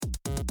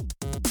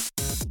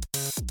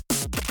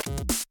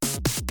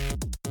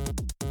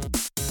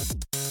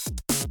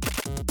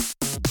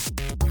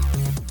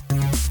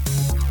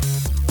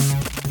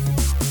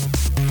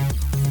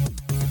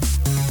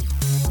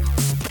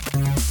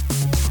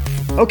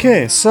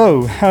Okay,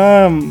 so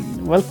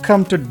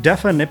welcome to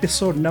Defen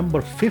episode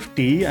number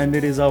 50, and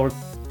it is our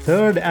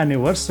third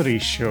anniversary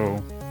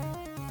show.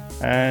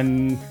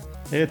 And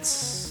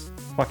it's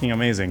fucking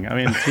amazing. I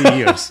mean, 3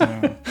 years.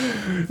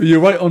 You're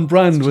right on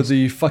brand with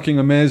the fucking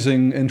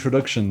amazing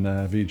introduction,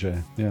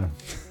 VJ. Yeah.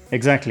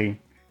 Exactly.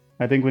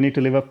 I think we need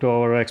to live up to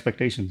our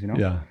expectations, you know?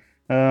 Yeah.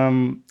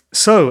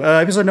 So,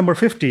 episode number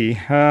 50.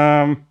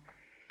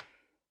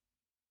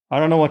 I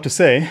don't know what to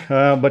say,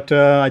 but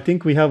I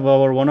think we have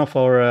one of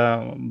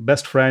our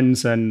best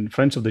friends and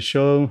friend of the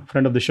show,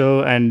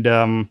 and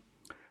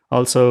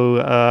also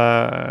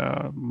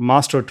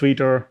master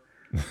tweeter,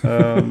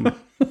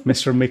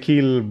 Mr.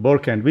 Michiel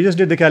Borkent. We just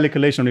did the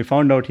calculation. We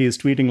found out he's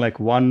tweeting like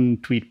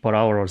 1 tweet per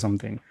hour or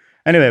something.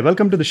 Anyway,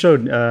 welcome to the show,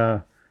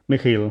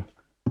 Michiel.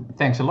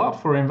 Thanks a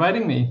lot for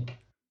inviting me.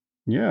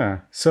 Yeah.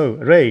 So,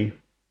 Ray,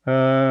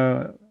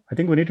 I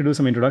think we need to do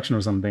some introduction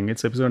or something.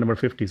 It's episode number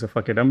 50, so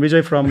fuck it. I'm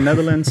Vijay from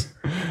Netherlands.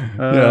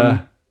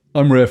 Yeah.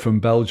 I'm Ray from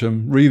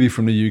Belgium, really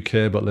from the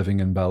UK, but living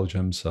in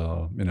Belgium.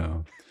 So,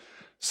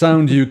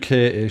 sound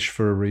UK-ish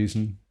for a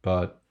reason,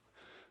 but,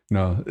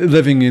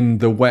 living in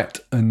the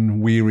wet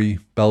and weary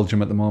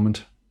Belgium at the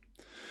moment.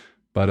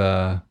 But,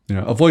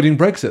 avoiding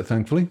Brexit,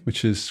 thankfully,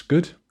 which is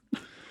good.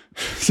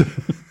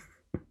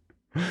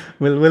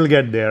 We'll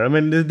get there. I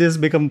mean, this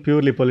become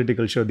purely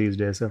political show these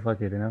days, so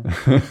fuck it,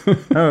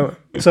 Oh,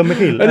 so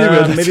Michiel,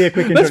 anyway, maybe a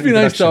quick introduction. Let's be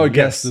nice to our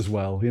guest as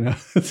well,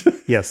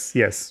 Yes.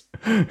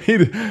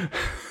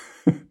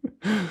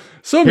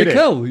 So,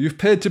 Michiel, you've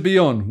paid to be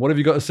on. What have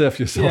you got to say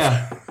for yourself?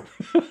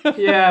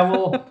 Yeah,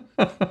 well,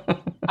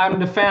 I'm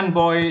the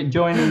fanboy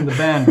joining the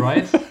band,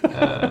 right?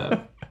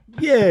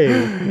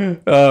 Yay!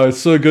 Oh, it's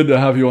so good to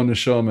have you on the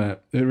show, mate.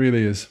 It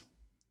really is.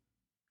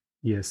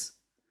 Yes.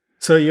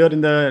 So you're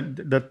in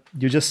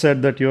you just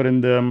said that you're in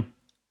the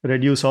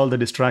reduce all the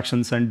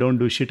distractions and don't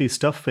do shitty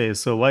stuff phase.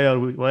 So why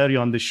are you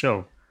on this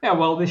show? Yeah,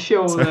 well, this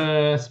show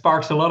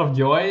sparks a lot of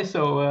joy.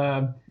 So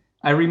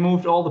I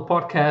removed all the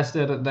podcasts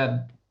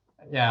that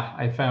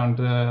I found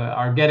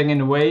are getting in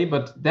the way,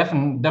 but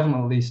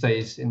definitely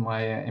stays in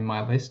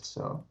my list.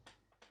 So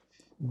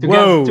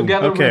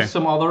together with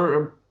some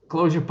other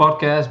closure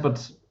podcasts,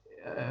 but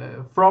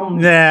from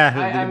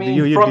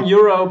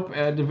Europe,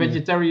 the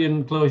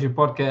vegetarian closure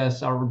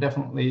podcasts are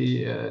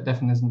definitely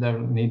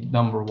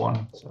number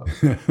one. So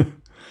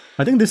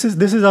I think this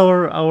is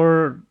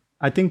our.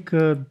 I think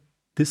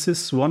this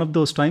is one of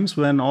those times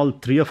when all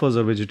three of us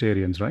are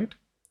vegetarians, right?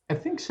 I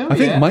think so. I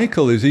think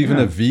Michael is even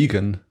a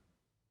vegan.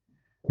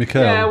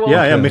 Michiel.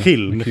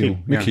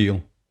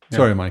 Michiel.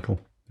 Sorry, Michael.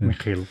 Yeah.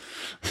 Michiel.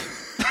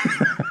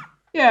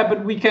 Yeah,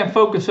 but we can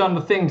focus on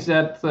the things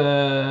that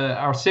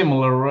are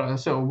similar.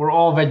 So we're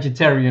all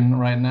vegetarian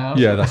right now.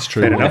 Yeah, that's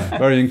true. Fair enough.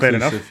 Very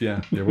inclusive.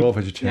 Yeah, we're all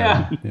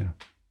vegetarian. Yeah.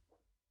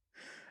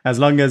 As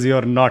long as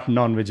you're not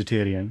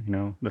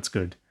non-vegetarian, that's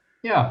good.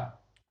 Yeah.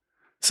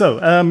 So,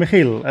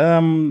 Michiel,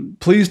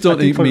 please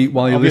don't eat meat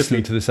while you're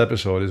listening to this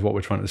episode. Is what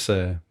we're trying to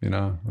say. I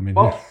mean,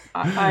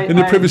 in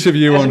the privacy of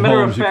your own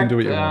homes, you can do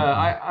what you want.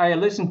 I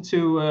listened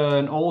to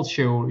an old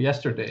show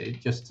yesterday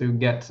just to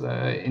get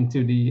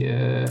into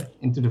the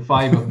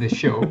vibe of this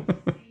show,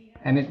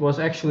 and it was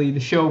actually the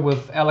show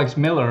with Alex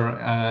Miller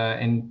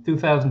in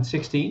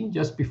 2016,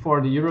 just before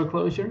the Euro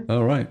closure.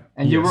 Oh, right.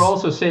 And you were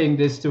also saying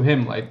this to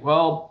him, like,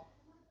 well.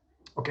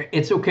 Okay,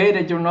 it's okay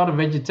that you're not a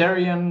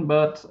vegetarian,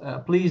 but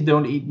please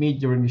don't eat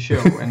meat during the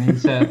show. And he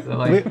said,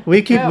 like,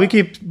 we keep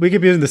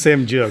using the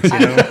same jokes.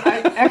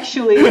 I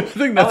actually, I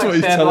think that's what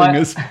he's telling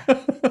us.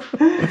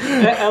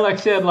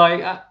 Alex said,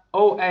 like,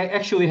 I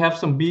actually have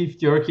some beef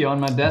jerky on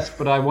my desk,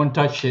 but I won't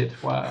touch it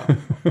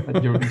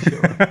during the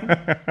show.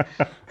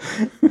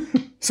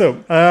 So,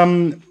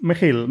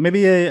 Michiel,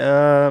 maybe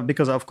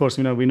because of course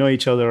we know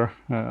each other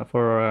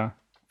for a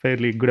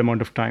fairly good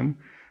amount of time.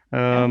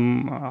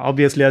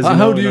 Obviously, as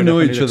how do you know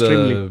each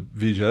other,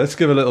 Vijay? Let's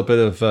give a little bit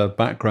of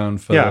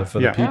background for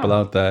the people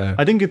out there.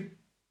 I think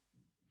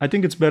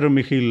it's better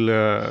Michiel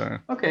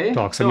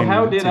talks. So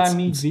how did I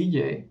meet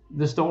Vijay?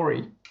 The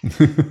story.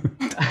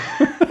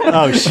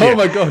 Oh shit! Oh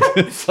my god!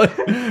 It's like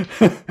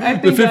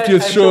the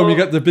 50th show, and you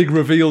get the big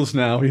reveals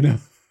now.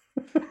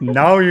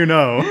 Now you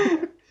know.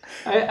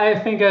 I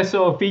think I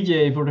saw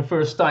Vijay for the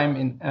first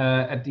time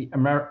at the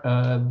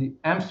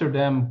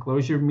Amsterdam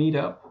closure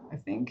meetup. I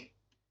think.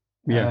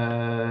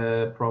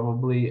 Yeah,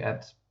 probably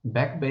at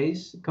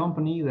Backbase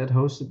company that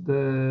hosted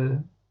the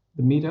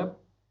meetup.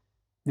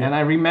 Yeah. And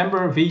I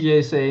remember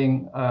Vijay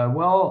saying,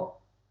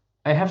 well,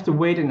 I have to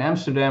wait in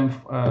Amsterdam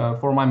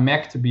for my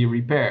Mac to be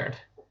repaired.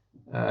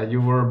 You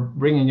were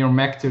bringing your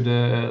Mac to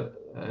the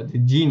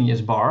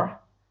Genius bar.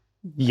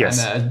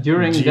 Yes. And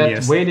during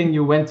that waiting,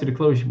 you went to the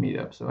closure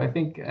meetup. So I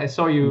think I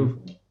saw you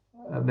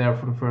there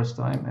for the first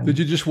time. And did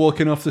you just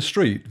walk in off the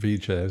street,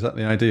 Vijay? Is that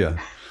the idea?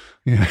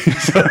 Yeah,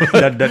 that's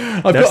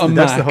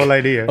the whole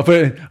idea.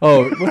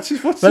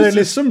 What's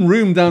there's some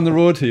room down the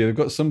road here. They've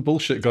got some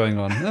bullshit going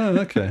on. Oh,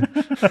 okay.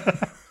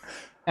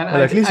 And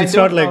at least it's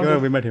not like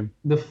we met him.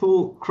 The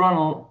full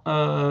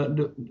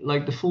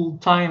the full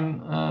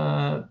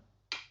time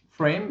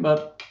frame,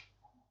 but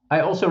I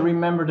also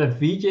remember that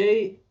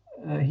VJ,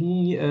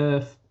 he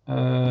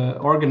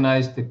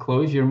organized the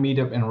Clojure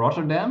meetup in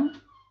Rotterdam.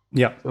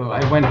 Yeah. So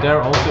I went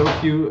there also a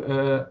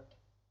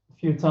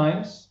few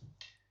times,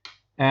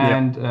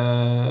 and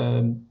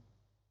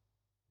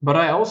but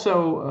I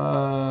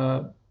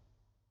also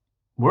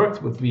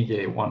worked with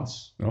VJ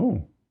once.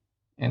 Oh.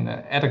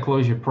 At a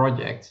Clojure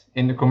project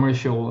in the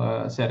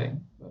commercial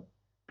setting.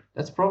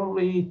 That's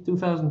probably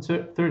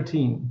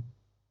 2013,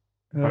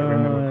 if I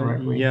remember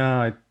correctly.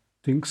 Yeah, I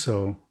think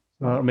so.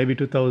 Or maybe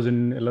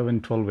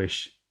 2011,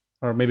 12-ish.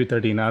 Or maybe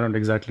 13. I don't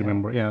exactly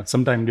remember. Yeah,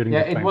 sometime during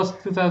that time. Yeah, it was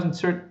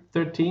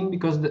 2013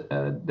 because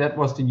that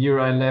was the year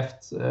I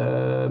left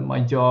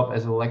my job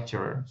as a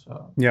lecturer.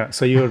 So yeah,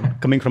 so you're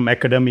coming from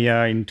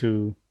academia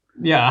into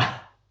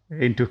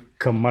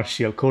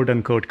commercial, quote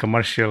unquote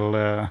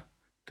commercial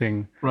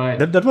thing. Right.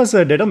 That was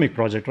a Datomic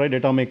project, right?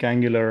 Datomic,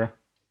 Angular,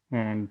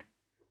 and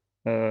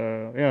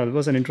it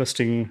was an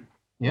interesting.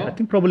 Yeah. I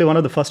think probably one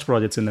of the first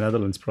projects in the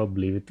Netherlands,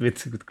 probably with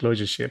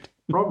Clojure shit.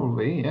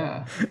 Probably,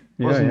 yeah.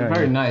 It wasn't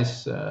very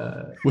nice.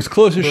 Was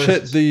Clojure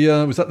shit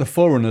was that the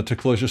forerunner to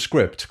Clojure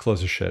Script?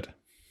 Clojure shit.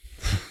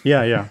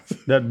 Yeah.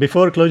 That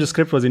before Clojure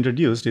Script was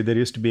introduced, there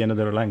used to be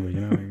another language.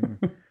 You know,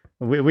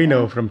 we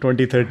know from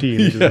 2013,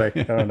 which is like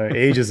I don't know,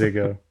 ages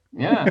ago.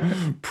 Yeah.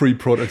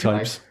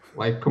 Pre-prototypes.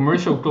 Like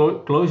commercial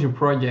Clojure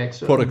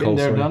projects. Protocols. Been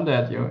there, done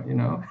that. You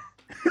know,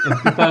 in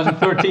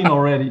 2013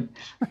 already.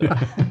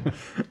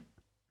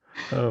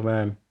 Oh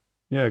man,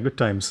 yeah, good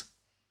times.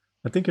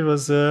 I think it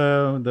was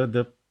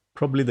the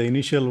probably the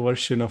initial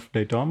version of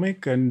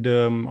Datomic, and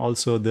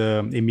also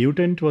the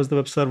Immutant was the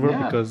web server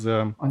because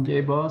on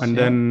JBoss, and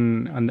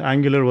then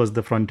Angular was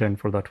the front end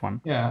for that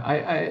one. Yeah,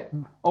 I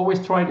always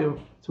try to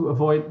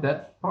avoid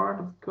that part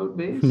of the code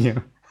base.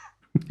 Yeah,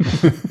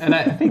 and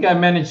I think I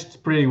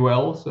managed pretty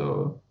well.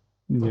 So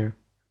yeah,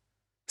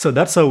 so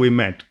that's how we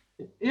met.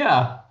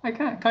 Yeah, I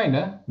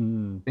kinda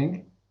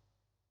think.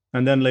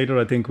 And then later,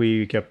 I think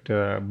we kept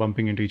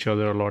bumping into each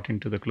other a lot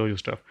into the Clojure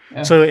stuff.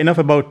 Yeah. So enough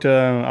about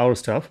our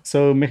stuff.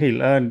 So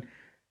Michiel,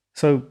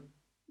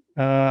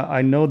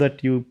 I know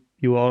that you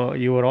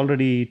were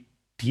already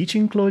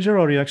teaching Clojure,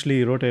 or you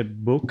actually wrote a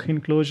book in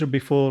Clojure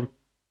before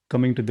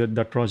coming to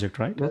that project,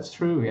 right? That's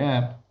true.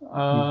 Yeah.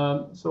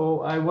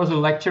 So I was a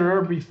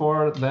lecturer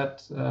before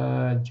that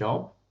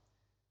job.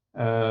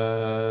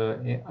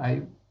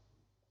 I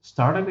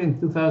started in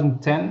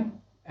 2010.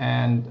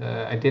 And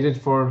I did it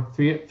for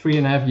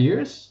 3.5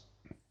 years.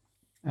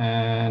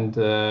 And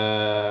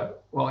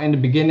well, in the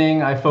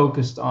beginning, I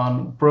focused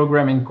on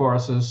programming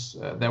courses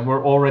that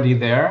were already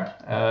there,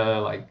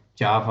 like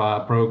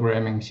Java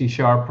programming, C#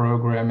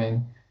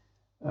 programming,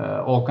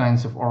 all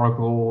kinds of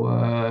Oracle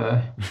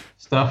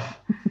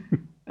stuff.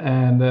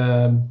 And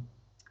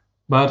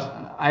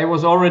but I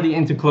was already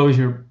into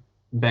Clojure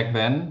back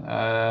then.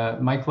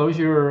 My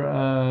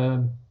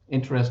Clojure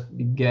interest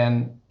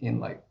began in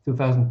like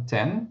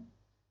 2010.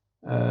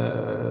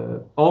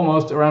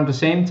 Almost around the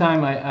same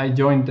time I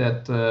joined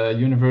that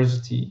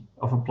University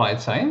of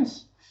Applied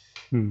Science.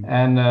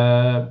 And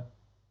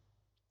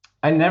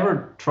I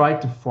never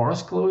tried to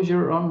force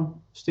Clojure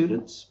on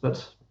students,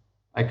 but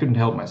I couldn't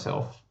help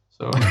myself.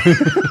 So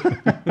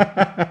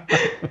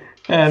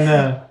and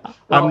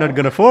I'm not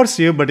going to force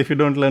you, but if you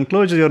don't learn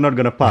Clojure, you're not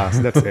going to pass.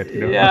 That's it.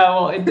 You know? Yeah,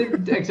 well, it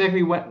didn't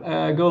exactly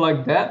go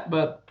like that,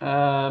 but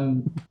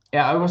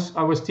yeah,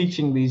 I was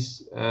teaching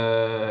these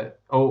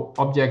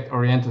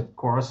object-oriented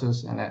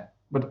courses,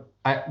 but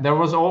there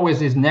was always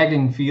this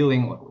nagging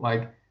feeling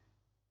like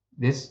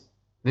this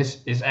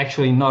is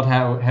actually not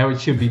how it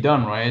should be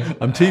done, right?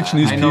 I'm teaching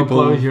these people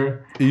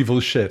Clojure. Evil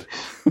shit.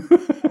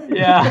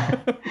 Yeah,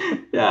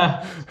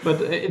 but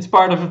it's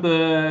part of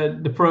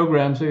the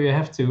program, so you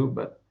have to.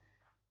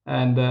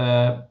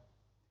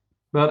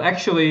 But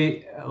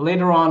actually,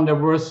 later on, there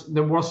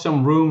was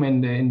some room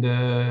in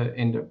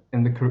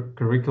the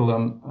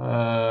curriculum,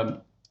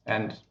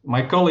 and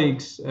my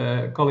colleague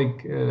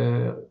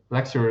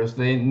lecturers,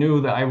 they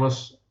knew that I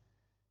was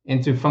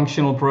into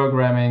functional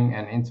programming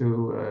and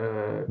into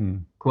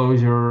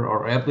Clojure,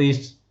 or at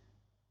least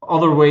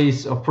other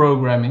ways of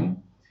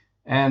programming,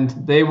 and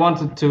they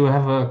wanted to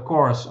have a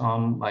course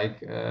on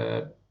like.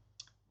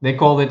 They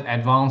called it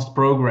advanced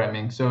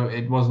programming. So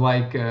it was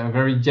like a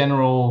very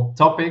general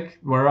topic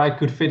where I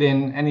could fit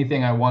in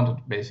anything I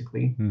wanted,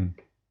 basically.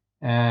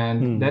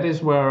 And that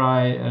is where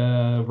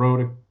I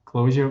wrote a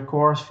Clojure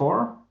course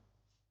for.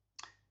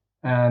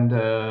 And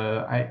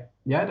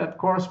that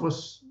course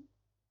was,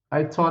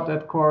 I taught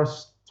that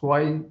course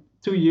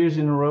 2 years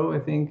in a row, I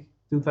think,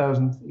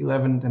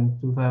 2011 and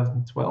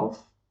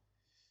 2012.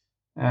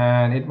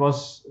 And it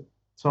was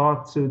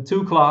taught to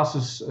 2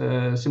 classes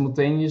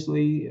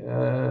simultaneously,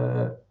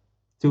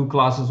 2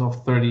 classes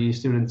of 30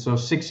 students, so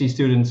 60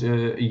 students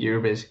a year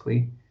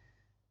basically.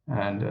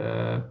 And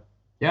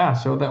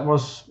so that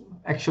was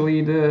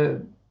actually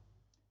the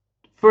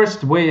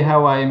first way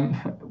how I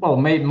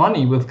made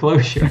money with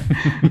Clojure.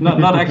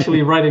 not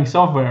actually writing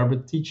software,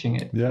 but teaching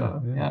it.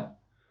 Yeah.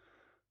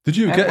 Did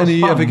you And get it was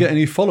ever fun. get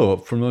any follow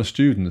up from those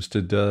students?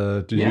 Did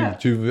Yeah,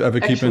 you ever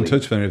keep in actually.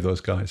 touch with any of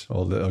those guys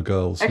or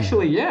girls?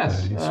 Actually,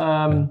 yes. Ladies?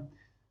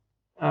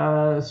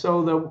 Yeah. So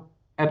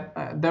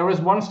there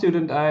was one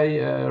student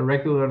I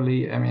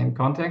regularly am in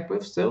contact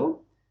with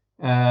still.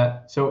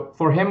 So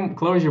for him,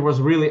 Clojure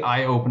was really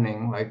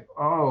eye-opening. Like,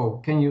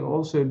 oh, can you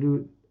also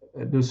do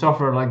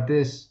software like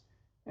this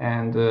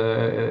and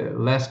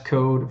less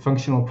code,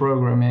 functional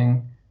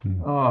programming?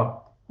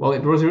 Oh, well,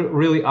 it was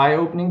really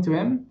eye-opening to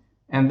him.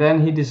 And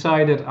then he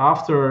decided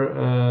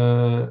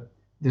after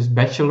this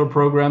bachelor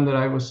program that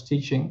I was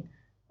teaching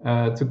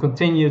to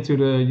continue to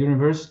the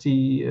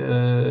University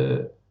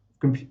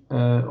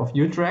of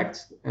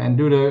Utrecht and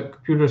do the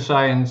computer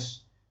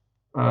science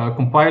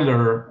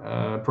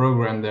compiler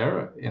program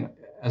there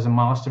as a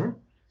master.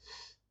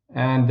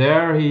 And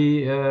there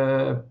he,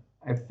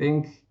 I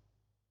think,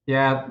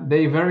 yeah,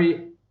 they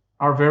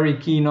are very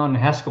keen on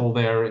Haskell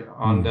there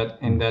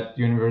in that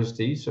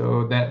university.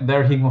 So that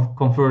there he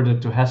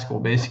converted to Haskell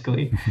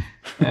basically,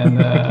 and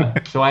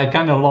so I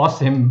kind of lost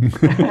him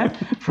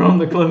from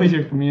the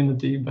Clojure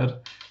community,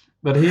 but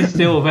he's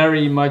still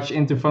very much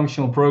into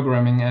functional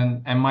programming,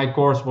 and my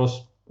course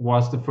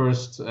was the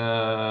first,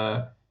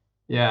 the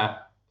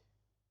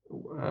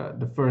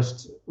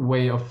first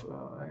way of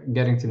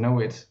getting to know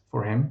it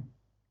for him.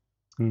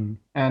 And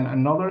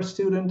another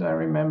student, I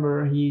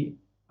remember,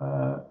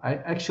 I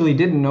actually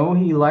didn't know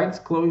he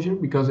liked Clojure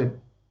because it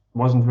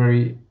wasn't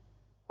very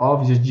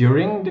obvious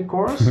during the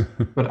course.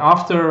 But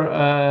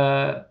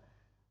after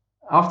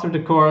the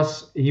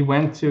course, he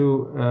went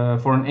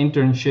for an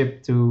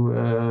internship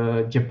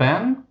to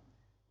Japan,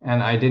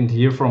 and I didn't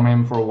hear from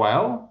him for a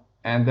while.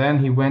 And then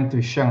he went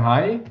to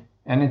Shanghai,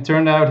 and it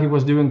turned out he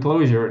was doing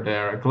Clojure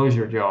there, a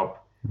Clojure job.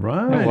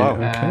 Right. Oh, wow.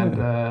 Okay.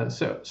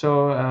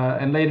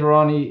 And later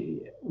on,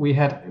 we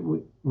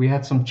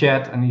had some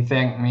chat, and he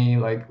thanked me,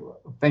 like,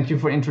 thank you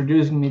for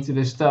introducing me to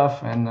this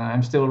stuff, and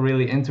I'm still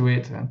really into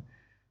it. And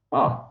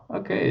oh,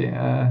 okay.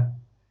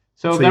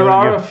 So there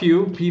are a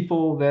few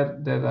people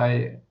that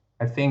I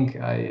think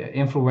I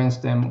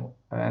influenced them,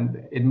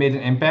 and it made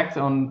an impact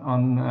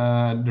on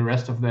the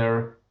rest of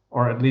their,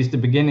 or at least the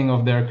beginning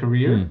of their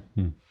career.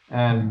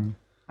 And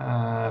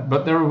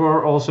but there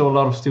were also a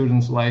lot of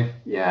students like,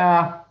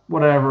 yeah,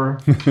 whatever.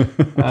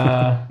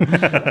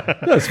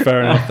 That's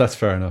fair enough. That's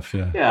fair enough.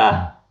 Yeah.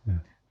 Yeah.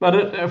 But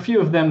a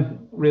few of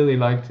them really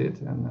liked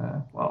it, and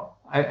well,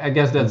 I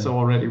guess that's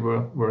already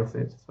worth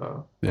it.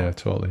 So yeah,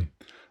 totally.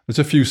 There's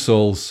a few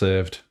souls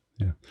saved.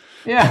 Yeah.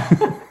 Yeah.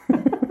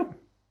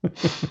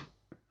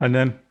 And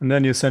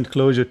then you sent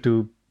Clojure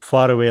to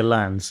faraway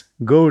lands.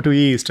 Go to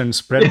east and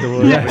spread the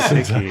word. Yes,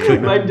 exactly.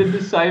 Like the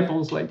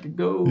disciples, like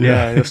go.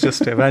 Yeah, it's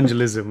just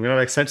evangelism.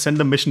 Like send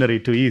the missionary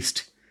to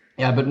east.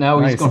 Yeah, but now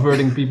he's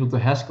converting people to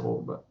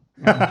Haskell. But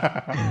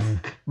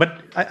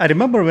but I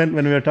remember when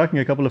we were talking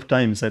a couple of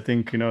times, I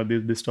think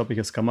this topic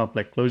has come up,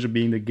 like Clojure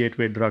being the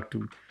gateway drug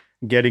to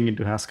getting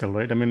into Haskell,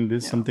 right? I mean,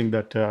 this is something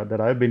that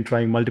I've been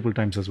trying multiple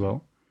times as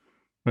well.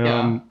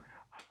 Do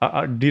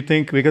you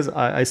think, because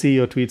I see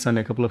your tweets, and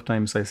a couple of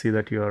times I see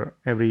that you're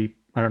every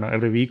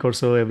week or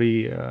so,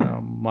 every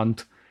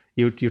month,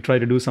 you try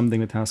to do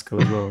something with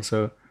Haskell as well.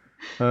 So,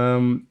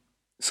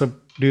 so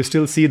do you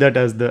still see that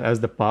as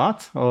the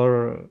path,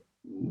 or?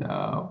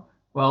 No.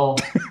 Well,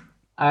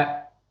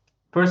 I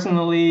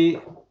personally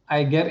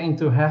get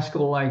into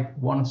Haskell like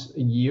once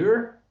a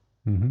year.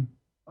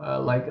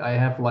 Like I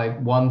have like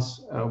once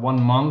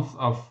 1 month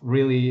of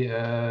really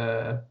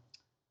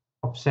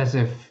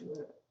obsessive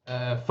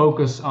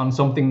focus on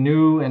something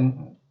new,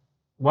 and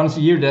once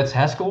a year that's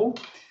Haskell.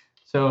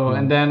 So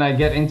and then I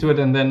get into it,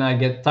 and then I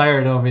get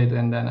tired of it,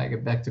 and then I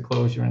get back to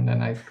Clojure, and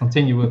then I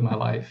continue with my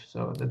life.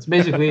 So that's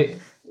basically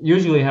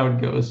usually how it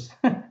goes.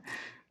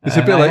 Is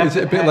it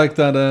a bit like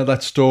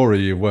that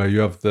story where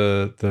you have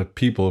the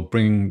people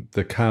bringing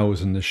the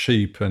cows and the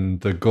sheep and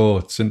the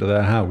goats into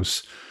their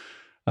house,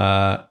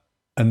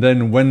 and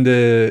then when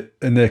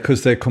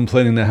because they're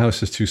complaining their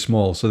house is too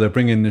small, so they're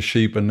bringing the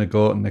sheep and the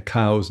goat and the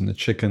cows and the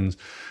chickens,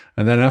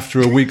 and then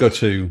after a week or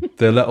two,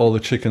 they let all the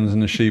chickens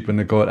and the sheep and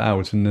the goat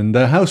out, and then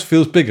their house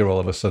feels bigger all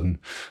of a sudden,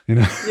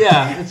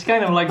 Yeah, it's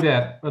kind of like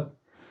that, but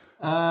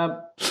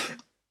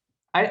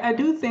I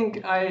do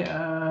think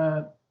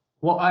I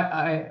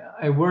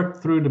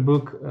worked through the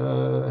book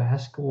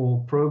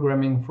Haskell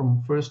Programming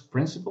from First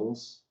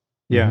Principles.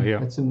 Yeah.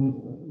 It's a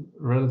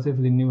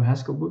relatively new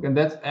Haskell book, and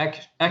that's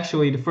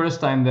actually the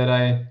first time that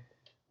I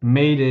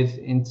made it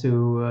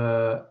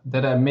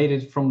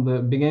from the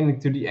beginning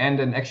to the end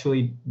and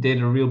actually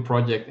did a real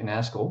project in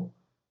Haskell.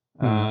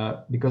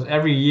 Because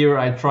every year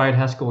I tried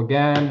Haskell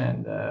again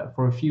and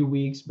for a few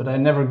weeks, but I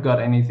never got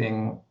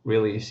anything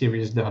really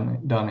serious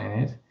done in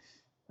it.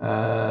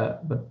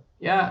 But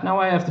yeah, now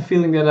I have the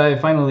feeling that I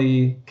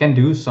finally can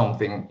do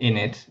something in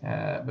it.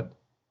 But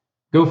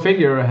go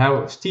figure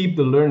how steep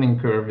the learning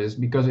curve is,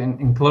 because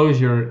in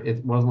Clojure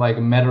it was like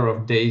a matter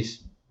of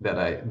days that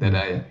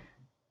I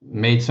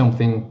made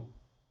something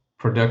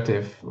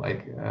productive,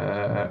 like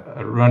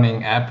a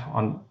running app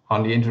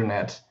on the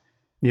internet.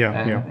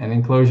 And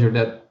in Clojure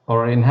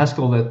in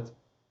Haskell that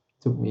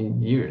took me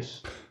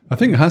years. I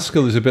think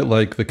Haskell is a bit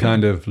like the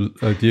kind of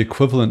the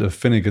equivalent of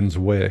Finnegan's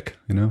Wake,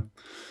 you know?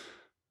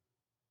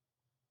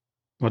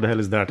 What the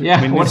hell is that? Yeah,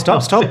 I mean, what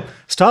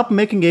stop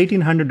making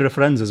 1800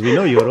 references. We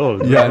know you're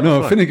old. Yeah,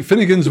 no.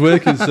 Finnegan's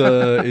Wake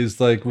is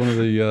like one of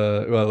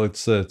the well,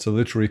 it's a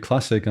literary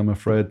classic. I'm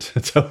afraid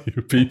to tell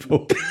you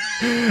people.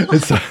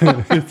 It's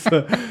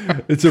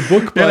a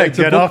book by. You're like,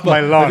 get off my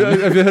lawn.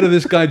 Have you heard of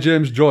this guy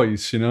James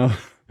Joyce? You know.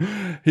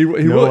 He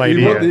No wrote,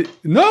 idea.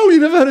 no, you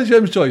never heard of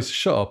James Joyce.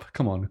 Shut up.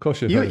 Come on, of course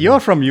you've heard of him.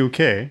 You're from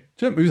UK.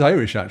 He's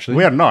Irish, actually.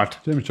 We are not.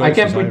 James Joyce I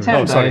can is Irish.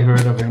 pretend sorry. I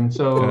heard of him.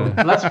 So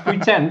let's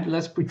pretend.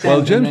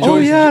 Well, James and then- Joyce. Oh,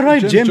 yeah, right,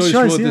 James Joyce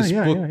Joyce, wrote yeah, this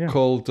yeah, book yeah.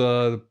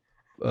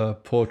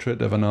 called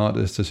Portrait of an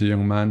Artist as a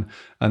Young Man,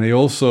 and he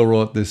also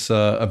wrote this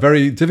a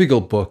very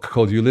difficult book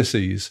called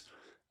Ulysses,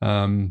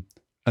 and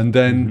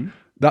then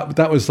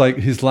that was like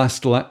his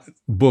last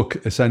book,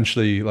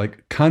 essentially,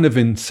 like kind of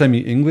in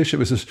semi-English.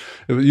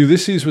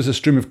 Ulysses was a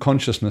stream of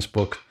consciousness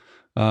book.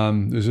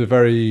 It was a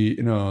very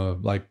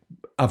like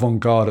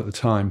avant-garde at the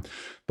time.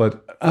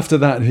 But after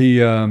that,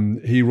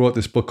 he wrote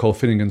this book called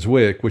Finnegan's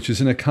Wake, which is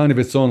in a kind of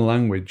its own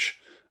language.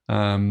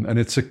 And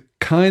it's a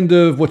kind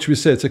of, what should we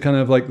say, it's a kind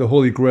of like the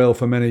holy grail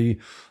for many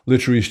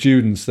literary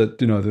students that,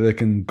 that they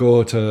can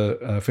go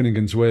to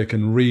Finnegan's Wake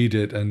and read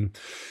it and,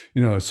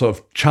 sort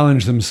of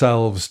challenge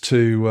themselves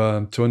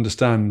to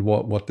understand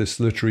what this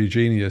literary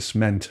genius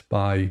meant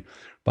by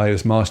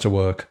his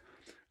masterwork.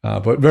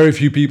 But very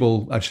few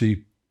people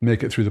actually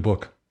make it through the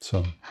book.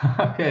 So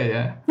Okay,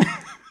 yeah.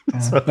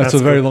 So that's a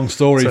very long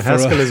story. So for,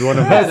 Haskell is one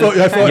of I thought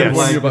That's you kind were of talking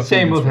like about the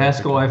same with Finnegan's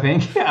Haskell, I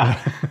think. Yeah.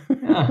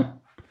 Yeah.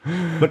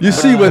 But You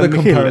see where the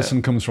Michiel,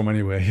 comparison comes from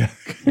anyway. Yeah.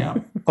 Yeah.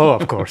 Oh,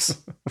 of course,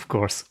 of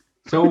course.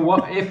 So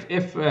what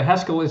if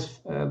Haskell is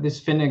this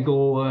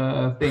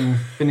Finnegan's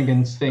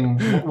thing?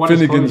 What is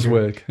Finnegan's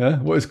closure? Wake. Yeah.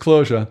 What is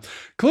closure?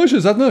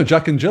 Closure's, I don't know,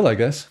 Jack and Jill, I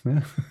guess.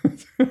 Yeah.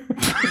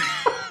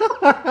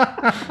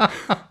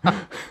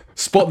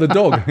 Spot the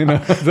dog,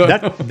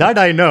 That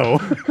I know.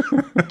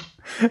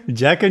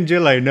 Jack and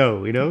Jill, I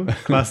know.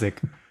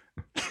 Classic.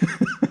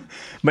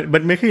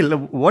 But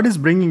Michiel, what is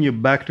bringing you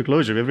back to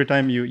Closure? Every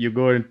time you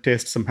go and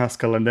taste some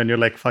Haskell, and then you're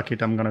like, "Fuck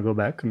it, I'm gonna go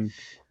back." And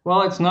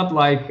Well, it's not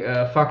like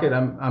fuck it,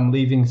 I'm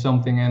leaving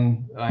something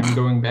and I'm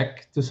going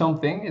back to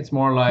something. It's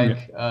more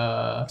like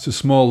It's a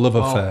small love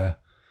affair.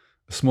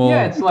 A small.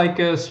 yeah, it's like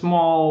a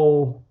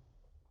small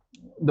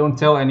don't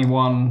tell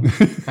anyone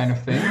kind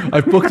of thing.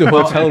 I've booked a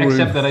hotel room.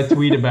 Except that I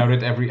tweet about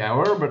it every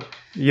hour, but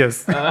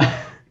yes,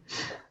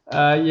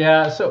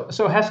 yeah.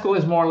 So Haskell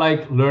is more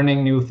like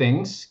learning new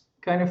things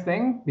kind of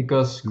thing,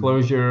 because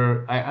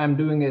Closure, I'm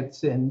doing it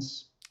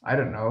since, I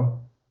don't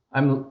know,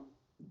 I'm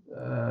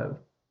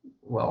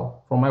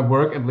well, for my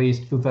work at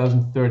least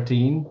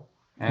 2013,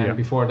 and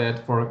before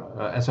that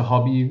for as a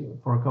hobby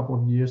for a couple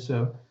of years.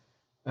 So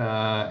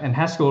and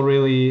Haskell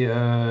really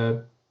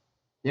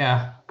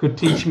could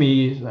teach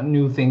me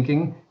new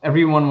thinking.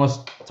 Everyone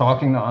was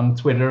talking on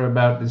Twitter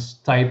about this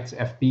typed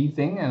FP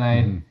thing, and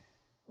I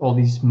all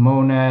these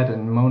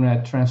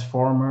monad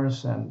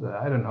transformers and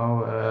I don't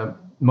know,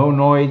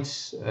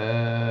 monoids,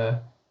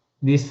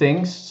 these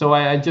things. So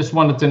I just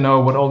wanted to know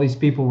what all these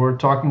people were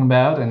talking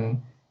about,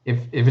 and if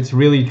it's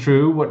really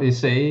true what they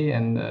say.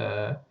 And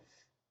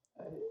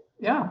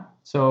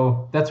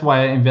so that's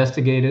why I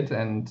investigated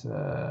and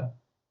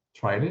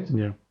tried it.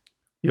 yeah.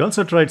 You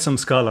also tried some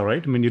Scala,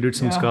 right? I mean, you did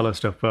some Scala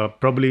stuff,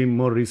 probably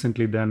more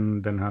recently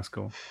than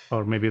Haskell,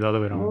 or maybe the other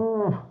way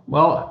around.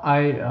 Well,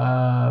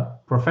 I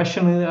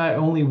professionally I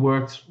only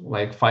worked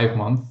like 5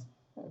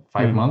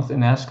 months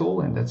in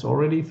Haskell, and that's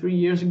already 3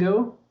 years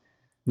ago.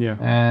 Yeah.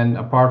 And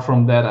apart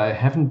from that, I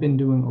haven't been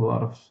doing a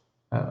lot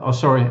of.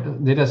 Sorry,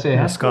 did I say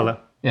Haskell?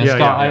 Scala. Yeah,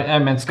 Scala. I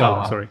meant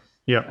Scala. Sorry.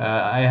 Yeah.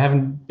 I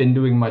haven't been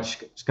doing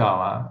much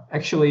Scala.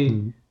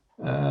 Actually,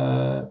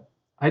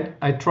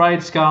 I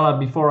tried Scala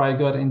before I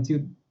got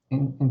into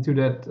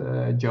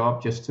that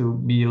job, just to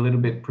be a little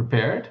bit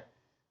prepared.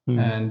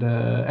 And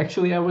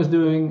actually, I was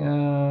doing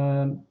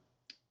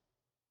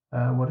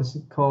what is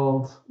it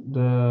called?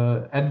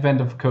 The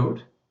Advent of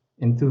Code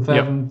in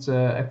 2000.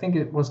 I think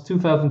it was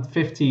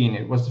 2015.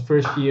 It was the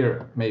first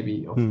year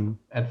maybe of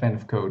Advent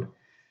of Code.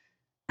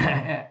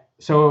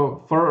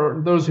 So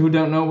for those who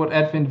don't know what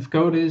Advent of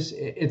Code is,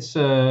 it's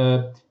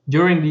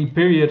during the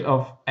period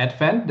of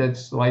Advent.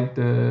 That's like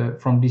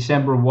from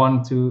December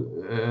 1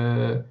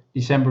 to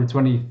December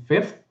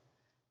 25th.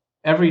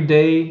 Every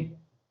day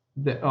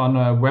on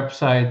a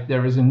website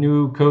there is a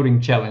new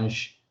coding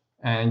challenge,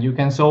 and you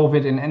can solve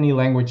it in any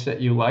language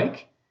that you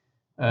like.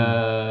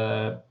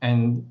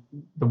 And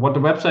what the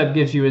website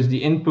gives you is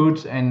the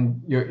input,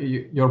 and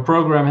your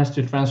program has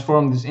to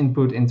transform this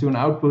input into an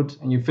output,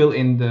 and you fill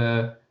in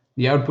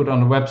the output on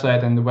the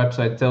website, and the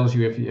website tells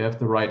you if you have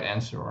the right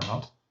answer or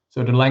not.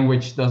 So the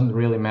language doesn't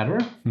really matter.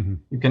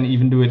 You can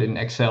even do it in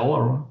Excel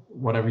or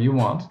whatever you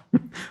want.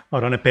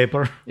 Or on a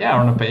paper. Yeah,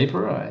 on a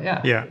paper.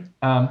 Yeah.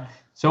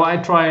 So I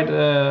tried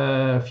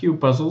a few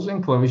puzzles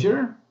in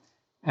Closure,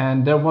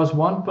 and there was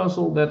one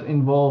puzzle that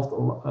involved,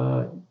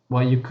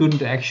 well, you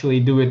couldn't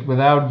actually do it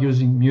without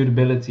using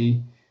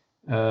mutability.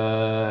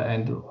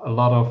 and a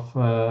lot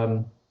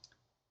of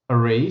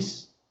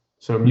arrays.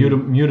 So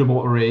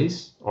mutable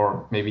arrays,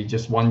 or maybe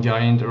just one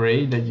giant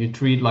array that you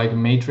treat like a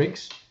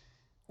matrix.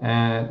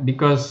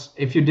 Because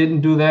if you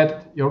didn't do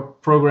that, your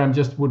program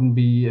just wouldn't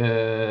be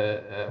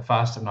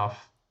fast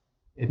enough.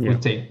 It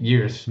would take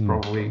years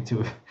probably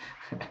to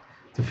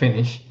to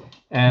finish.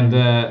 And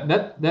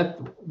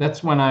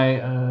that's when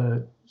I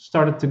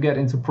started to get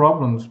into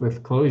problems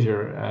with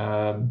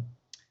Clojure.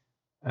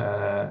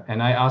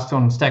 And I asked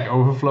on Stack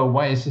Overflow,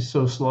 why is this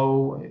so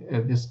slow?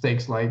 This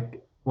takes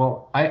like,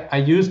 well, I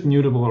used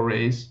mutable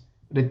arrays,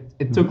 but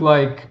it took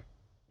like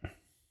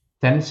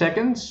 10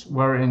 seconds,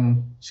 where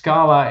in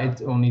Scala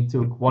it only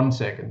took 1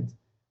 second.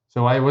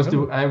 So I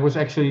was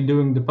actually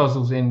doing the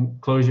puzzles in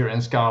Clojure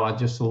and Scala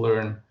just to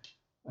learn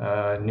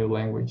new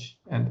language.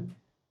 And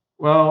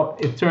well,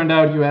 it turned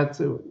out you had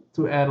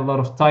to add a lot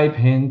of type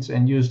hints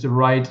and use the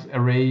right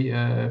array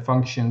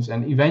functions,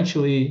 and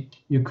eventually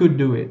you could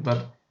do it.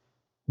 But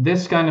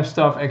this kind of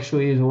stuff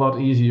actually is a lot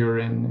easier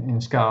in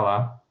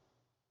Scala,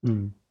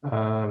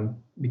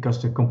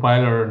 because the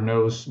compiler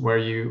knows where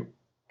you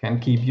can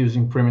keep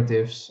using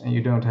primitives and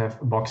you don't have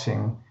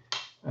boxing,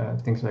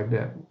 things like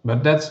that.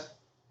 But that's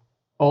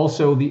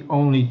also the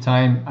only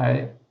time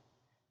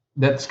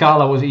that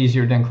Scala was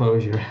easier than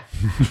Clojure.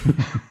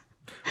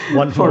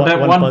 one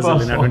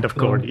puzzle in Advent of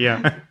Code,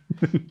 yeah.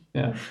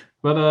 Yeah,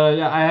 but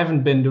I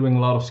haven't been doing a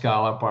lot of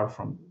Scala apart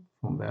from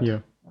that. Yeah.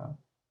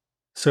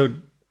 So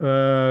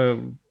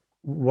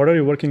what are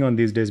you working on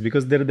these days?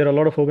 Because there are a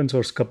lot of open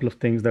source couple of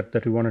things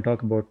that we want to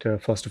talk about.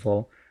 First of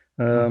all,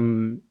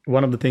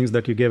 one of the things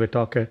that you gave a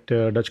talk at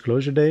Dutch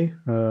Clojure Day.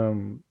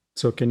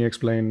 So can you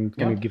explain?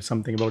 Can you give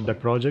something about that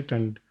project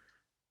and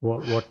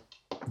what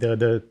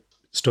the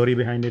story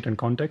behind it and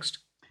context?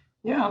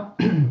 Yeah.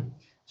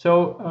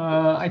 So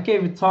I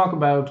gave a talk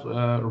about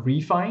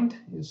Refind,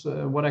 is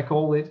what I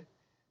call it.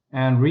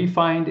 And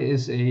Refind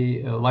is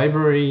a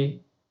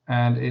library,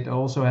 and it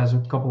also has a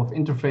couple of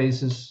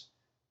interfaces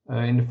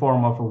in the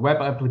form of a web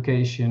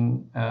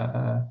application.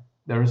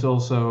 There is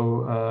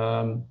also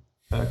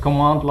a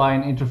command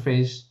line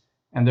interface,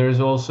 and there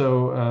is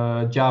also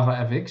a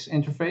JavaFX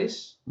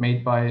interface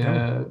made by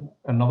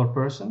another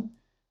person,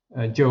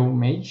 Joe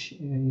Mage,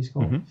 he's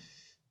called.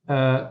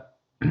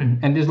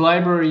 And this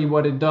library,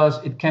 what it does,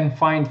 it can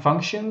find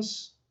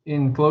functions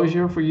in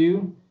Clojure for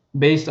you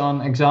based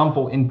on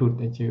example input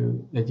that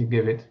you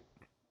give it,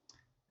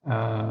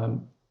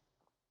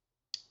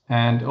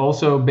 and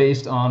also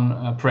based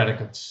on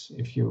predicates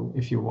if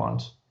you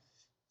want.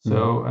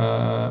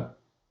 So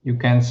you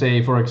can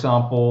say, for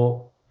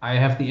example, I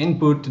have the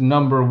input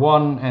number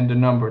 1 and the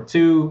number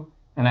 2,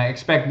 and I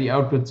expect the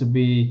output to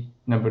be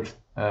number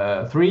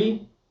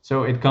 3.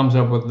 So it comes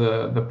up with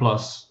the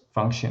plus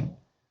function.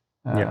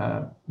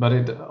 But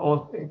it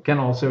can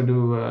also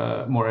do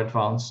more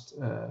advanced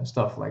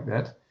stuff like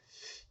that.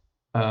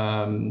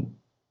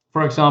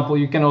 For example,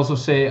 you can also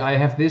say, I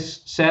have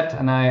this set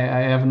and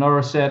I have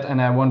another set,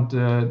 and I want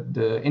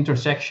the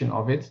intersection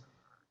of it.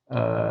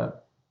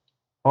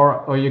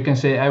 Or you can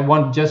say, I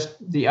want just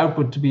the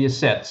output to be a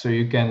set. So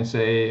you can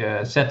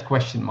say set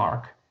question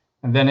mark.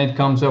 And then it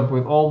comes up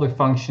with all the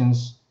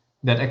functions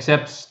that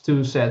accepts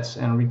 2 sets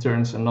and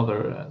returns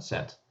another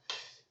set.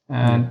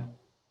 And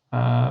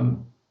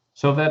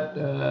so that,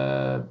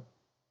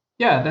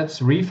 that's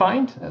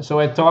Refind. So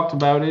I talked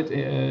about it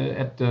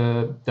at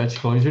the Dutch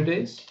Clojure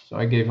Days. So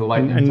I gave a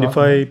lightning talk.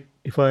 And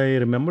if I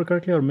remember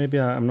correctly, or maybe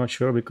I'm not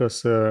sure,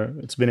 because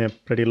it's been a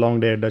pretty long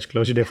day at Dutch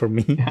Clojure Day for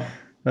me.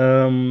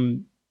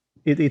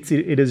 It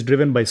is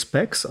driven by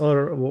specs,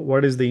 or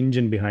what is the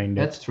engine behind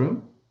it? That's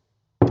true.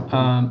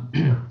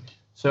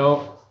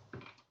 So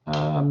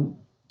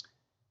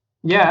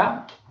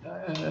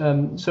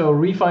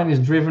Refind is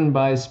driven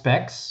by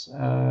specs.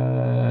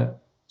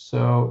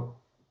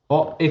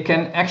 It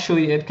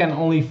can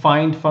only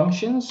find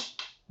functions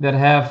that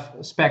have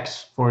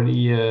specs for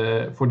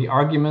the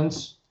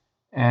arguments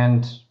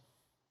and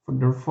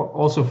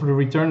also for the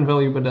return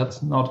value, but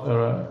that's not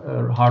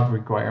a hard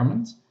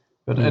requirement.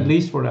 But at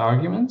least for the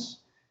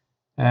arguments.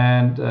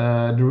 And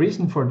the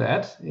reason for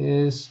that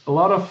is a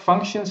lot of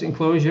functions in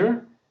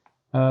Clojure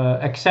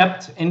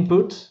accept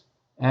input,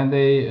 and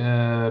they,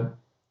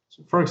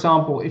 for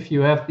example, if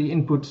you have the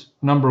input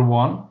number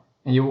 1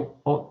 and you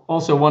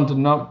also want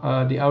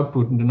the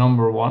output the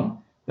number 1,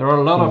 there are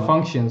a lot of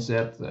functions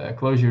that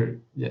Clojure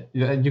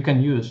you can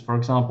use. For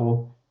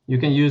example, you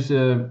can use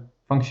the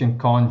function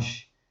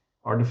conj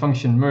or the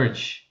function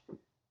merge.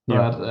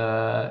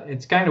 But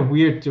it's kind of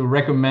weird to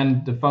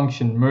recommend the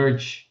function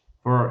merge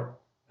for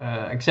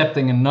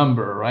accepting a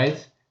number,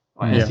 right?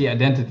 As the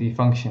identity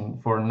function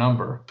for a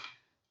number.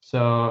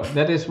 So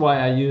that is why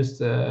I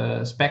used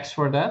specs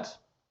for that.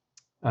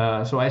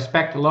 So I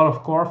spec'd a lot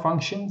of core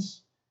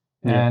functions,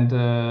 and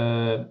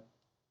that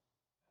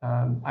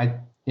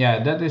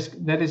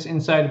is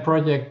inside a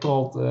project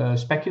called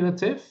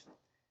Speculative.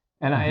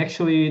 And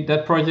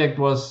that project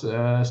was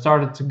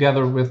started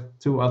together with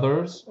 2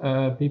 others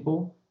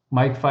people.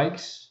 Mike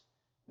Fikes,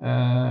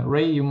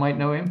 Ray, you might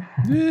know him.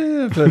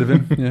 Yeah, I've heard of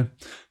him. Yeah.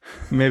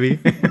 Maybe.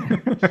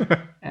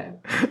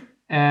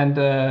 And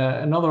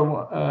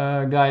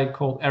another guy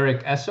called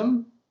Eric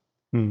Essam.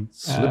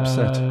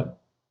 Slipset.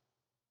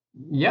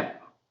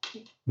 Yep,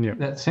 Yeah.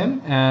 that's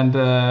him, and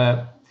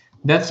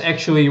that's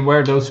actually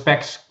where those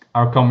specs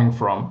are coming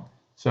from.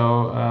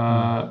 So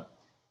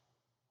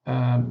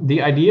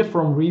the idea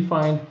from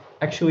Refined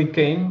actually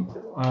came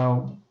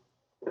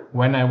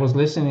when I was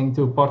listening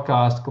to a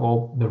podcast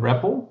called The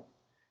REPL.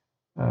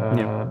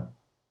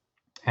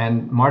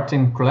 And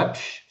Martin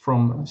Klepsch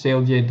from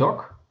SailJ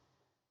Doc,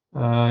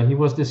 he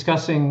was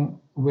discussing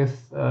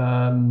with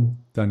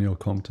Daniel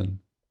Compton.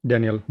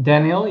 Daniel,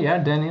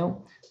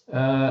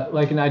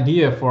 like an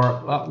idea for,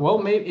 well,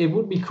 maybe it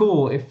would be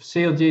cool if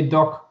SailJ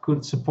Doc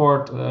could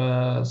support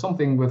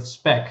something with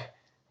spec.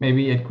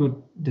 Maybe it could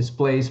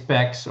display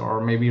specs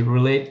or maybe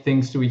relate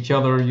things to each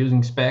other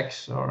using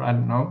specs, or I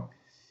don't know.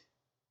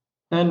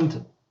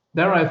 And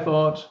there I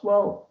thought,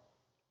 well,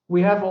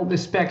 we have all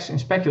these specs in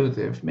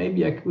speculative.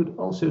 Maybe I could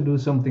also do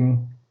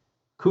something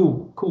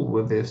cool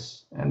with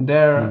this. And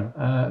there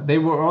they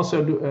were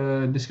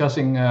also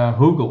discussing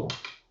Hoogle,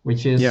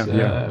 which is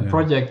a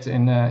project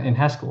in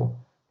Haskell,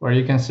 where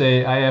you can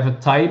say I have a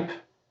type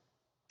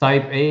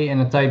A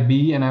and a type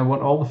B, and I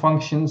want all the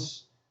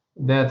functions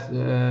that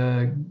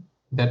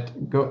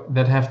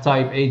have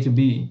type A to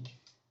B.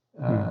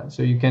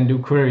 So you can do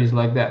queries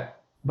like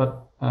that.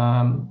 But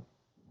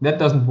that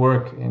doesn't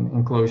work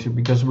in Clojure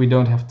because we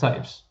don't have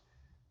types.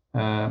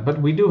 But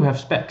we do have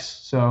specs,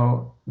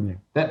 so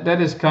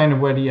that is kind of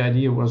where the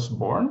idea was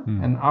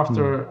born. And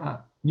after,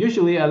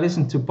 usually I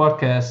listen to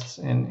podcasts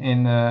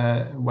in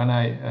when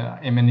I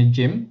am in the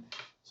gym.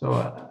 So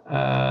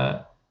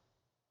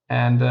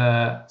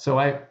so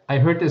I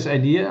heard this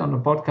idea on the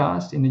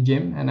podcast in the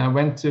gym, and I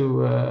went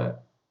to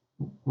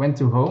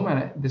home,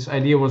 and this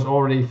idea was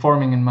already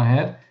forming in my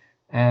head.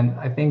 And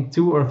I think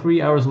 2 or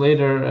 3 hours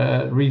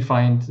later,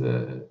 Refined,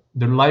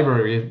 the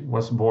library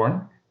was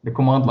born, the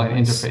command line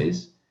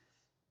interface.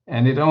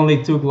 And it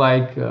only took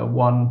like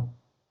one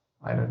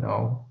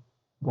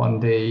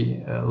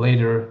day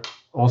later.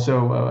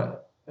 Also,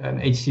 an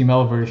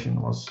HTML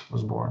version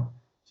was born.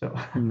 So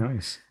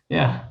nice.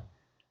 Yeah,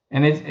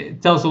 and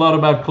it tells a lot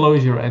about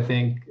Clojure. I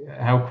think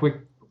how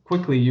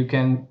quickly you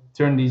can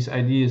turn these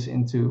ideas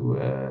into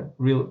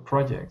real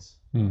projects.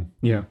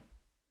 Yeah.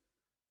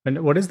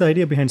 And what is the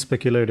idea behind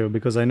speculative?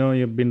 Because I know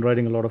you've been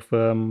writing a lot of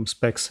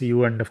specs,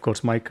 you and of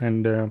course Mike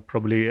and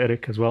probably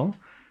Eric as well.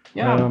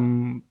 Yeah.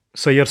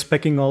 So you're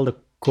specing all the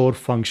core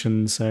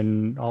functions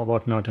and all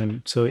whatnot,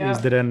 and so is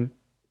there an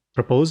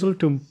proposal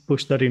to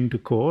push that into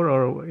core,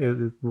 or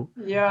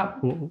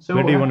so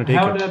where do you want to take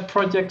how it? the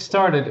project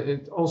started?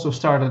 It also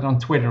started on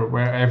Twitter,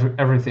 where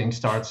everything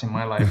starts in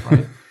my life,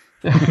 right?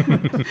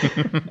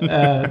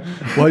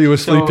 While you were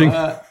sleeping.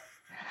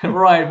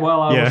 Right,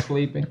 while I was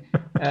sleeping.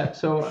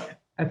 So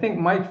I think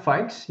Mike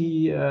Fikes,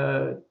 he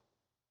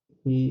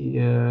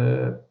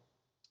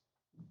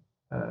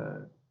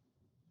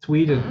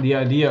tweeted the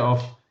idea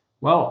of,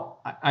 well,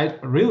 I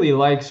really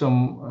like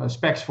some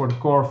specs for the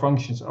core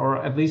functions,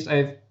 or at least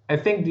I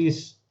think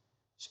these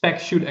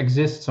specs should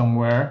exist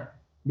somewhere,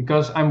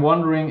 because I'm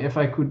wondering if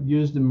I could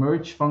use the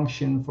merge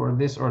function for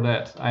this or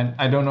that.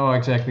 I don't know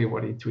exactly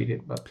what he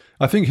tweeted, but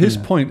I think his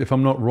point, if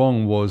I'm not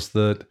wrong, was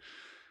that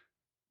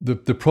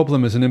the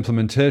problem is an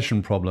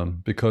implementation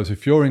problem, because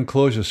if you're in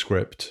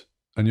ClojureScript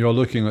and you're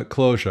looking at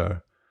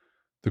Clojure,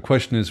 the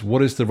question is,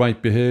 what is the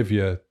right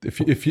behavior?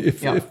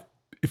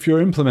 If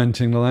you're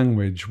implementing the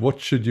language, what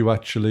should you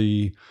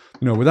actually,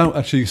 without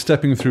actually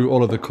stepping through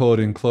all of the code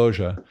in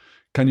Clojure,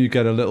 can you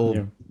get a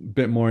little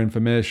bit more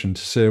information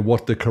to say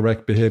what the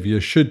correct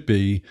behavior should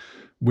be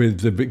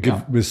with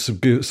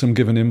some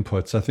given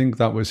inputs? I think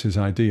that was his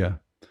idea.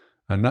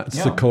 And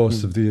that's the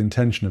course of the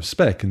intention of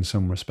spec in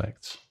some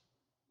respects.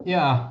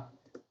 Yeah.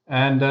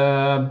 And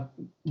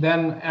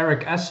then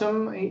Eric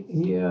Essam,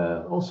 he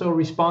also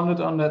responded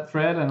on that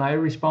thread, and I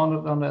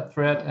responded on that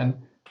thread. And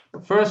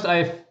first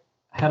I've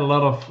had a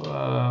lot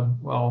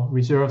of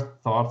reserved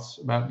thoughts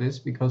about this,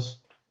 because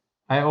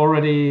I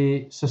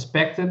already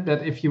suspected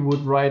that if you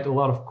would write a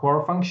lot of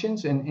core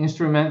functions and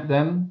instrument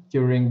them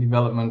during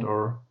development,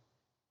 or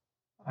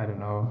I don't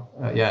know,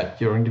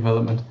 during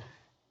development,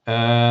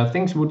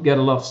 things would get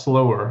a lot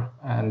slower.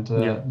 And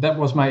that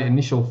was my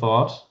initial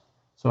thought.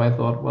 So I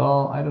thought,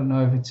 well, I don't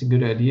know if it's a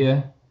good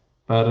idea,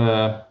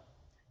 but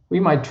we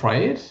might try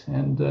it.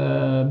 And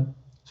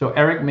so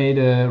Eric made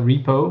a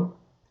repo,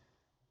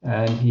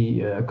 and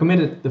he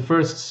committed the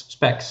first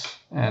specs.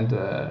 And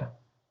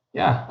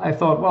I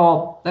thought,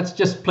 well, let's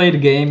just play the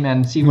game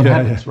and see what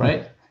happens,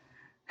 right?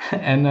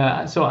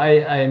 And so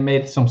I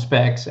made some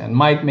specs, and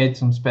Mike made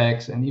some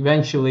specs, and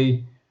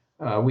eventually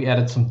we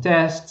added some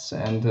tests.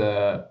 And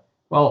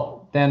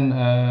then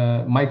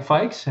Mike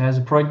Fikes has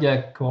a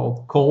project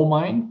called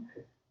Coalmine.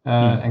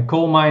 And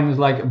Coalmine is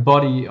like a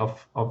body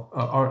of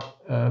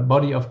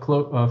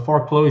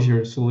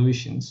foreclosure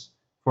solutions.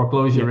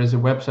 Foreclosure is a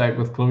website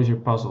with closure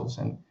puzzles,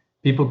 and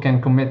people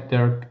can commit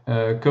their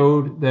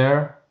code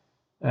there,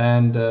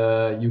 and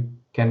you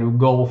can do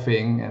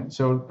golfing, and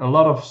so a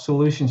lot of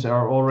solutions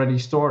are already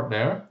stored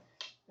there.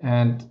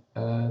 And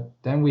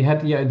then we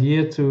had the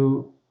idea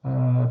to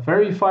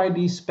verify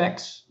these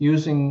specs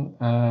using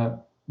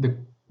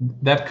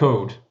that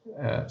code.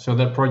 So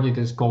that project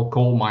is called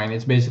Coal Mine.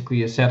 It's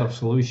basically a set of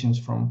solutions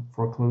for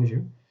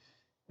Clojure.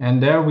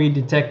 And there we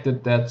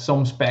detected that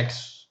some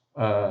specs,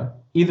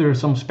 either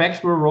some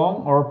specs were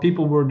wrong or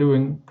people were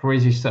doing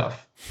crazy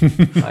stuff.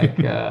 Like,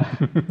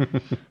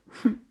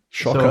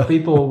 Shocker. so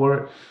people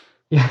were,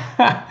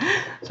 yeah.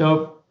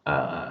 So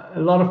a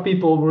lot of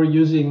people were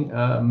using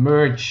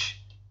merge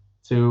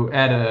to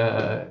add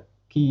a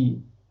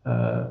key,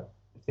 I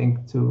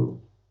think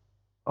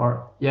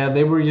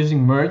they were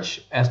using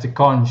merge as the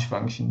conj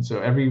function.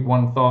 So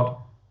everyone thought,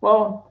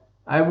 well,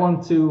 I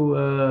want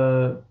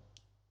to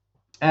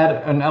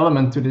add an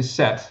element to this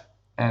set,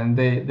 and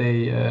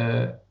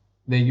they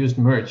used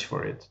merge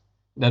for it.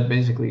 That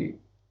basically,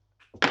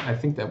 I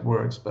think that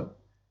works, but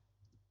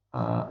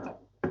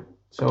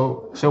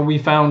so we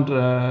found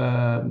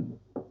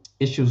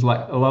issues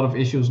like a lot of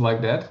issues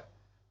like that.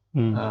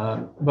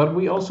 But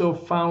we also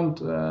found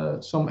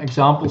some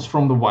examples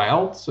from the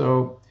wild.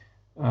 So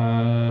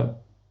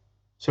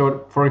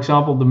for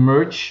example, the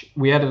merge,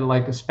 we added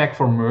like a spec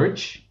for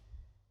merge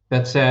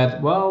that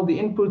said, well, the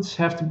inputs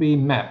have to be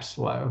maps,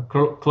 like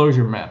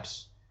Clojure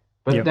maps.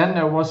 But then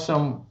there was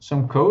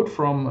some code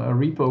from a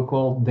repo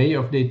called Day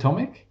of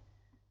Datomic,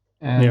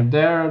 and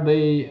there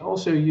they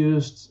also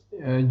used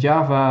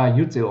Java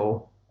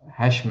util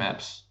hash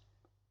maps.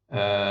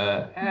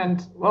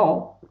 And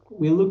well,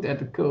 we looked at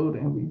the code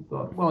and we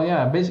thought, well,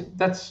 yeah, basically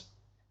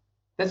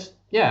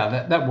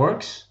that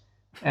works.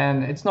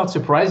 And it's not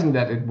surprising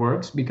that it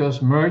works,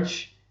 because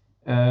merge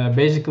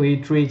basically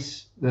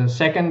treats the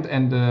second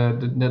and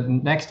the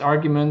next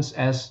arguments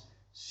as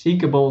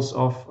seekables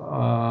of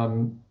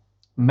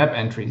map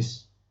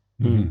entries.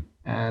 Mm-hmm.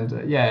 And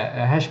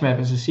a hash map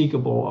is a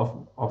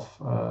seekable of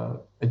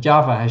a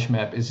Java hash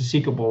map is a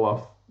seekable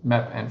of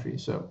map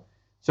entries.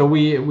 So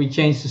we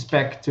changed the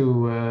spec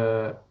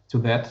to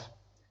that,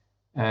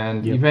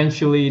 and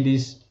eventually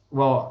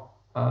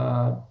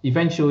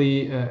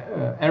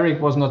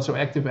Eric was not so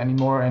active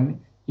anymore,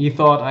 and he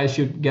thought I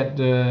should get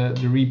the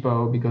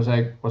repo because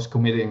I was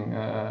committing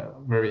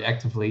very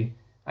actively.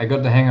 I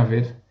got the hang of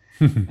it,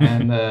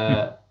 and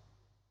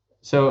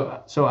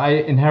so I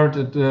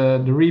inherited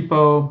the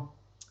repo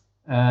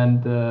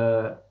and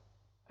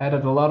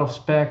added a lot of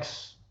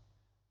specs.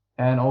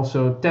 And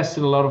also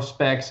tested a lot of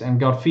specs and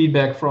got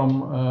feedback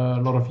from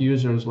a lot of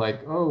users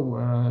like,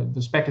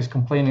 the spec is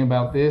complaining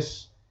about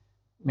this.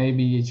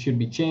 Maybe it should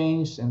be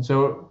changed. And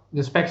so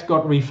the specs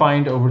got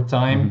refined over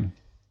time.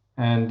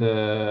 And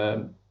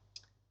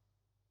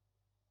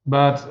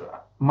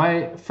but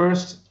my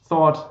first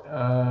thought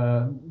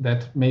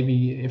that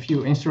maybe if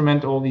you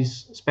instrument all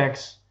these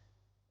specs,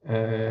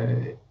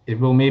 it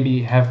will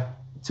maybe have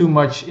too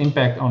much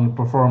impact on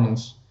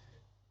performance.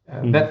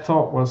 That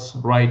thought was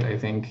right, I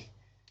think.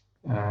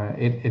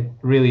 It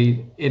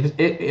really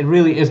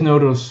is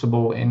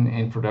noticeable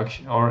in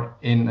production or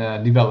in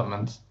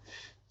development.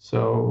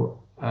 So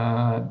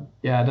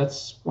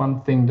that's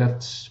one thing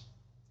that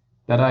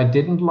I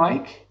didn't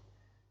like.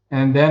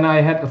 And then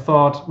I had the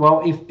thought,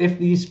 well, if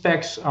these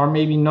specs are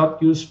maybe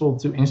not useful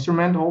to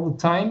instrument all the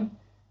time,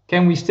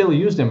 can we still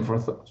use them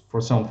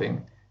for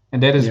something?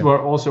 And that is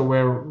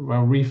where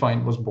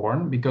Refine was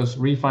born, because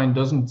Refine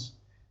doesn't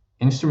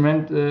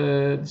instrument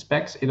the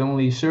specs; it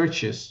only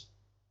searches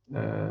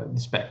the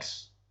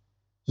specs.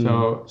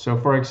 So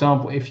for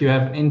example, if you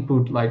have an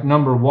input like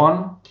number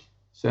 1,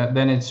 so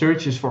then it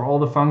searches for all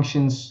the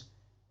functions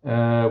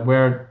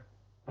where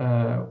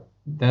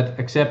that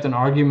accept an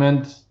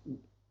argument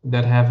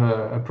that have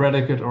a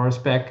predicate or a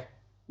spec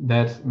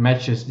that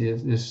matches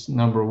this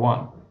number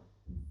 1.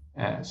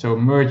 So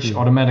merge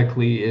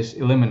automatically is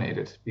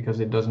eliminated because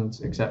it doesn't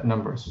accept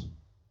numbers.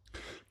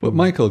 But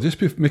Michael,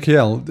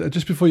 Michiel,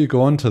 just before you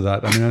go on to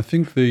that, I mean,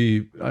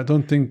 I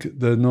don't think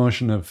the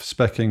notion of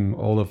speccing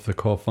all of the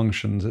core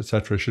functions,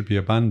 etc., should be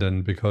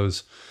abandoned,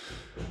 because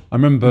I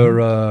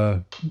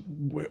remember,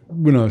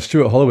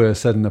 Stuart Holloway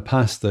said in the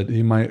past that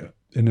he might,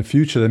 in the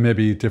future, there may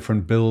be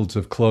different builds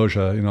of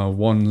Clojure,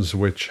 ones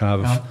which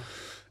have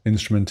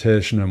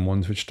instrumentation and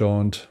ones which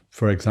don't.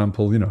 For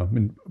example, I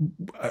mean,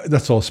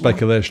 that's all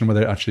speculation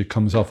whether it actually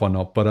comes off or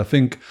not. But I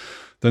think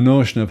the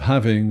notion of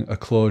having a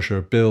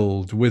Clojure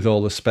build with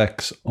all the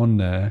specs on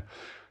there,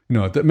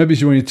 that maybe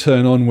you only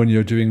turn on when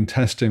you're doing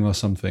testing or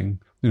something.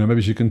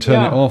 Maybe you can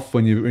turn it off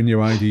when you're in your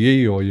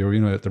IDE or you're,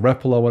 at the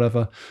REPL or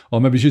whatever.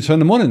 Or maybe you turn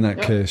them on in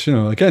that case.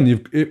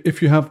 Again,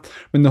 if you have,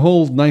 the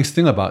whole nice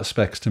thing about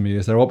specs to me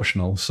is they're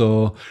optional.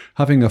 So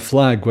having a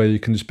flag where you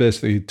can just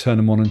basically turn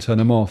them on and turn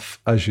them off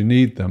as you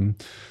need them,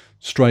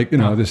 strike,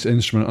 this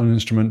instrument,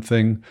 uninstrument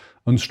thing,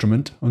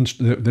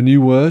 the new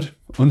word,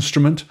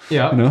 instrument.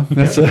 Yeah.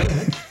 That's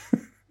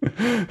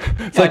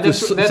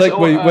it's like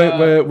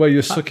where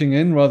you're sucking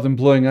in rather than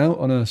blowing out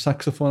on a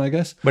saxophone, I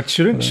guess. But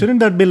shouldn't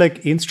that be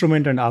like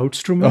instrument and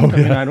outstrument?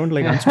 I don't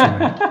like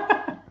instrument.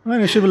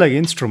 It should be like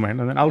instrument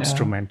and then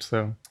outstrument.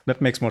 So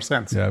that makes more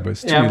sense. Yeah, but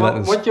it's too many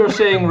letters. What you're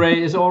saying,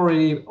 Ray, is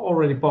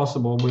already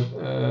possible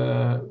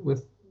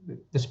with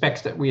the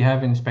specs that we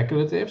have in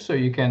speculative, so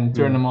you can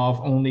turn them off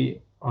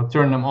only or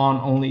turn them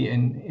on only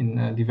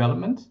in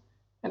development,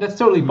 and that's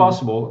totally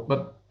possible.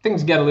 But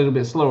things get a little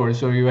bit slower,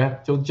 so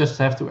you'll just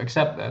have to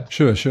accept that.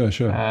 Sure.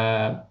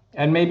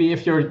 And maybe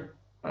if you're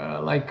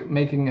like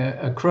making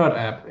a CRUD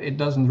app, it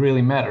doesn't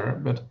really matter.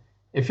 But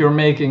if you're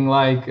making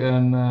like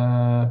an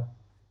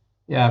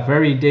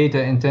very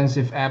data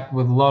intensive app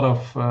with a lot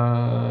of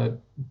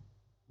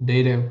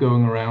data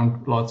going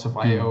around, lots of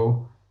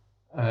I/O,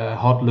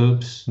 hot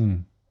loops,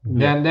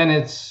 then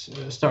it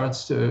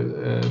starts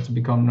to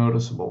become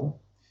noticeable.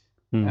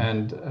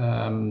 But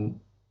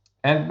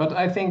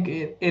I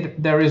think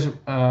there is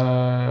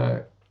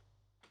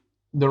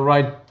the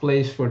right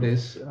place for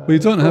this. Well, you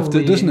don't have to.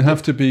 It doesn't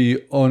have to be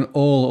on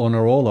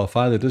or all off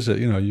either, does it?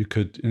 You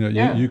could.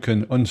 You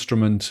can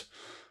instrument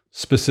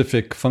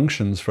specific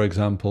functions, for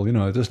example. It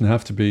doesn't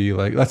have to be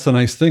like. That's a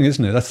nice thing,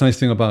 isn't it? That's the nice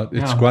thing about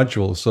it's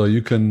gradual. So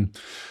you can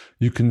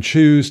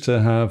choose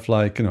to have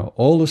like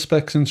all the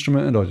specs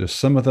instrumented, or just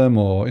some of them,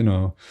 or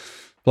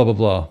blah blah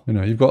blah.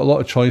 You've got a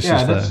lot of choices there.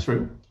 Yeah, that's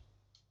true.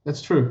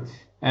 That's true,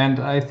 and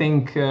I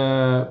think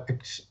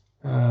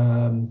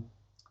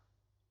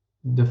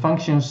the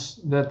functions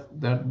that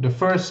the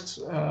first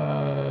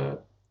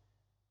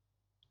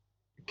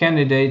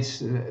candidates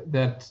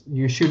that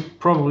you should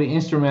probably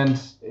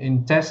instrument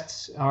in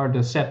tests are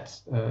the set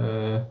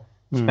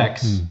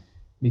specs,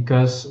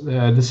 because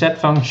the set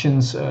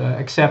functions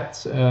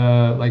accept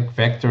like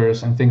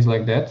vectors and things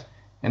like that.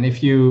 And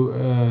if you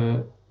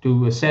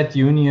do a set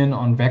union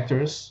on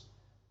vectors,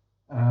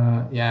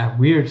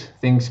 weird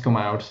things come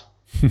out.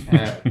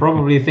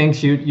 Probably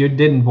things you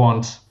didn't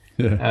want.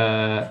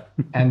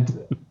 And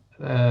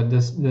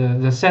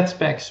the set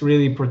specs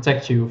really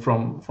protect you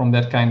from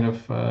that kind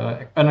of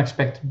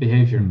unexpected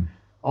behavior.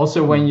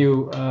 Also, when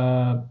you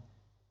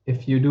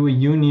if you do a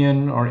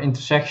union or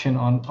intersection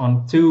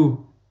on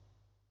two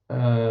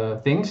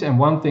things, and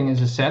one thing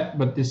is a set,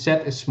 but the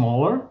set is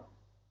smaller,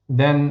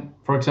 then,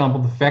 for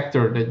example, the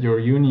vector that you're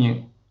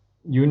unioning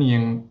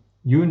unioning,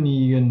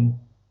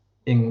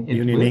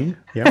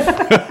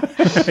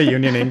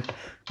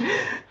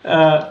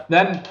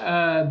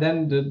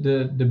 then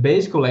the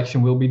base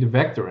collection will be the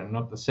vector and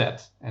not the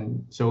set,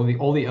 and so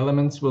all the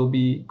elements will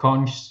be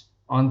conched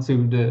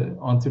onto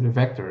the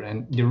vector,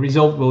 and the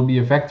result will be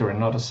a vector and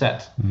not a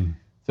set.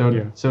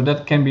 So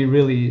that can be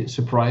really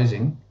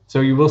surprising.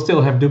 So you will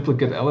still have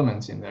duplicate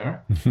elements in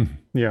there.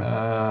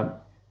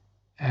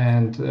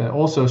 And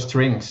also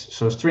strings.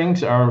 So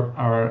strings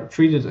are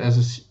treated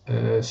as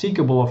a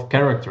seekable of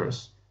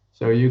characters.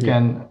 So you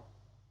can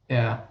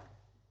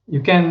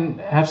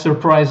have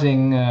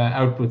surprising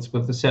outputs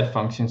with the set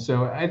function.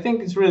 So I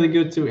think it's really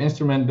good to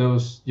instrument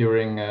those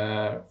during,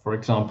 for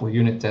example,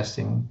 unit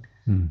testing.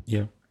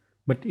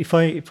 But if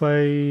I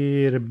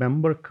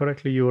remember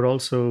correctly, you were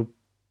also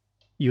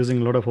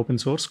using a lot of open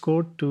source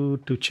code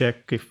to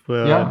check if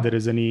there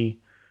is any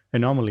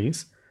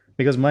anomalies.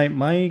 Because my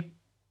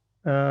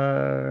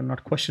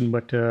not question,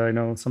 but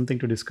something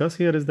to discuss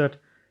here is that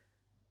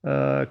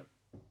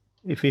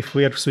if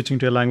we are switching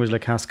to a language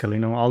like Haskell,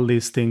 all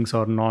these things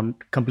are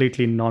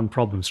completely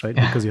non-problems, right?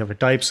 Because you have a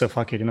type, so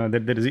fuck it,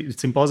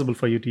 it's impossible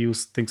for you to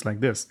use things like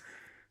this.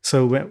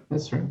 So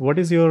that's true. What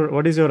is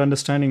your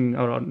understanding,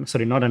 or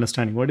sorry, not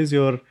understanding? What is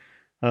your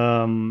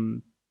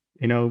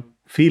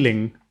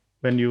feeling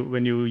when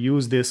you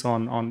used this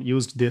on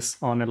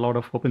a lot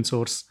of open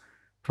source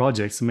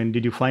projects? I mean,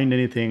 did you find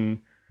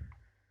anything?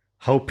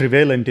 How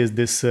prevalent is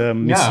this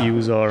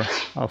misuse or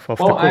of the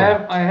code?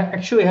 I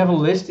actually have a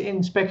list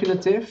in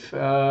speculative.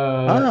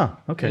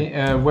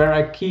 Okay. Where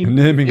I keep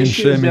naming and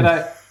shaming.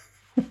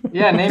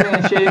 Naming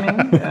and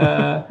shaming.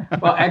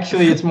 Well,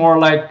 actually, it's more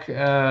like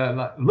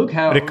look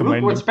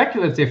what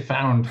speculative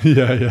found.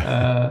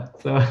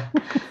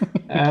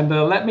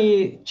 Let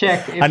me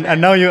check. And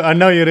now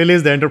you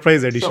release the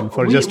enterprise edition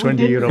for just €20 per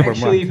month. We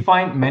actually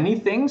find many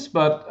things,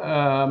 but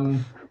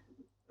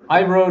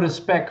I wrote a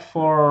spec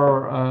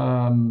for.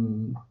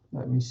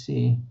 Let me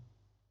see.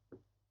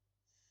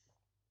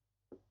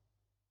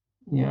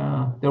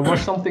 Yeah, there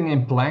was something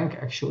in Plank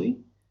actually.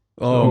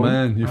 Oh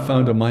man, you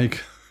found a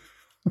mic.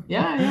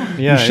 Yeah.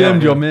 You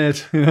shamed your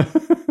mate.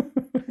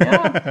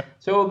 Yeah.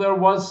 So there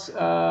was.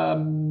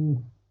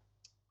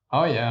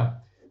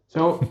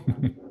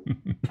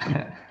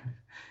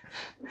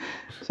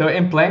 So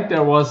in Plank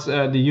there was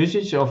the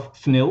usage of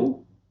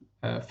FNIL,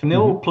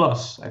 FNIL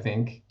plus, I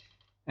think,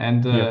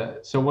 and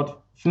so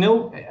what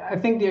FNIL? I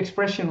think the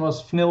expression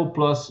was FNIL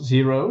plus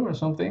 0 or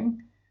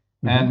something,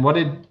 and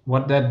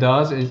what that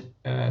does is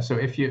so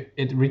if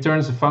it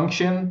returns a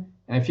function.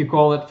 And if you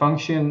call that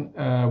function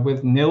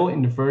with nil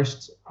in the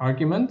first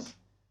argument,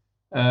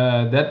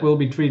 that will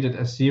be treated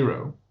as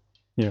 0.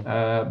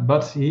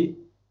 But I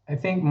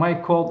think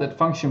Mike called that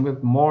function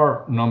with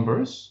more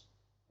numbers.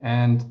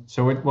 And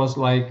so it was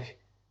like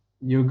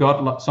you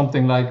got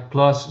something like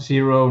plus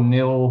 0,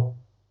 nil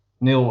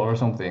or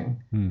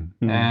something.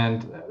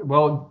 And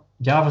well,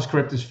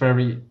 JavaScript is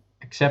very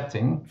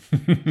accepting.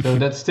 So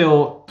that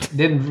still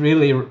didn't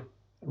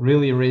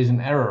really raise an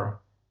error.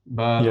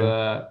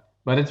 But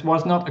but it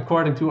was not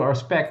according to our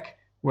spec,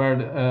 where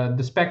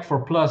the spec for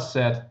plus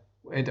said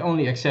it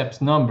only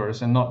accepts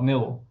numbers and not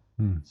nil.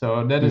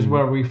 So that is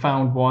where we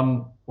found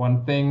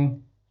one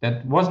thing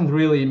that wasn't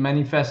really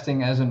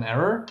manifesting as an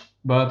error,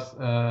 but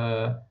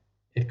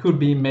it could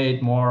be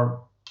made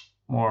more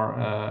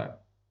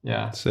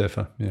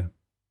safer. Yeah.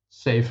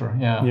 Safer.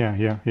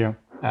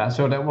 Yeah.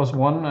 So that was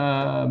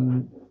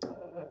one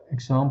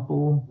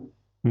example.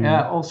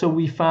 Also,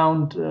 we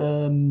found.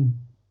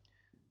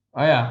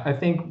 I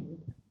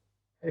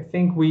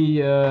think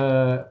we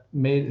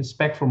made a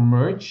spec for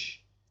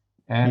merge,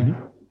 and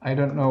I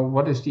don't know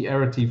what is the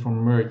arity for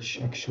merge.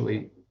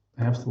 Actually,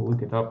 I have to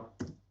look it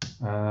up.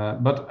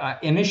 But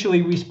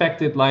initially we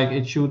spec'd it like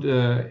it should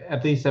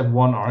at least have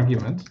one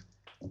argument,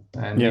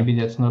 and maybe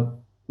that's not.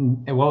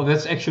 Well,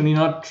 that's actually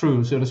not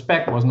true. So the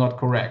spec was not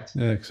correct.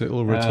 Yeah, because it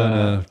will return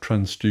a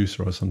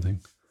transducer or something.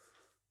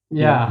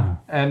 Yeah,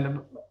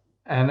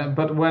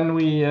 but when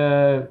we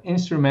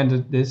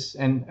instrumented this,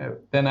 and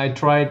then I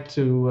tried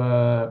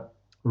to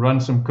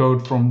run some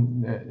code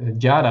from the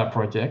Jada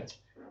project,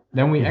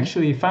 then we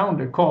actually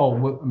found a call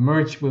with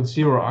merge with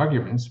 0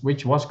 arguments,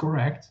 which was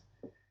correct.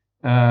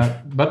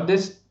 But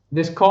this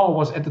call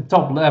was at the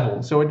top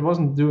level, so it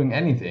wasn't doing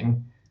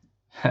anything.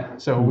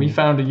 So we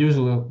found a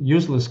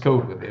useless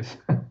code with it.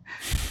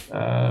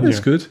 That's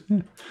good.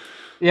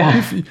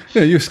 Yeah.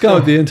 You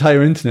scoured the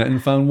entire internet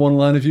and found one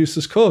line of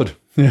useless code.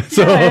 Yeah,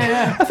 so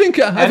I think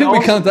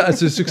we count that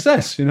as a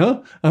success.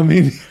 I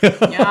mean,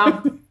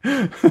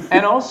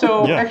 and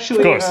also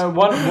actually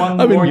one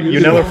more. You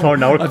never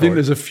found our code. I think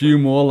there's a few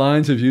more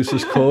lines of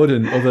useless code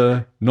in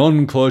other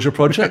non-closure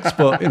projects,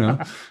 but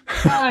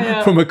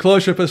from a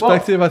closure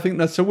perspective, I think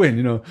that's a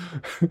win.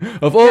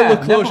 Of all the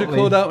closure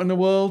code out in the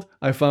world,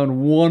 I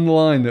found one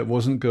line that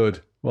wasn't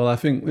good. Well, I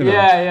think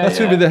that's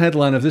going to be the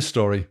headline of this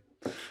story.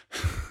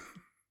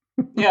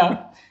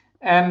 Yeah,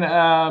 and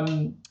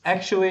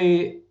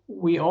actually,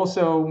 we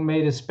also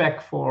made a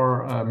spec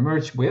for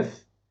merge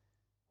with,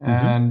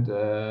 and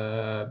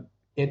I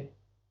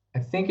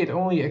think it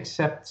only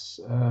accepts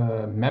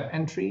map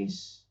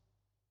entries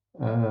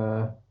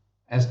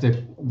as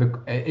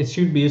it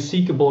should be a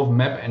seekable of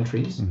map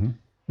entries,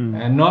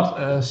 and not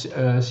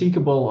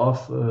seekable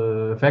of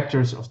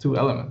vectors of 2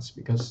 elements,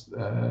 because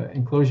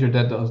in Clojure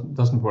that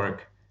doesn't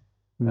work.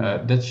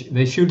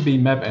 They should be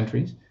map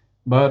entries,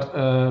 but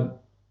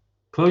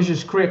Clojure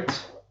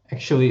script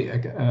actually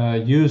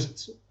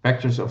used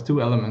vectors of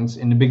 2 elements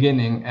in the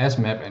beginning as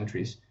map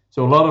entries.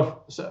 So a lot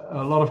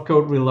of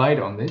code relied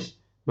on this,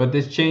 but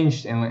this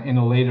changed in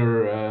a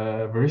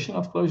later version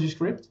of Clojure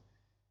script.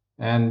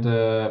 And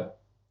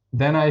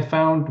then I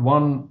found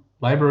one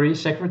library,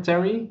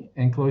 secretary,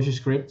 in Clojure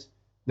script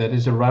that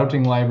is a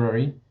routing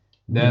library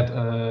that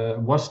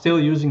was still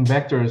using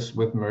vectors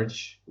with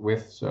merge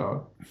with.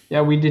 So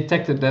we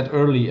detected that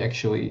early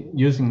actually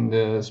using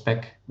the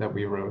spec that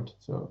we wrote.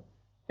 So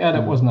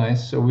that was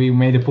nice. So we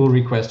made a pull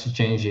request to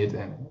change it,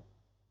 and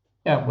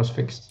it was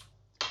fixed.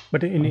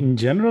 But in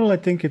general, I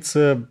think it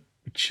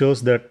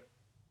shows that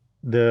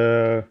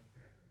the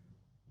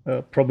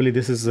probably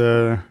this is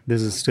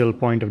still a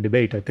point of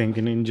debate. I think,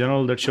 and in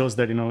general, that shows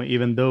that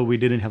even though we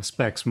didn't have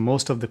specs,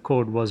 most of the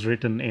code was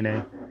written in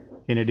a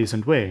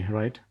decent way,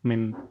 right? I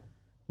mean,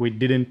 we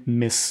didn't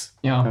miss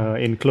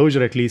in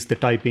Clojure at least the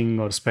typing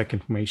or spec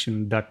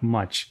information that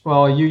much.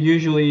 Well, you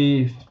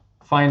usually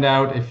find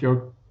out if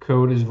your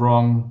code is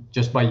wrong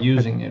just by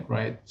using it,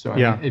 right? So I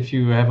mean, if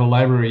you have a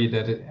library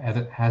that it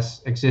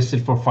has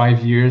existed for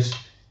 5 years,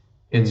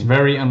 it's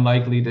very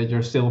unlikely that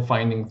you're still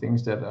finding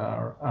things that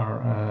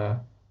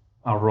are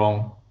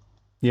wrong.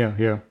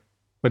 Yeah.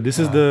 But this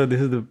is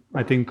the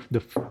I think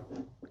the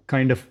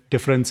kind of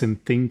difference in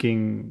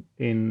thinking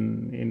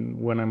in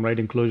when I'm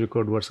writing Clojure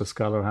code versus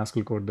Scala or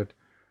Haskell code, that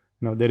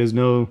there is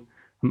no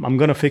I'm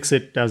going to fix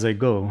it as I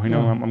go.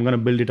 I'm going to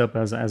build it up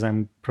as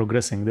I'm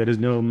progressing. There is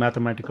no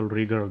mathematical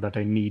rigor that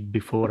I need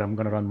before I'm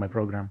going to run my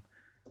program.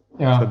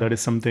 Yeah. So that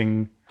is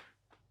something.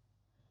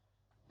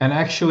 And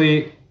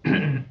actually,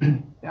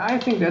 I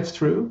think that's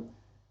true.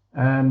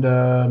 And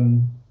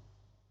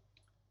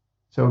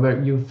so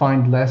that you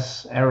find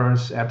less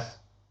errors at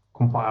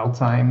compile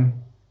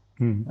time.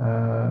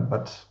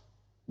 But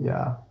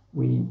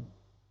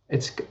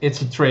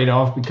it's a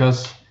trade-off,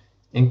 because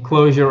in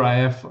Clojure I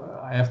have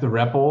the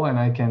REPL and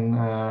I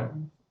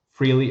can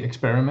freely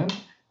experiment.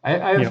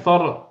 I have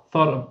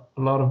thought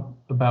a lot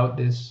about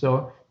this.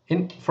 So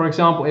for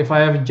example, if I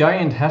have a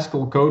giant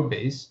Haskell code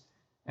base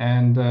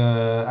and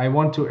I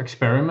want to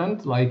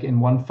experiment like in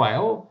one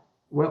file,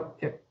 well,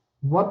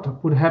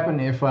 what would happen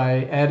if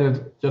I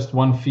added just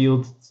one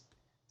field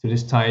to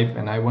this type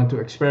and I want to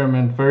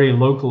experiment very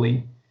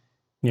locally?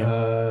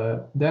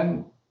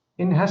 Then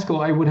in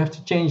Haskell I would have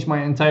to change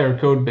my entire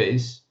code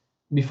base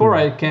before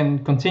I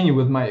can continue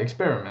with my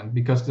experiment,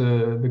 because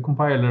the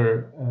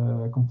compiler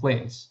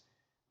complains.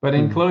 But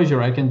in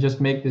Clojure, I can just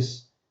make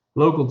this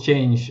local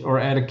change or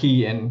add a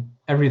key and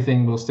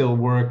everything will still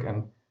work.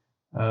 And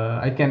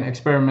I can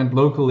experiment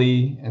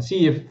locally and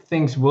see if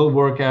things will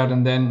work out,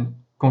 and then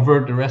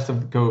convert the rest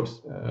of the code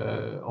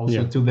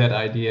also to that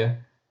idea.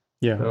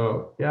 Yeah.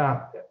 So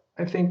yeah,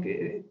 I think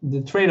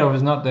the trade-off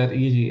is not that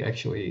easy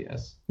actually,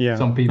 as Yeah.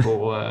 some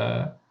people.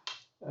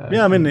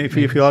 Yeah, I mean, if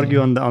make you it argue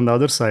seem. on the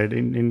other side,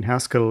 in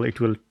Haskell, it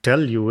will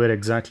tell you where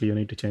exactly you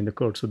need to change the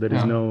code. So there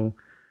is Yeah, no,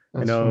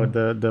 that's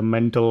true. the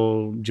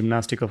mental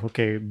gymnastic of,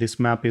 okay, this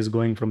map is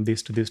going from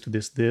this to this to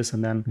this,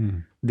 and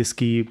then this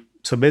key.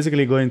 So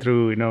basically going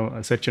through,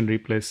 a search and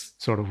replace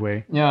sort of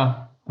way.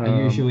 Yeah,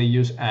 I usually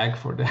use ag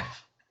for that.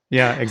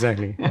 Yeah,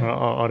 exactly.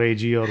 Or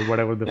AG or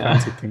whatever the Yeah.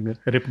 fancy thing,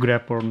 rip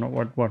grep or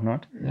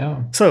whatnot.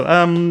 Yeah. So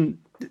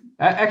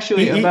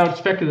Actually, e- e- about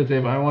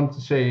speculative, I want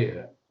to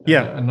say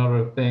yeah.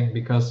 another thing,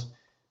 because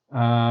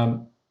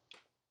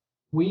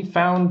we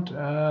found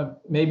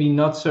maybe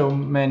not so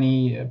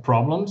many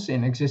problems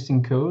in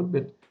existing code,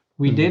 but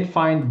we did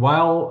find,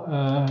 while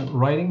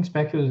writing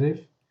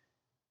speculative,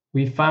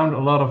 we found a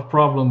lot of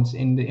problems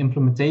in the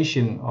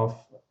implementation of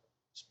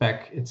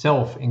spec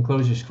itself in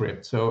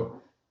ClojureScript. So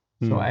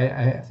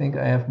I think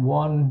I have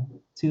 1,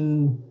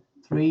 2,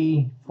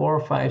 3, 4,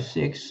 5,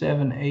 6,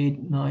 7,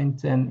 8, 9,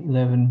 10,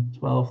 11,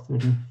 12,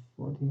 13,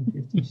 14,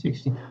 15,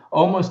 16,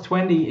 almost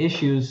 20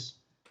 issues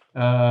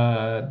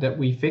that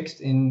we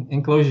fixed in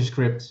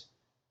ClojureScript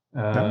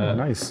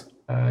Nice.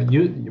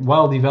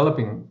 while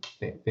developing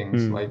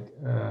things, like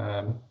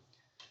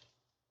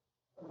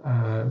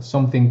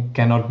something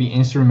cannot be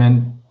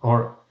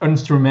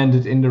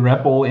instrumented in the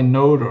REPL in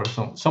Node, or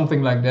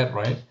something like that,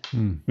 right?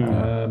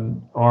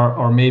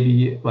 Or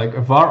maybe like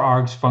a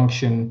var_args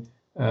function.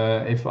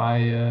 If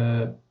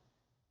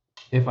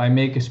I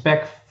make a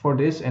spec for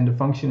this and the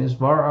function is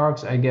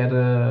var_args, I get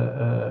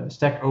a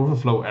Stack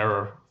Overflow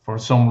error for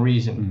some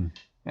reason.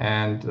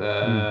 And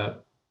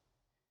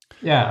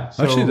yeah.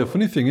 So actually, the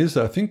funny thing is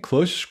that I think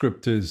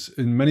ClojureScript is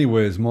in many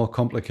ways more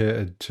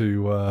complicated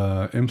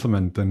to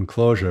implement than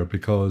Clojure,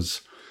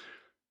 because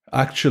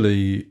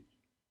actually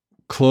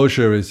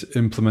Clojure is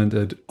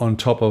implemented on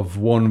top of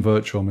one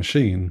virtual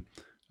machine,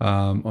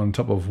 on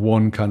top of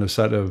one kind of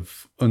set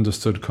of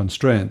understood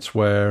constraints,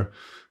 where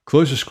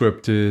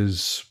ClojureScript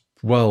is,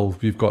 well,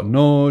 you've got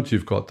Node,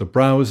 you've got the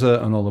browser,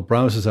 and all the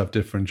browsers have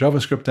different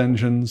JavaScript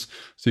engines.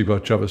 So you've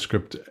got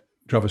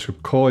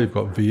JavaScript Core, you've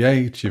got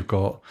V8, you've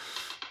got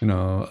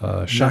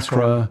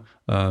Chakra.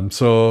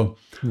 So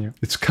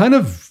it's kind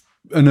of,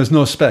 and there's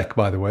no spec,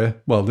 by the way.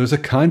 Well, there's a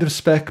kind of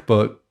spec,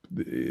 but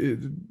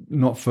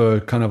not for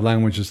kind of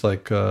languages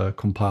like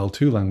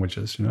compile2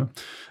 languages, I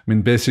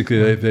mean,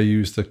 basically they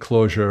use the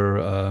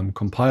Clojure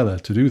compiler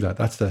to do that.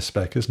 That's their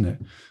spec, isn't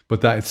it? But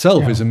that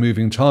itself is a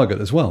moving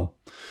target as well,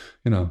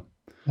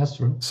 That's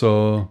true.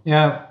 So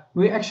yeah,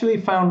 we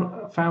actually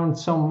found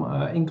some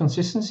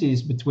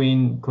inconsistencies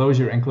between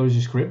Clojure and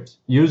ClojureScript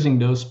using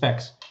those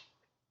specs.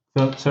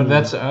 So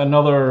that's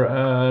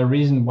another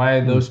reason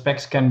why those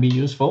specs can be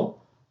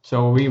useful.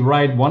 So we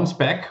write one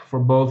spec for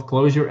both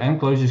Clojure and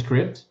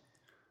ClojureScript,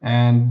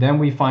 and then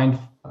we find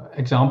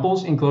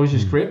examples in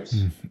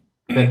ClojureScript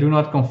that do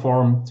not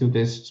conform to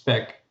this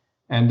spec,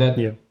 and that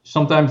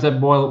sometimes that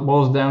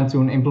boils down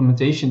to an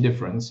implementation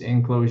difference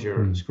in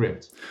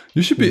ClojureScript.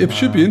 It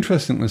should be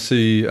interesting to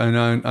see, and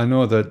I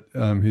know that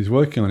he's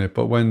working on it,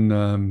 but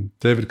when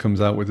David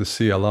comes out with the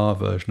CLR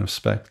version of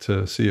spec,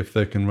 to see if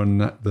they can run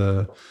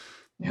the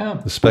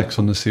specs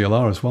on the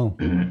CLR as well.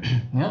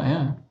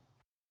 Yeah.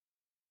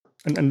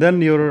 And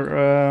then you're,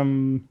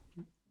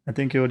 I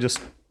think you were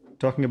just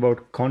talking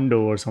about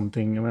Condo or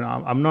something. I mean,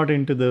 I'm not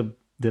into the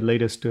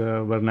laytest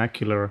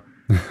vernacular,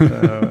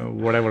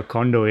 whatever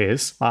Condo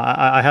is.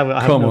 I have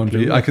Come no on,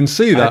 clue. I can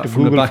see that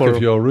from the back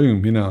of your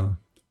room, No,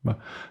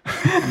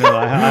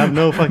 I have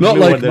no fucking Not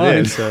clue like what that mine.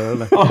 is.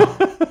 So,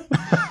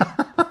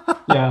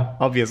 Yeah.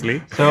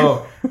 obviously.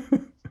 So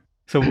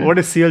what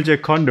is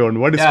CLJ Condo and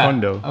what is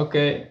Condo?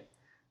 Okay.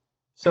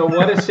 So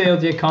what is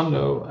CLJ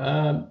Condo?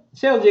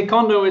 CLJ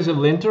Condo is a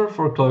linter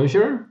for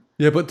Clojure.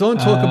 Yeah, but don't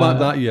talk about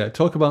that yet.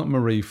 Talk about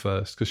Marie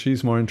first, because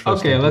she's more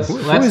interesting. Okay, let's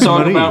is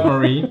talk Marie? about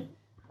Marie.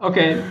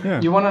 Okay,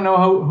 you want to know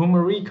who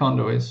Marie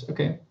Kondo is?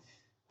 Okay.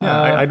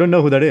 Yeah, I don't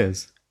know who that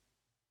is.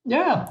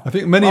 Yeah. I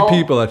think many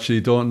people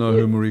actually don't know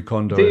who Marie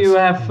Kondo Do is. you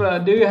have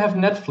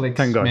Netflix?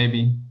 Thank God.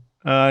 Maybe.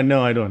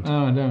 No, I don't.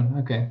 Oh, I don't.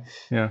 Okay.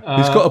 Yeah.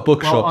 He's got a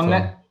bookshop on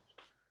though.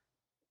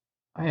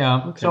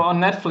 Okay. So on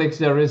Netflix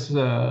there is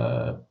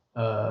a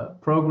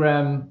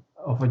program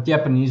of a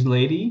Japanese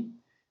lady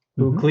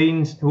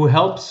who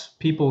helps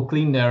people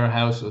clean their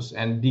houses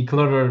and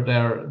declutter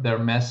their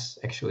mess,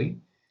 actually.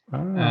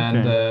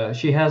 And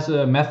she has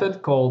a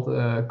method called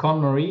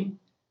KonMarie,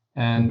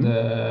 and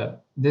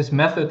this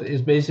method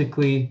is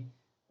basically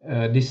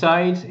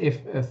decide if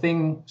a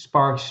thing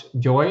sparks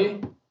joy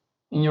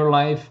in your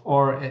life,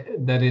 or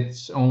that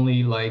it's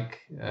only like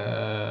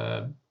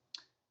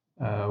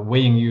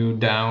weighing you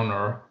down,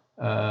 or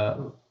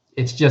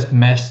it's just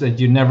mess that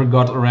you never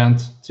got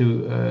around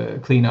to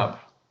clean up.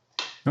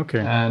 Okay.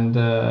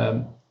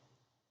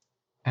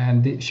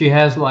 And she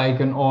has like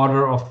an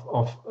order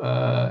of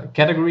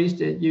categories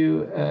that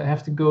you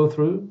have to go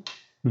through.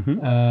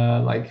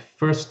 Like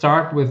first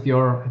start with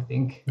your, I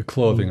think, the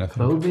clothing. I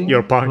think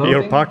your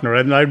partner,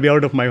 and I'd be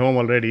out of my home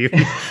already.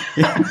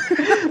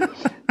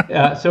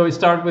 Yeah, so we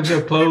start with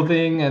your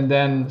clothing, and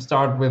then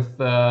start with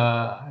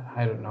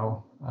I don't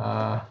know.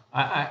 I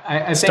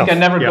think I Stuff,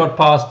 never yeah. got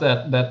past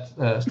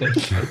that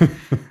stage.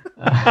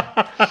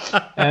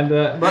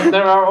 But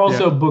there are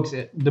also books.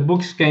 The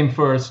books came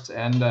first,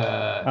 and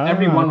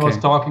everyone was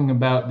okay. talking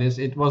about this.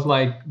 It was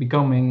like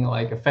becoming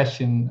like a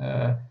fashion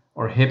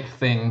or hip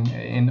thing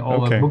in all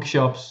the Okay.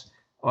 bookshops,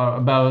 or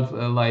about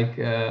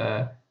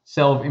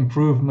self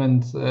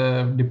improvement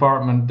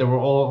department. They were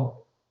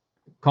all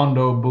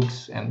Kondo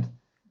books, and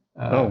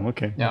Oh,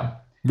 okay. yeah.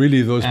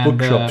 Really, those And,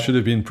 bookshops should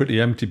have been pretty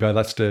empty by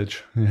that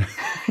stage. Yeah.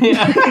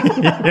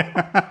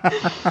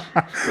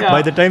 Yeah.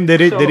 By the time they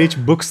reach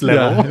books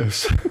level,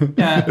 Yes.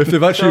 Yeah. If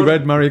they've actually So-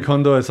 read Marie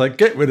Kondo, it's like,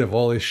 get rid of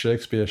all this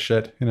Shakespeare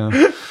shit, you know.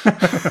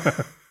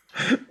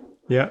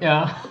 yeah.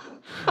 Yeah.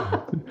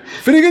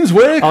 Finnegan's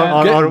Wake,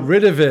 Or- get or-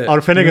 rid of it.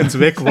 Or Finnegan's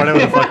Wick, whatever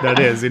the fuck that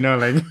is,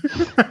 like.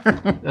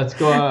 Let's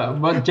go.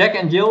 But Jack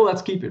and Jill,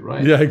 let's keep it,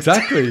 right? Yeah,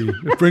 exactly.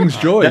 It brings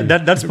joy.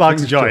 That It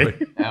sparks brings joy.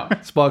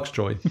 Yeah. Sparks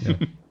joy.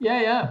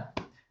 Yeah. Yeah.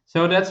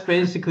 So that's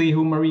basically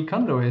who Marie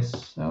Kondo is.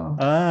 So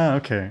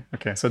Okay.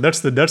 So that's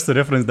the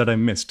reference that I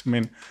missed. I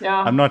mean,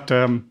 yeah. I'm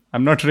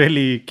not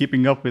really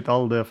keeping up with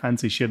all the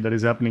fancy shit that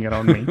is happening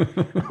around me.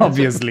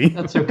 Obviously.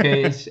 That's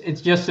okay.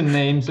 It's just a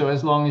name, so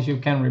as long as you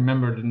can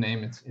remember the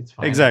name, it's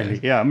fine. Exactly.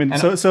 Yeah. I mean,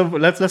 And- so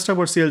let's talk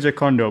about CLJ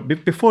Kondo.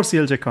 Before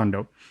CLJ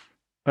Kondo,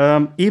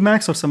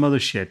 Emacs or some other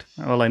shit.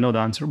 Well, I know the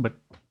answer, but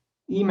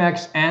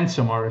Emacs and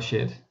some other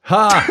shit.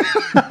 Ha!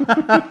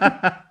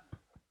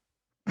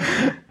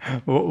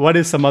 what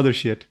is some other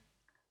shit?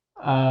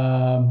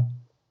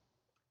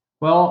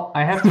 Well,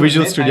 I have to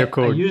Visual admit, Studio I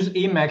Code. use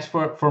Emacs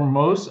for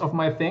most of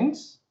my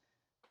things,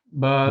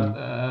 but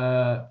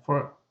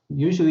for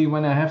usually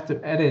when I have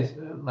to edit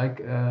like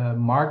a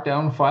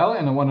markdown file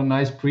and I want a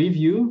nice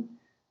preview,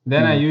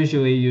 then I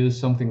usually use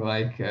something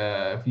like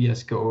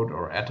VS Code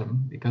or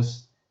Atom,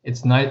 because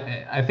it's nice.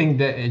 I think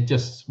that it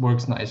just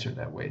works nicer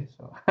that way.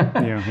 So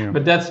Yeah.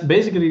 But that's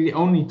basically the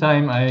only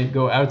time I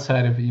go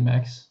outside of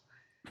Emacs.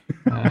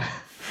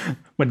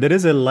 But there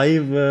is a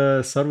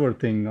live server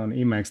thing on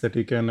Emacs that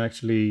you can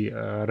actually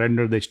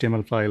render the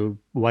HTML file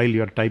while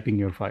you're typing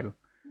your file.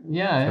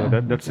 Yeah.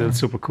 So that's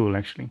super cool,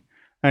 actually.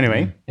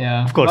 Anyway,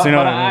 Yeah, of course, but, you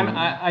know.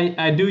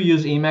 I do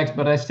use Emacs,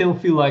 but I still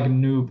feel like a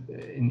noob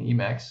in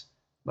Emacs.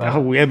 But,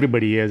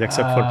 Everybody is,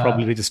 except for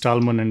probably Richard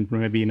Stallman and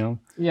maybe,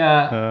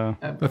 yeah,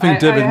 I think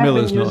David have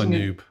Miller's been not a using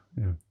it. noob.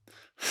 Yeah.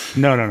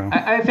 No.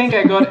 I think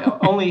I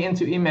got only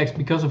into Emacs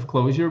because of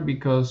Clojure,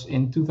 because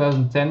in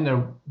 2010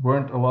 there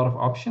weren't a lot of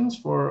options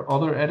for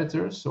other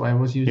editors, so I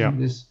was using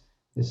this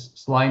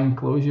Slime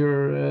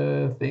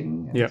Clojure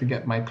thing to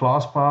get my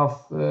class path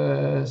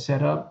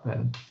set up,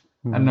 and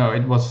I don't know,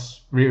 it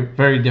was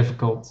very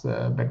difficult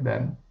back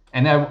then,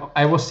 and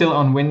I was still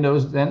on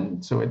Windows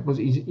then, so it was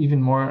even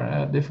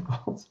more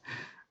difficult.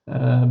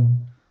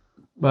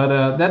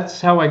 But that's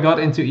how I got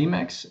into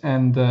Emacs,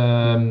 and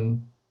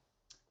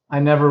I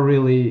never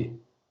really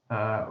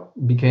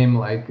became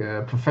like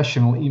a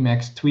professional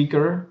Emacs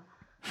tweaker.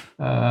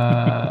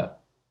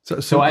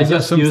 So I is that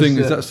just something?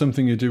 use, Is that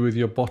something you do with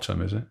your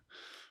bottom? Is it?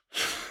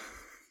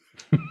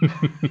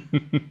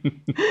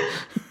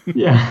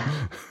 Yeah,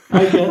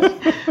 I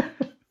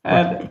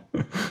guess.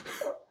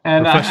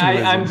 And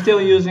I'm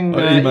still using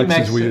Emacs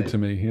Emacs. is weird to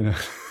me. You know,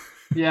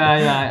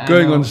 Yeah. I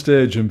going know. on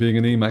stage and being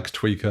an Emacs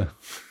tweaker.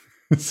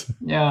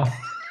 Yeah,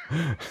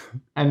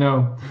 I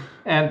know.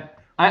 And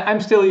I'm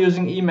still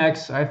using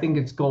Emacs. I think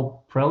it's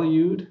called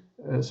Prelude.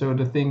 So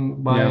the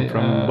thing by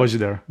from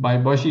Bojidar. by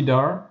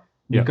Bojidar,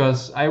 Yeah.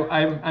 because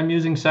I'm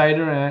using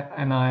Cider,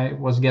 and I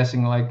was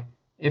guessing like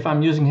if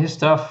I'm using his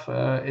stuff,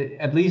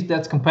 at least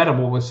that's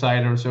compatible with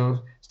Cider, so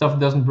stuff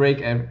doesn't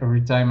break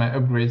every time I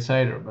upgrade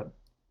Cider. But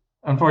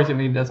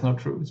unfortunately, that's not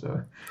true.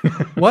 So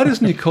Why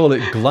doesn't he call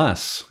it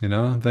glass? You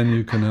know, then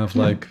you can have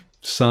like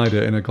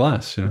cider in a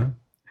glass. You know.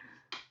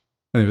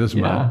 Anyway, it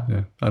doesn't matter.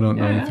 Yeah, I don't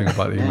know anything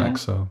about Emacs,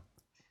 so.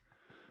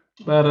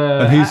 But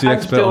And he's the I'm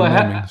expert still on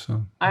naming,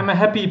 so. I'm a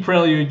happy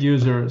Prelude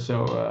user,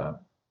 so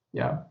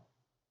yeah.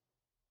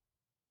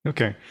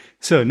 Okay.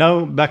 So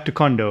now back to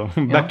Kondo,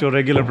 back to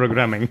regular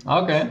programming.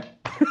 Okay.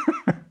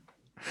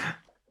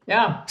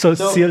 Yeah. So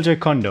CLJ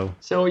Kondo.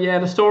 So yeah,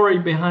 the story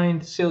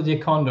behind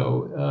CLJ Kondo.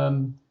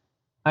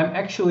 I'm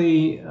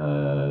actually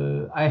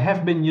I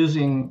have been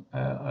using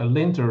a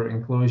linter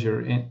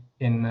enclosure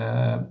in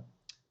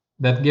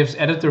that gives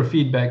editor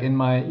feedback in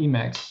my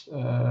Emacs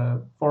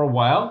for a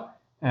while,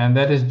 and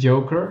that is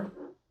Joker.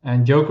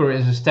 And Joker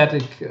is a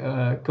static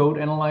code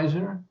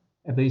analyzer.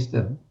 At least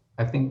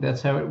I think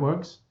that's how it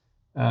works.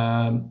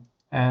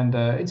 And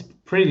it's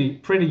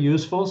pretty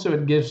useful. So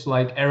it gives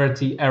like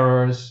arity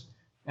errors,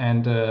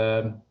 and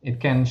it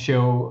can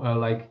show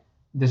like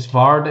this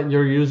var that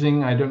you're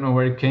using. I don't know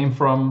where it came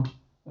from.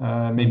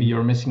 Maybe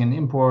you're missing an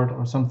import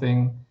or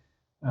something.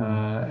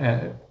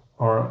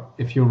 Or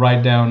if you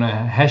write down a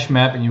hash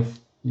map and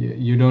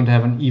you don't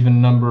have an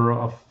even number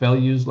of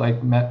values, like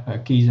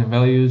keys and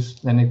values,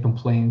 then it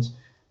complains.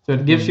 So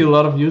it gives you a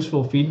lot of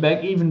useful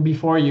feedback even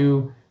before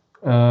you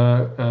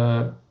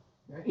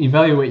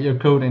evaluate your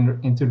code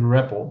into the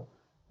REPL.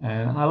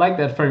 and I like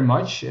that very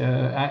much.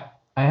 I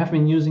have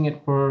been using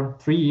it for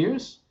 3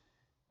 years,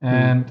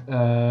 and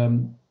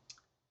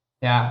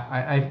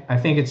yeah, I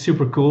think it's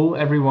super cool.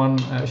 Everyone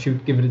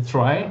should give it a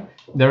try.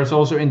 There's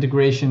also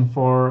integration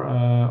for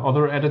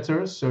other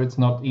editors, so it's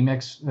not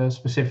Emacs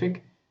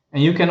specific.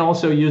 And you can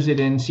also use it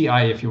in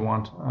CI if you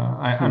want.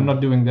 I'm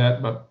not doing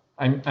that, but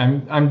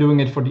I'm doing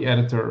it for the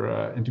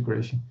editor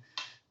integration.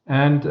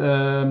 And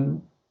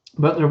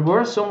but there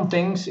were some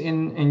things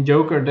in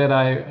Joker that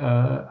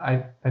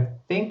I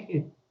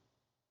think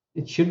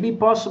it should be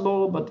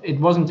possible, but it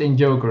wasn't in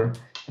Joker.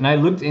 And I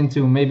looked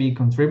into maybe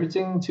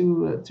contributing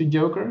to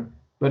Joker,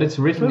 but it's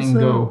written in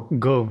Go.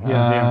 Go,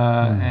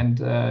 yeah. And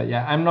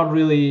yeah, I'm not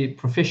really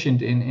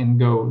proficient in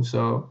Go,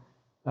 so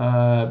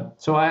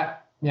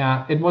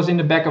it was in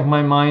the back of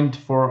my mind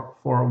for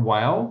a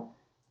while,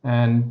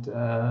 and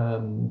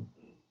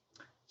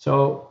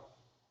so.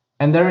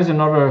 And there is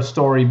another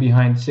story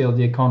behind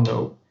CLJ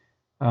Condo,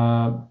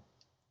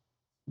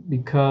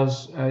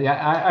 because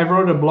I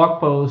wrote a blog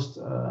post,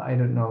 I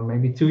don't know,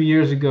 maybe 2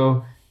 years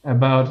ago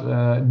about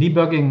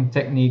debugging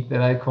technique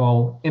that I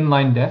call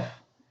inline def.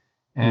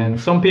 And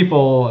some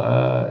people,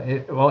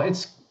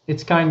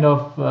 it's kind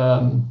of,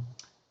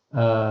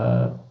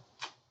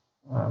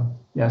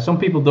 some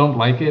people don't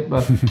like it,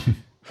 but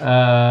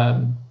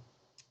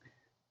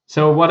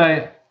so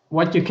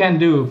what you can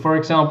do, for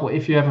example,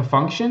 if you have a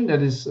function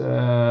that is,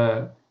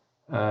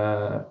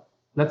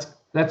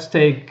 let's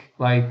take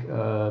like,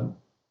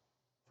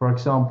 for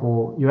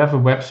example, you have a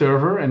web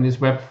server, and this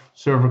web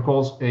server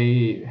calls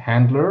a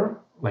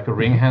handler, like a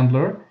ring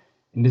handler,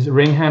 and this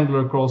ring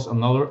handler calls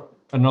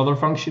another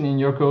function in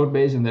your code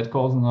base, and that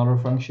calls another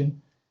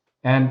function.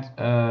 And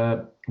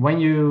when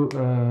you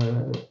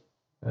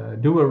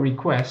do a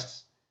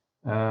request,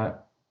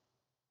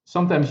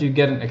 sometimes you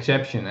get an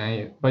exception,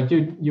 but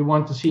you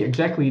want to see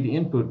exactly the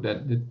input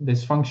that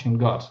this function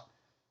got.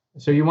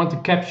 So you want to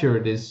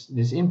capture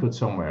this input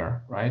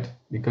somewhere, right?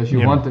 Because you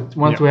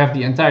want to have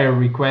the entire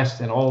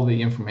request and all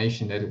the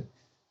information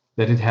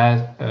that it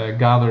has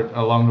gathered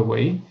along the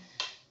way.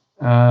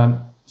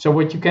 So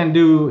what you can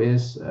do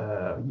is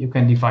you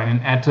can define an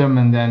atom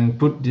and then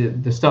put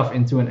the stuff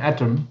into an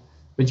atom,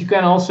 but you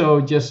can also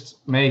just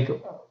make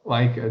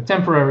like a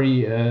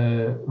temporary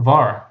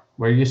var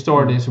where you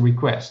store this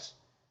request.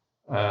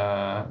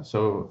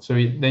 So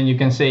then you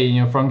can say in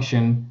your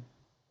function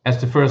as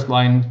the first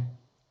line,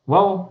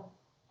 well,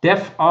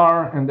 def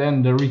r and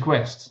then the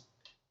request.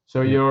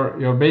 So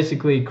you're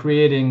basically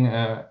creating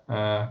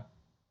a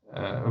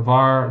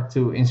var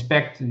to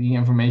inspect the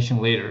information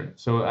later.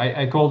 So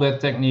I call that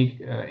technique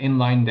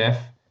inline def,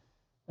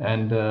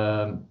 and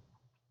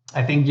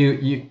I think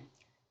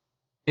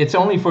it's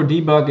only for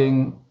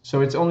debugging,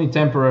 so it's only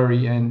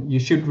temporary, and you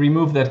should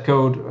remove that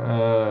code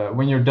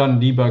when you're done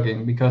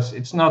debugging, because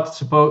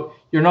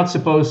you're not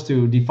supposed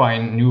to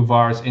define new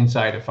vars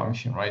inside a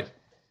function, right?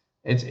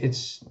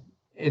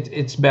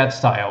 It's bad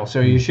style, so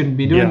you shouldn't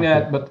be doing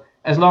that. But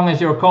as long as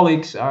your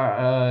colleagues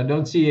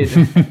don't see it,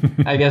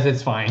 I guess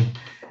it's fine.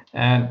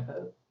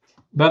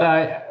 But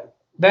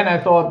I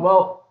thought,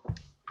 well,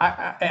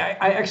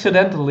 I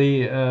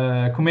accidentally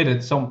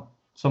committed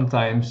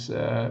sometimes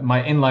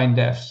my inline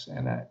defs,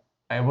 and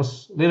I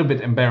was a little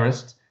bit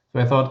embarrassed. So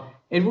I thought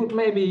it would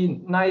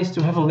maybe nice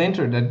to have a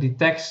linter that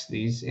detects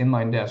these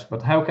inline defs.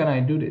 But how can I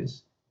do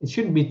this? It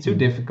shouldn't be too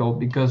difficult,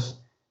 because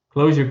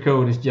closure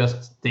code is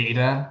just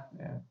data.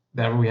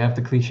 There we have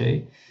the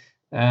cliche,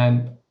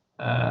 and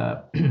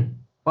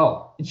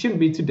well, it shouldn't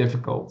be too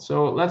difficult.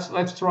 So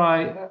let's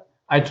try.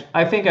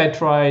 I think I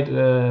tried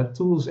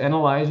Tools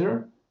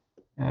Analyzer,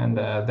 and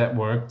that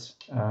worked.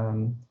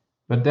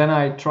 But then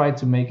I tried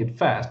to make it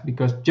fast,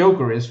 because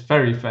Joker is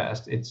very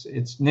fast.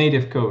 It's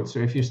native code, so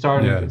if you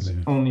start it, it's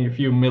only a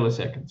few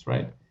milliseconds,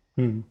 right?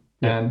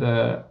 And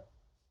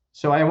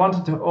so I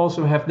wanted to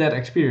also have that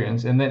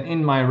experience, and then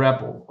in my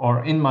REPL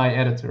or in my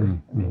editor.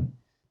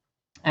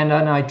 And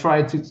then I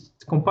tried to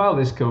compile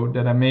this code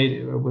that I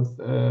made with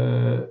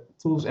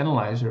Tools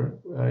Analyzer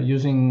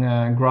using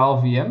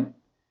GraalVM,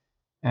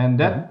 and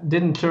that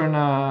didn't turn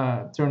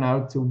out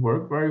to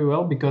work very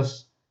well,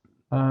 because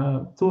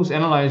Tools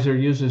Analyzer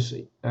uses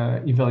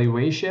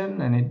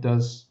evaluation, and it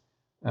does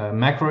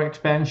macro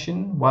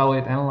expansion while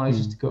it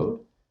analyzes the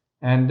code,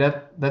 and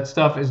that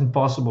stuff isn't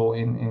possible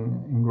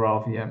in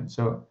GraalVM.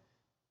 So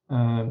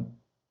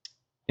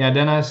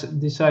then I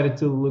decided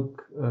to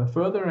look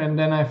further, and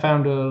then I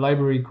found a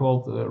library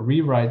called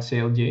Rewrite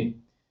CLJ,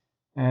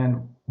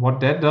 and what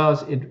that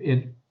does,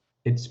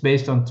 it's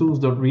based on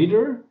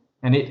tools.reader,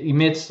 and it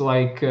emits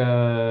like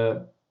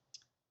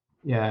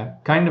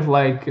kind of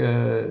like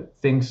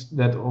things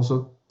that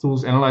also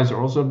Tools Analyzer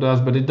also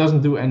does, but it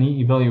doesn't do any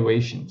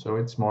evaluation. So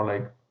it's more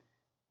like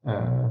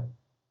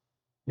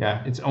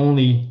it's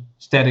only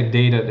static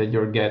data that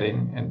you're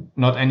getting, and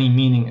not any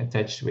meaning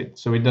attached to it.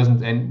 So it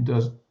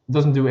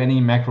doesn't do any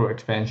macro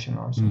expansion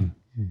or something.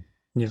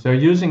 So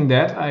using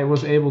that, I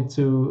was able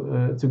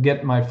to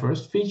get my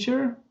first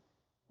feature,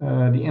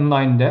 the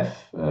inline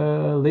def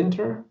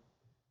linter,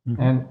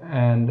 and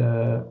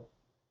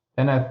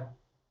I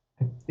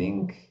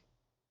think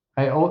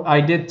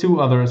I did two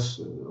others.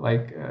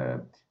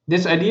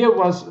 This idea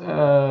was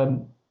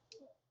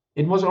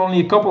it was only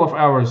a couple of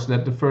hours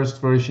that the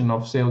first version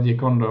of Sail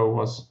Kondo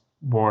was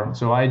born.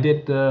 So I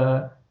did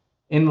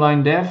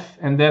inline dev,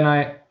 and then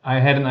I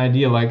had an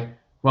idea like,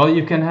 well,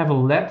 you can have a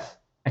let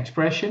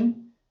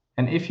expression,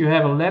 and if you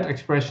have a let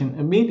expression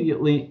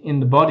immediately in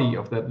the body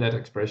of that let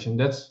expression,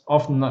 that's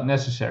often not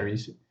necessary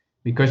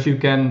because you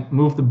can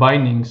move the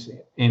bindings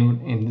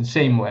in the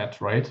same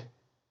let, right?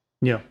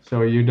 Yeah.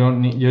 So you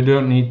don't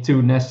need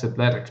two nested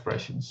let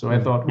expressions. So I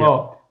thought,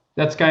 well,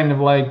 that's kind of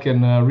like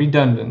an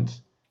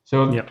redundant.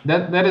 So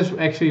that is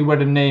actually where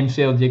the name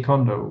Sail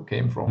Kondo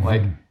came from.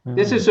 Like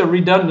this is a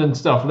redundant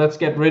stuff. Let's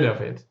get rid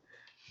of it.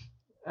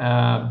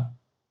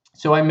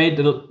 So I made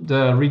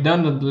the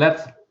redundant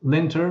let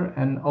linter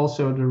and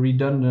also the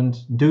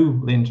redundant do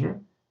linter,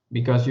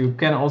 because you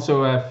can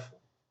also have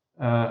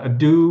a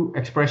do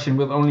expression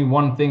with only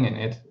one thing in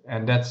it,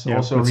 and that's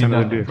also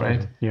redundant,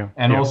 right? Yeah.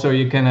 And also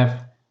you can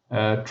have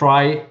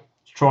try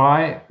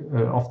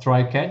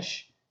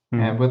catch,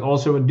 with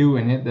also a do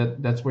in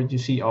it. That's what you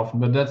see often,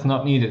 but that's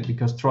not needed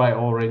because try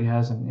already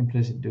has an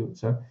implicit do.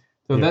 So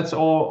that's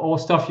all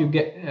stuff you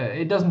get.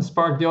 It doesn't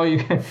spark joy.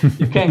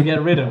 You can't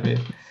get rid of it.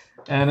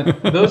 And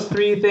those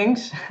three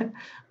things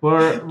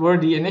were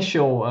the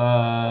initial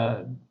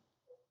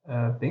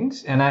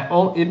things, and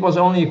it was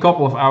only a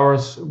couple of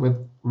hours with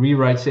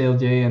rewrite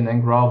CLJ and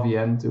then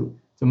GraalVM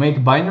to make a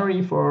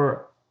binary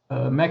for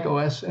Mac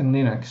OS and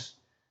Linux.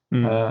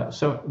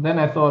 So then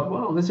I thought,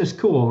 well, this is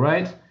cool,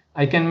 right?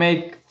 I can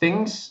make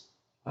things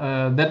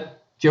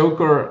that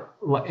Joker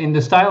in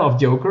the style of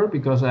Joker,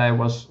 because I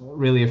was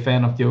really a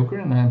fan of Joker,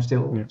 and I'm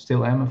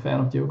still am a fan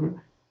of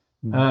Joker.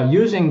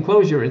 Using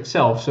Clojure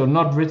itself, so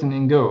not written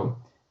in Go,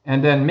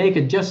 and then make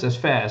it just as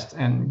fast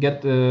and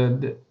get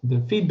the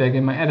feedback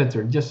in my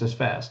editor just as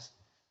fast.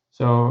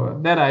 So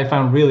that I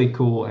found really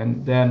cool,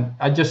 and then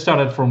I just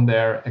started from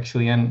there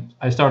actually, and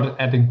I started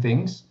adding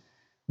things.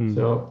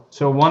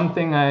 So one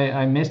thing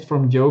I missed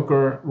from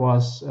Joker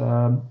was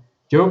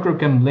Joker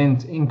can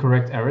lint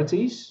incorrect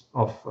arities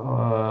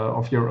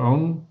of your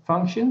own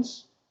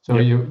functions. So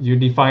you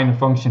define a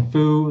function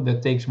foo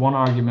that takes one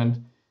argument,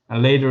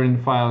 and later in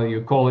the file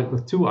you call it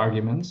with two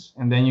arguments,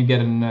 and then you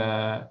get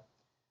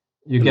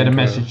a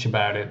message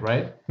about it,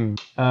 right?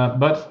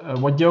 But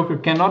what Joker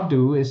cannot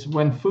do is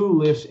when foo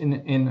lives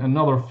in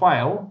another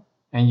file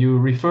and you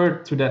refer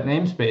to that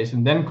namespace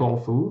and then call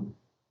foo,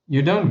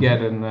 you don't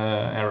get an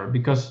error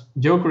because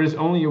Joker is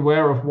only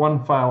aware of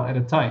one file at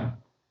a time.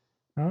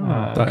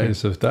 That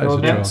is a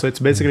joke. So it's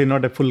basically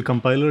not a full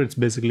compiler. It's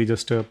basically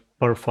just a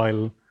per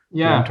file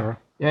linter.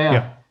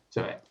 Yeah.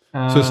 So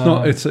it's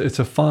not. It's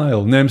a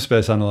file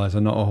namespace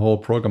analyzer, not a whole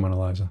program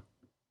analyzer.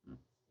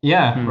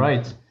 Yeah,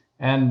 right.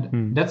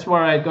 And that's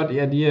where I got the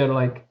idea.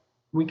 Like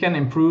we can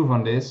improve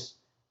on this.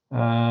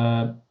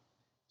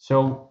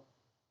 So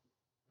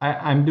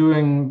I'm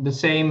doing the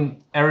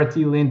same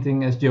arity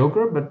linting as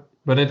Joker,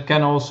 but it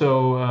can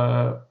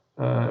also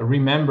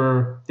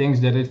remember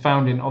things that it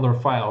found in other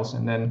files,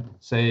 and then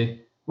say,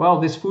 well,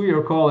 this foo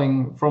you're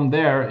calling from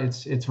there,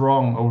 it's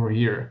wrong over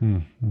here.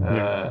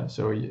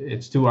 So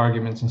it's two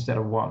arguments instead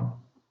of one.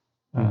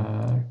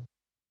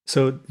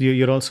 So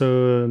you're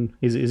also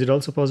is it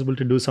also possible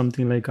to do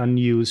something like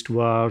unused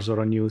vars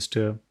or unused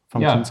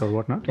functions or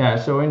whatnot? Yeah.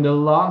 So in the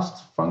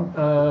last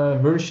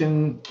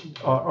version,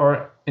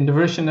 or in the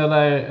version that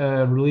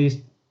I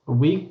released a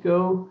week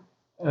ago,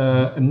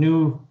 a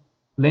new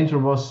linter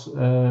was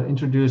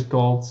introduced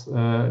called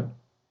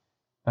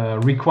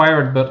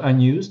required but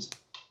unused.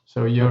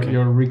 So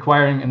you're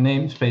requiring a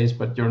namespace,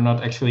 but you're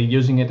not actually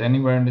using it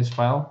anywhere in this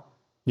file.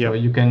 So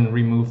you can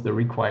remove the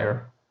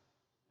require,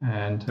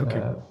 and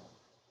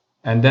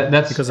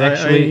that's because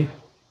actually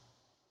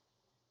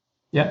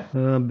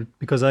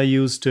because I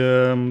used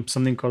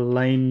something called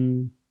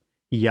line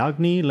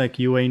Yagni, like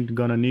you ain't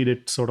gonna need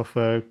it, sort of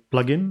a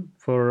plugin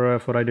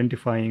for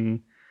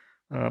identifying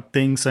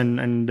things,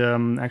 and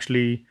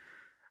actually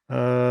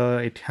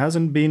it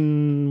hasn't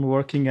been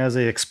working as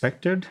I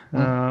expected,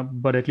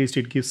 but at least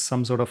it gives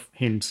some sort of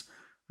hints,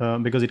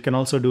 because it can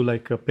also do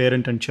like a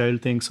parent and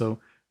child thing. So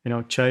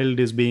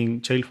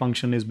child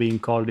function is being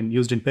called and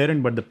used in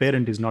parent, but the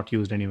parent is not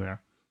used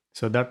anywhere.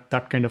 So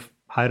that kind of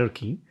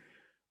hierarchy,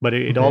 but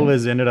it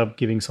always ended up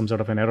giving some sort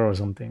of an error or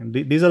something.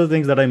 These are the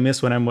things that I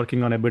miss when I'm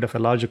working on a bit of a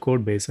larger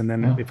code base, and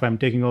then if I'm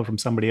taking over from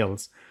somebody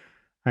else,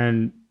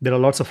 and there are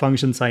lots of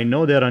functions I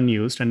know they're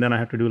unused, and then I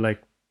have to do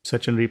like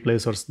search and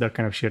replace or that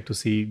kind of shit to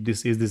see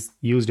is this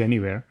used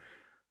anywhere.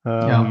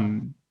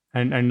 And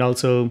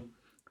also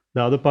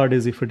the other part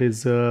is if it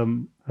is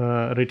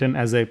written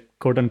as a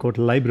quote unquote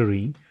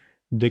library,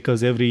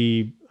 because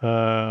every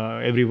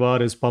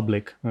var is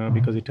public,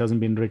 because it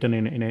hasn't been written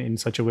in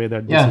such a way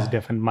that this is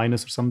def and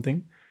minus or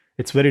something.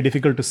 It's very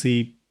difficult to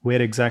see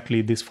where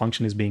exactly this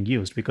function is being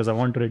used, because I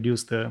want to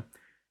reduce the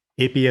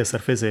API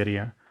surface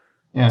area.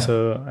 Yeah.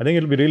 So I think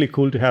it'll be really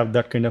cool to have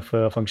that kind of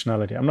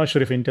functionality. I'm not sure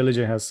if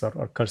IntelliJ has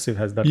or Cursive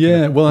has that. Yeah,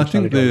 kind of well, I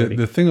think functionality already.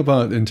 the thing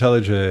about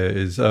IntelliJ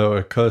is,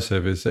 or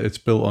Cursive, is that it's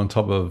built on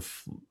top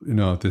of, you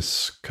know,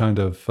 this kind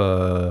of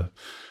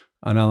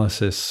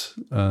analysis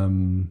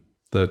that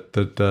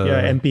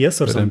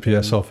MPS or that something.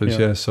 MPS offers.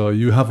 Yeah. So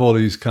you have all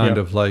these kind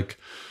of like,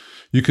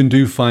 you can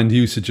do find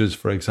usages,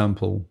 for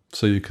example.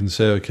 So you can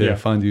say, okay,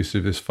 find usage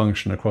of this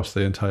function across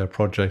the entire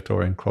project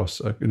or across,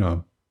 you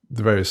know,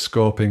 the various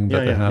scoping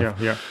that they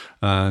have.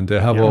 And they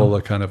have all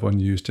the kind of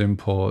unused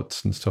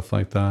imports and stuff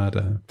like that.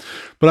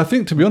 But I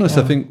think, to be honest,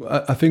 I think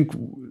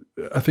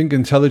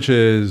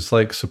IntelliJ's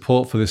like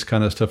support for this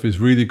kind of stuff is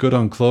really good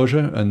on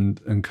Clojure,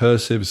 and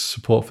Cursive's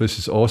support for this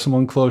is awesome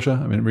on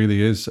Clojure. I mean, it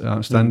really is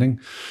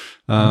outstanding.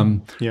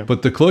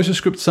 But the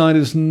ClojureScript side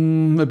is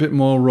a bit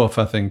more rough,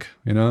 I think,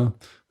 you know.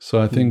 So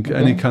I think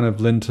any kind of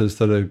linters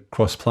that are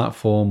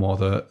cross-platform or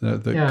that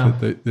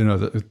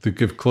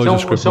give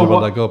ClojureScript more of a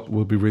leg up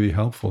will be really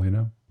helpful, you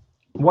know.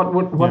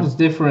 What is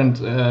different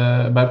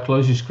about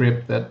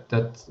ClojureScript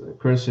that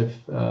Cursive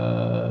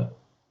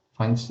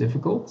finds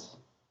difficult?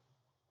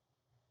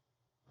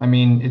 I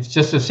mean, it's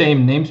just the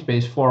same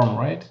namespace form,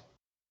 right?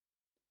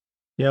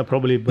 Yeah,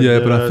 probably. But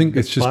I think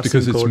it's just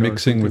because it's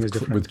mixing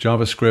with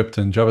JavaScript,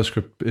 and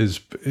JavaScript is,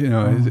 you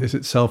know, is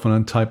itself an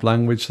untyped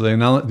language. So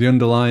the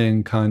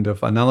underlying kind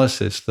of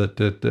analysis that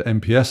the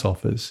MPS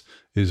offers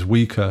is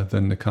weaker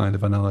than the kind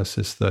of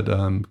analysis that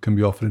can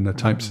be offered in a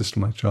type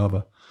system like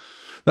Java.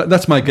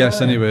 That's my guess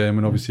anyway. I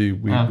mean, obviously,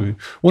 we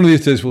one of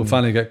these days we'll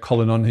finally get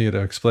Colin on here to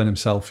explain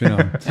himself, you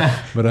know.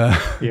 But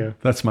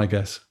that's my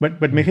guess.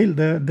 But Michiel,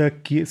 the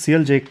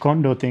CLJ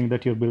Condo thing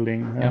that you're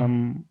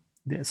building,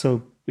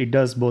 so it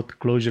does both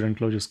Clojure and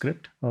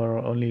ClojureScript, or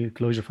only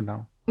Clojure for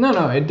now?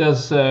 No, it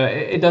does.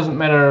 It doesn't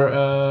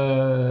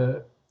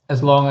matter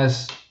as long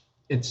as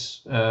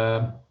it's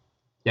normal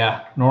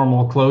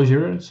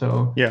Clojure.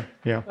 So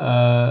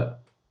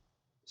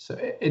so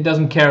it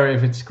doesn't care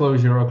if it's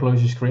Clojure or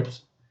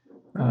ClojureScript.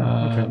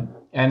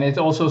 And it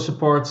also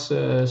supports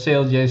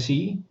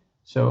CLJC.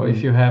 So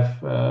if you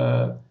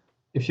have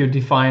if you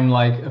define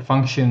like a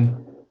function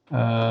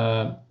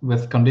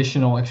with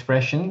conditional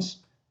expressions,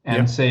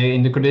 and say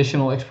in the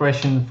conditional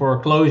expression for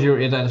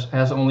Clojure it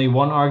has only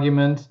one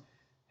argument,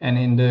 and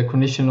in the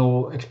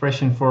conditional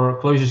expression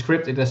for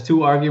ClojureScript it has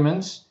two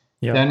arguments,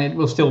 then it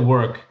will still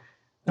work.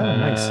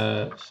 Nice.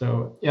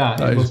 So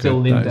it will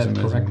still link that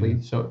correctly.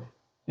 So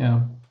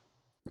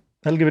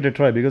I'll give it a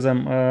try, because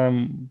I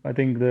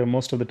think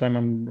most of the time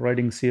I'm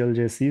writing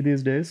CLJC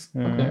these days.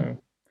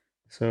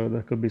 So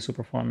that could be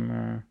super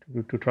fun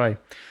to try.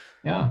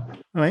 Yeah.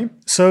 All right.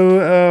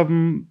 So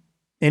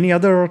any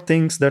other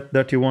things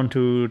that you want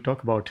to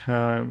talk about,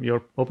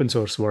 your open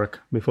source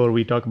work, before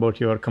we talk about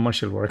your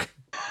commercial work?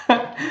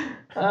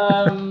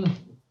 I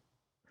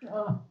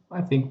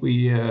think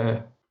we...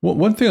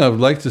 One thing I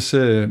would like to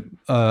say,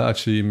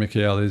 actually,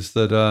 Michiel, is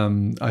that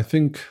I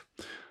think,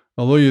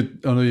 although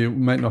you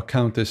might not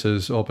count this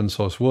as open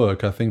source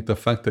work, I think the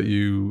fact that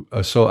you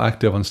are so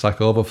active on Stack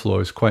Overflow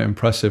is quite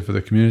impressive for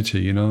the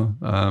community, you know.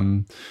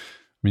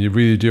 I mean, you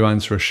really do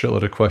answer a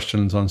shitload of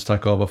questions on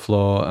Stack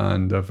Overflow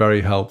and are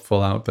very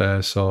helpful out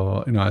there.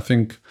 So, you know, I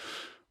think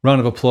round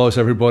of applause,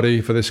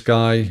 everybody, for this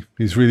guy.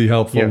 He's really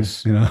helpful.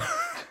 Yes. You know.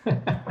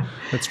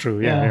 That's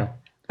true. Yeah.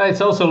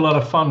 It's also a lot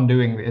of fun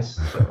doing this.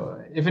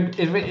 So if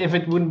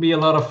it wouldn't be a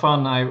lot of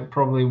fun, I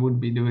probably would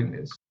be doing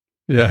this.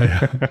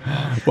 Yeah.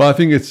 Well, I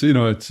think it's, you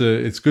know,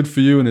 it's good for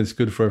you and it's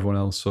good for everyone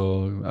else.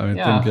 So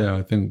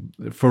I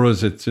think for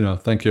us, it's, you know,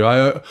 thank you.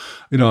 I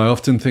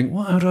often think,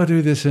 well, how do I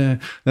do this?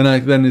 Then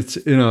it's,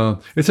 you know,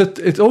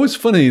 it's always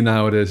funny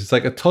nowadays. It's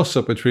like a toss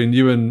up between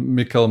you and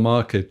Michiel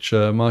Borkent,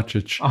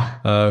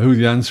 who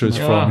the answer is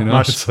from. You know,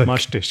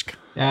 Martic.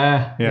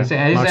 Yeah. His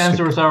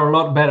answers are a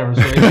lot better.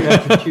 So if you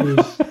have to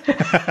choose,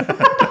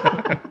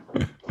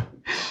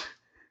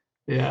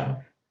 yeah,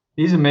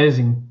 he's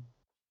amazing.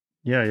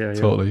 Yeah.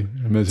 Totally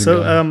amazing.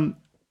 So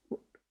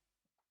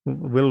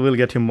we'll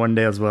get him one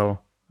day as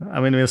well.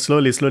 I mean, we're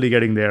slowly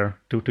getting there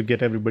to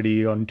get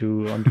everybody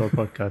onto our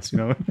podcast, you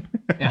know.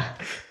 Yeah.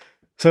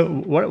 So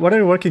what are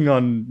you working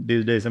on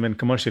these days? I mean,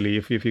 commercially,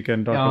 if you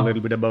can talk a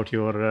little bit about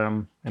your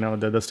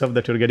the stuff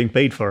that you're getting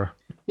paid for.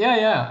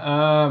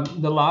 Yeah.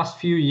 The last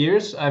few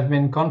years, I've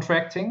been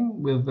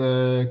contracting with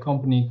a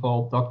company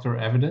called Dr.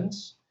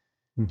 Evidence.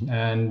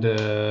 And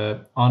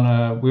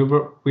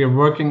we are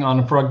working on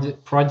a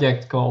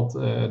project called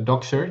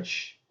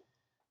DocSearch,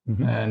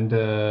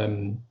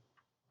 and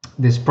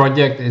this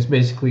project is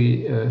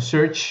basically a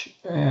search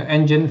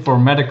engine for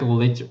medical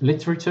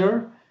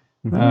literature,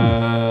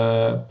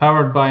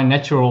 powered by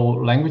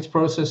natural language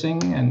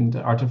processing and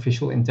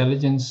artificial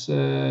intelligence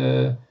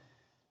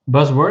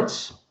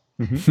buzzwords.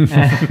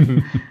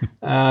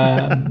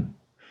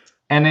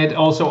 And it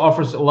also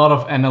offers a lot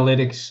of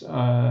analytics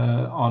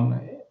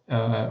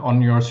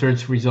on your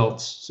search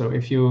results. So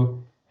if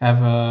you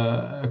have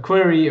a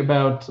query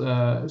about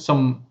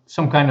some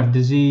kind of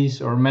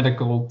disease or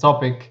medical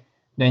topic,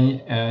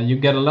 then you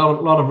get a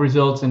lot of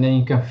results, and then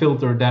you can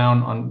filter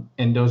down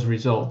in those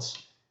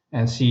results.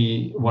 and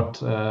see what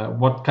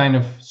kind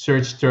of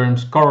search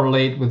terms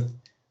correlate with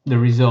the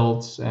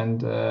results,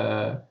 and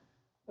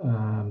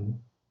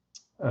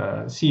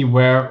see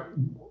where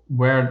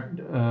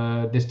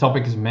this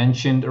topic is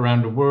mentioned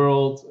around the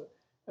world,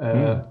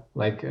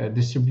 like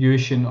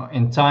distribution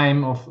in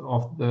time of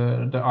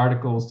the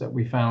articles that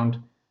we found.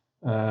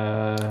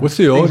 What's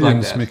the things like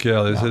audience, that.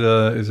 Michiel?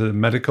 Is it a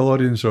medical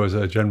audience or is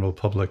it a general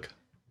public?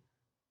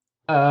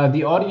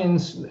 The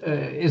audience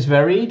is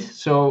varied.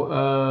 So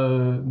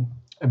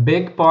a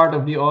big part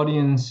of the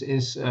audience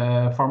is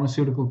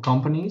pharmaceutical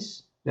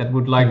companies that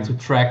would like to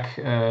track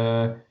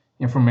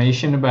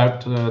information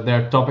about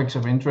their topics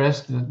of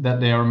interest that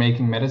they are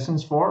making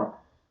medicines for.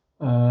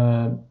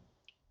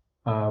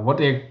 What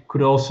they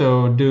could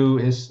also do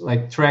is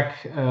like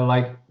track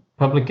like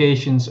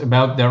publications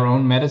about their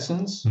own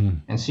medicines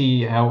and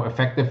see how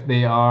effective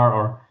they are,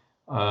 or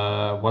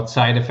what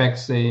side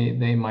effects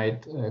they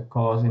might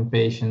cause in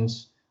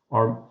patients.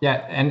 Or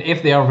and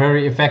if they are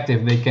very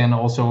effective, they can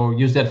also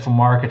use that for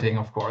marketing,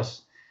 of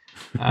course.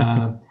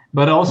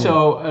 But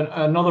also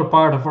another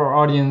part of our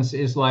audience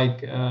is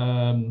like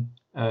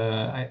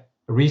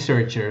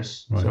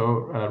researchers. Right.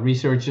 So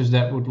researchers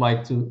that would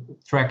like to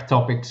track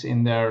topics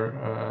in their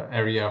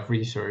area of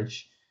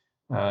research,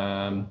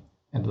 and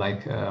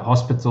like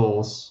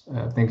hospitals,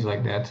 things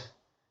like that.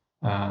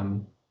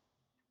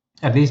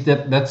 At least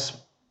that's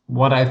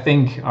what I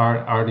think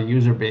are the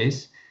user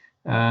base,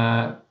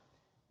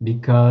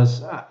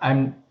 because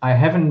I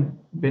haven't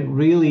been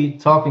really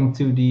talking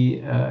to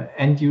the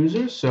end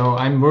users. So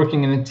I'm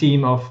working in a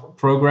team of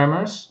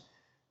programmers,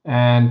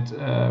 and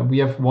we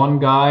have one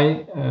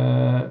guy,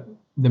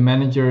 the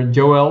manager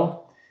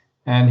Joel,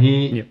 and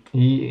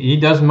he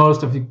does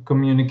most of the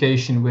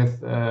communication with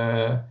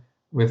the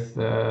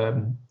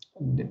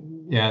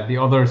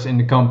others in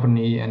the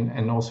company,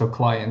 and also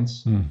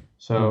clients.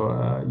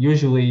 So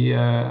usually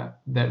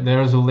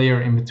there's a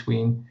layer in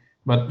between,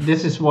 but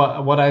this is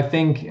what I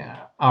think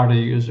are the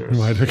users.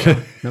 Right. Okay.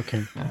 So,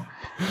 Okay.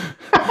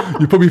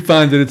 You probably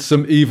find that it's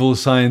some evil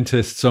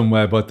scientist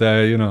somewhere, but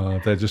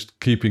they're just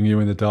keeping you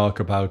in the dark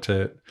about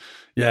it.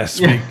 Yes,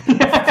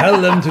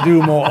 tell them to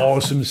do more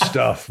awesome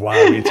stuff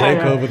while we take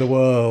over the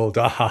world.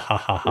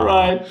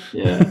 Right.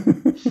 Yeah.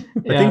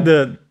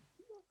 I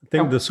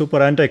think the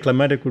super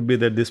anticlimactic would be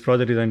that this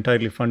project is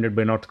entirely funded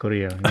by North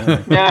Korea.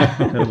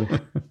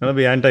 That'll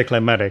be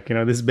anticlimactic.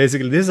 This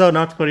is how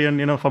North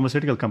Korean,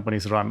 pharmaceutical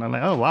companies run. I'm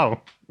like, oh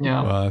wow.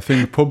 Yeah. Well, I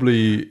think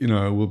probably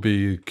will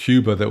be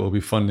Cuba that will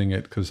be funding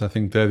it, because I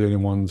think they're the only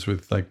ones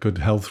with like good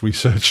health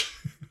research.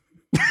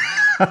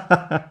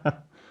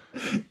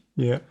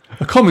 Yeah.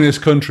 A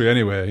communist country,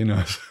 anyway.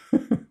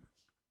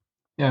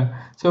 Yeah.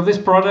 So this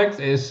product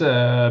is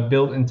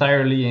built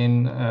entirely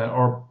in,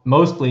 or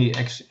mostly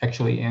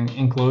actually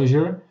in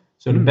Clojure.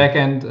 So the back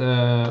end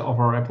of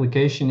our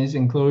application is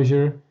in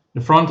Clojure.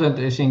 The front end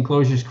is in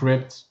Clojure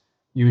script,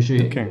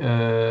 usually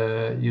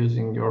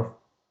using your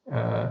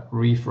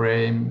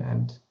reframe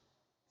and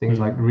things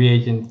like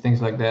reagent, things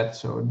like that.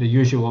 So the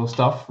usual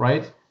stuff,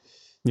 right?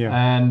 Yeah.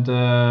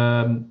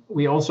 And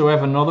we also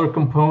have another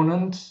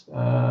component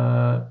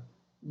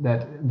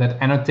that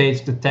annotates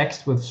the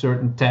text with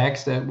certain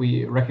tags that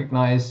we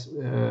recognize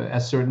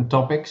as certain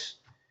topics.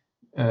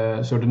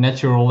 So the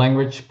natural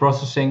language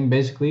processing,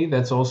 basically,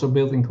 that's also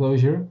built in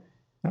Clojure.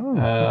 Oh,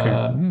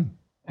 okay.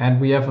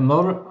 And we have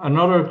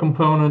another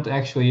component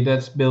actually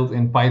that's built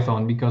in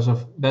Python, because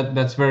of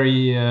that's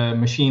very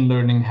machine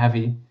learning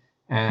heavy,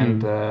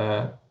 and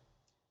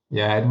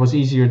it was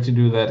easier to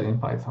do that in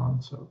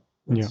Python. So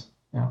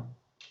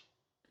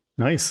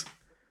Nice.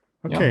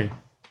 Okay.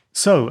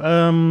 So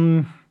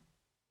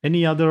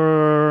any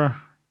other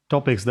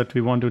topics that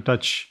we want to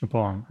touch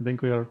upon? I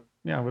think we're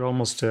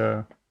almost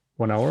 1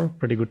 hour.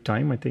 Pretty good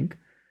time, I think.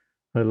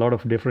 A lot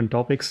of different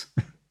topics.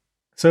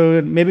 So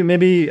maybe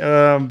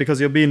because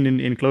you've been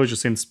in Clojure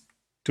since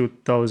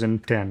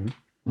 2010.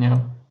 Yeah.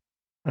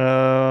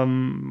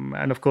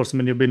 And of course,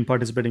 you've been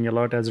participating a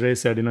lot. As Ray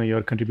said,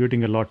 you're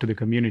contributing a lot to the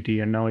community,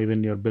 and now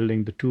even you're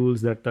building the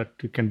tools that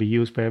can be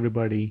used by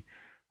everybody.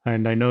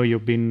 And I know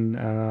you've been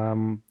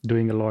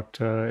doing a lot,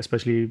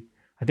 especially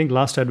I think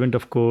last Advent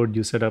of Code,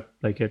 you set up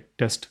like a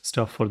test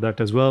stuff for that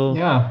as well.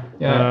 Yeah.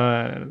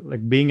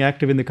 Like being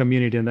active in the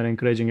community and then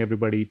encouraging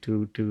everybody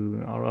to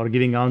or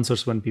giving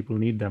answers when people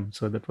need them.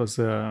 So that's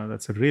a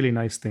really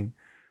nice thing,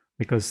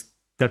 because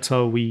that's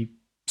how we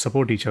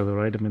support each other,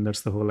 right?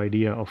 That's the whole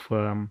idea of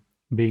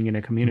being in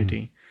a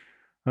community.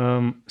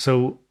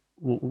 So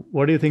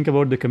what do you think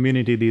about the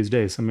community these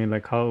days?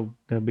 Like how,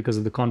 because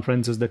of the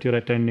conferences that you're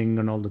attending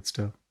and all that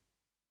stuff?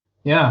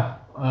 Yeah.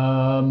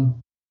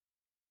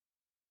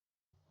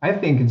 I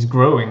think it's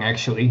growing,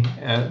 actually.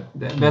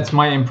 That's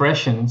my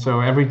impression. So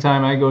every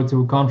time I go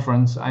to a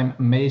conference, I'm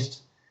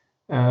amazed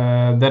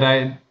that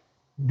I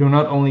do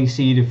not only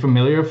see the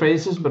familiar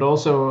faces, but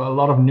also a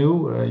lot of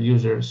new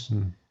users.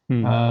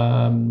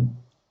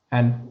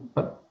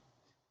 But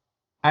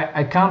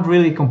I can't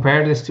really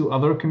compare this to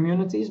other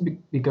communities,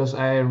 because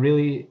I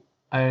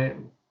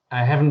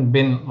haven't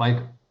been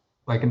like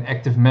an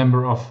active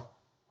member of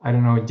I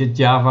don't know, the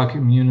Java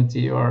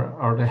community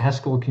or the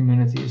Haskell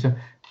community. So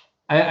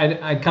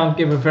I can't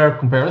give a fair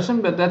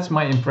comparison, but that's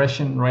my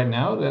impression right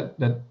now,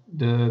 that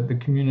the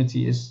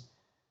community is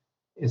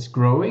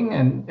growing,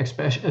 and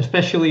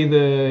especially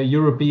the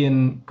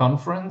European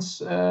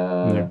conference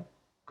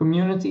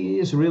community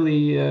is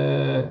really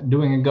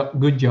doing a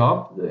good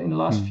job in the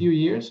last few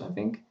years, I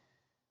think.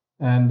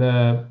 And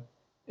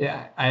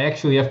yeah, I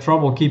actually have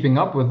trouble keeping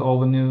up with all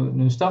the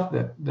new stuff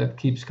that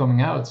keeps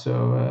coming out.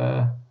 So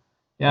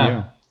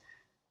yeah.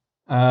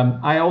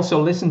 I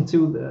also listened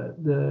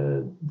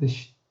to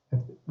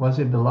was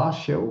it the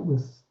last show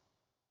with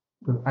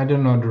I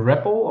don't know, the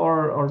Repple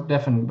or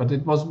Devon, but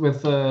it was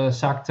with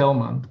Saak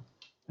Telman,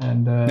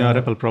 and Yeah,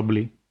 Repple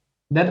probably.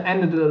 that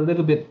ended a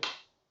little bit.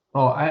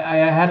 Oh, I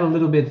had a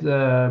little bit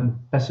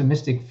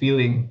pessimistic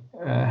feeling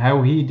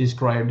how he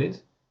described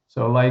it.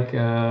 So like,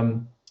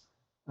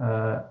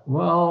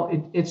 well,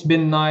 it's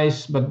been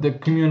nice, but the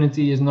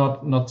community is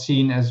not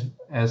seen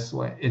as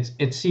like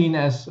it's seen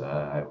as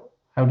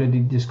how did he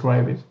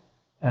describe it?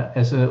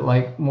 As a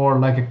like more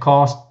like a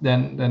cost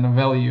than a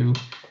value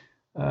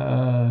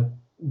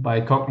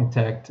by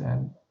Cognitect,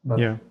 but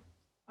Yeah.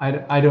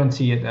 I don't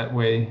see it that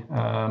way.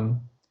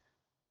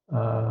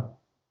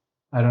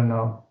 I don't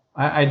know.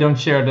 I don't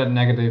share that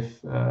negative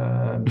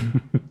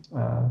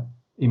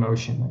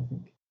emotion, I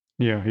think.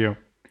 Yeah.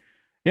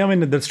 I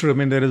mean, that's true. I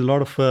mean, there is a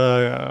lot of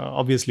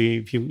obviously,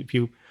 if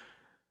you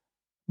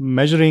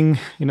measuring,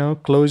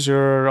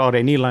 Clojure or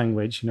any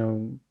language,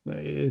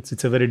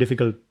 it's a very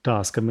difficult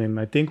task. I mean,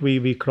 I think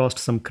we crossed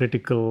some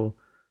critical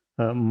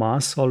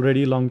mass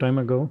already a long time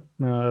ago,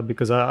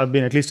 because I've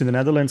been, at least in the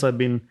Netherlands, I've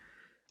been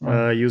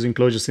using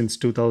Clojure since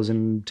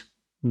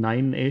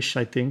 2009-ish.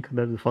 I think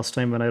that's the first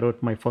time when I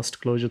wrote my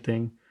first Clojure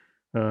thing.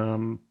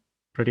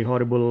 Pretty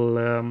horrible,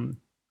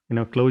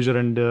 Clojure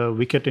and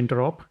Wicket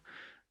interop,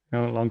 a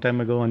long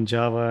time ago on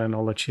Java and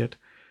all that shit.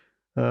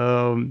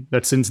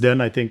 But since then,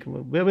 I think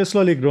we're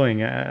slowly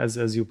growing,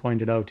 as you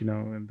pointed out,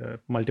 the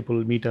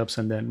multiple meetups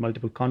and then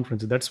multiple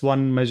conferences. That's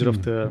one measure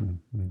of the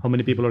how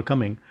many people are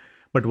coming.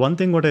 But one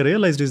thing what I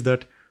realized is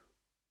that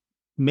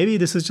maybe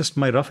this is just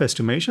my rough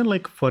estimation.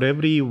 Like for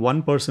every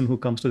one person who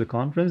comes to the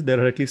conference, there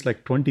are at least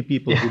like 20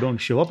 people who don't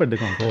show up at the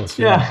conference.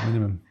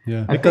 Minimum.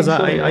 Yeah. Because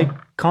I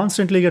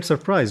constantly get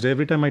surprised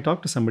every time I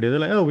talk to somebody. They're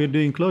like, "Oh, we're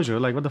doing Clojure."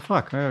 Like, what the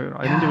fuck?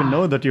 I didn't even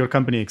know that your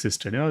company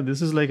existed.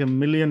 This is like a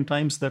million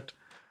times that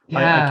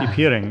I keep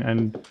hearing.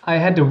 And I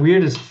had the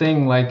weirdest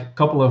thing like a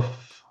couple of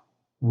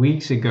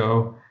weeks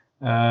ago.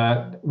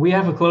 We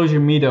have a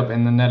Clojure meetup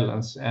in the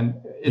Netherlands, and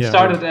it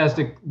started as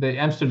the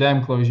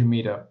Amsterdam Clojure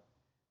meetup.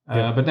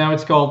 But now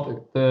it's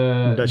called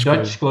the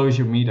Dutch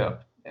Clojure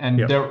meetup, and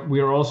there we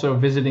are also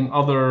visiting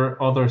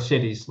other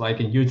cities like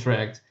in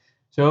Utrecht.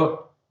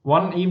 So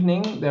one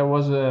evening there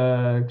was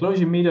a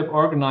Clojure meetup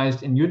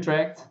organized in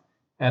Utrecht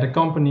at a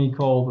company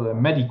called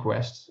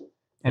MediQuest,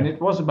 and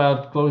it was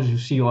about Clojure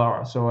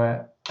CLR. So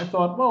I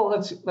thought, well,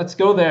 let's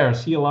go there.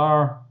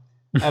 CLR,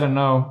 I don't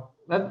know.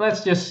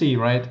 Let's just see,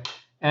 right?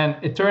 And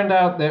it turned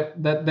out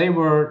that they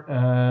were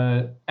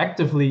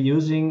actively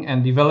using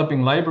and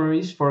developing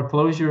libraries for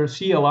Clojure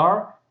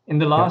CLR in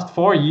the last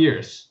 4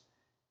 years.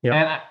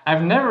 And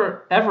I've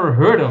never ever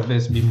heard of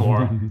this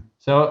before.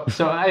 So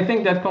I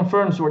think that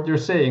confirms what you're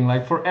saying.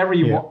 Like for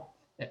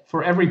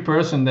every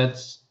person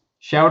that's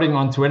shouting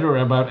on Twitter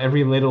about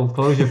every little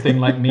Clojure thing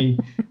like me,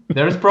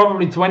 there's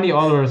probably 20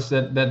 others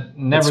that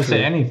never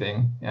say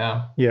anything.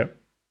 Yeah.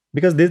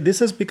 Because this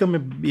has become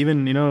a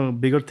even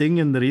bigger thing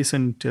in the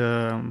recent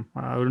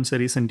I wouldn't say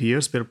recent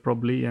years, but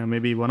probably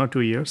maybe 1 or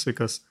 2 years,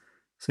 because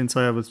since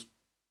I was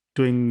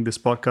doing this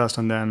podcast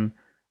and then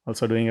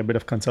also doing a bit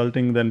of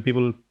consulting, then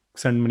people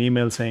send me an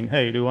email saying,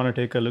 "Hey, do you want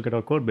to take a look at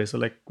our code base?" So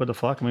like, what the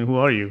fuck? I mean, who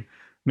are you? I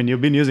mean,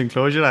 you've been using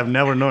Clojure. I've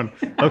never known.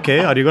 Okay,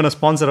 are you going to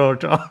sponsor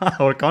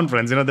our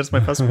conference? That's my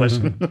first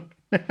question.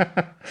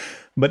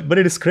 But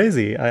it is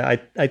crazy.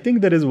 I think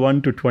there is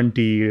 1 to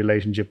 20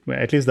 relationship.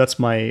 At least that's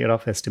my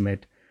rough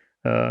estimate.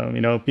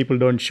 People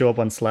don't show up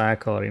on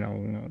Slack, or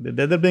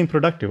they're being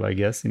productive, I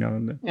guess. They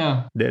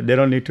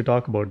don't need to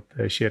talk about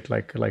shit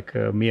like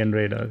me and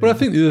Radar. But I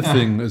think the other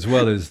thing as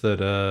well is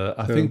that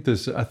I think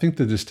there's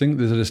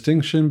a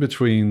distinction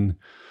between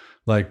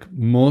like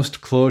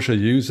most Clojure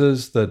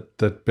users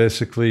that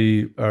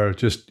basically are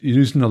just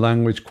using the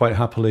language quite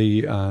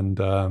happily and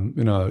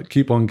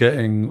keep on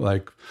getting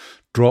like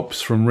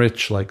drops from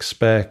Rich like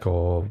spec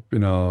or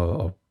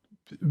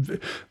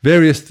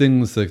various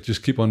things that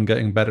just keep on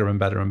getting better and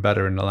better and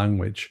better in the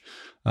language.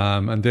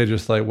 And they're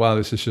just like, wow,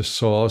 this is just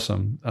so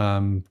awesome.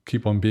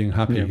 Keep on being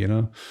happy,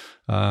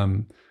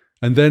 And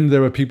then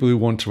there are people who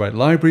want to write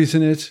libraries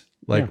in it,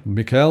 like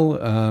Michiel,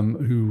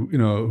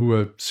 who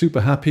are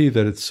super happy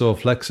that it's so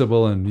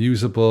flexible and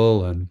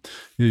usable. And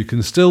you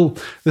can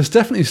there's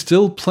definitely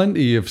still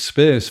plenty of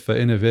space for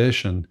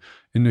innovation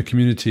in the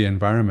community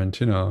environment.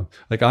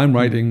 Like I'm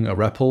writing a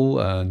REPL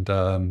and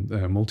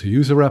a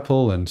multi-user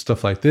REPL and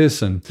stuff like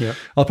this, and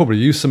I'll probably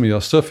use some of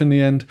your stuff in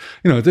the end.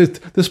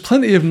 There's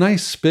plenty of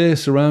nice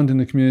space around in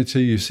the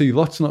community. You see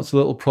lots and lots of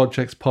little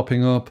projects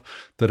popping up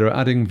that are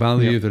adding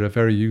value, that are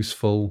very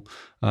useful.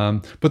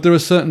 But there are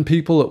certain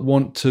people that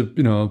want to,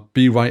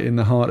 be right in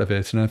the heart of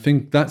it, and I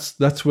think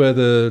that's where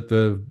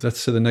the let's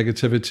say the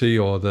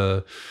negativity or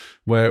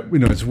where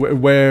it's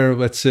where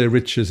let's say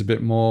Rich is a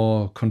bit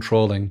more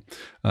controlling,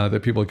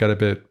 that people get a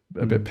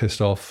bit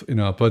pissed off,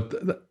 But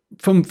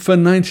for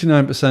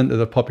 99% of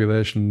the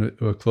population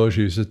who are Clojure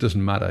users, it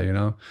doesn't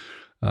matter,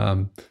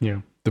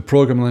 The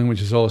program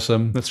language is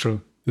awesome. That's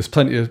true. There's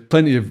plenty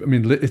of. I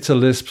mean, it's a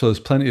Lisp, so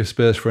there's plenty of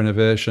space for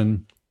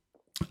innovation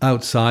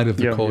outside of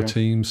the core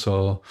team.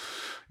 So,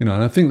 and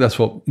I think that's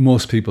what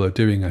most people are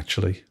doing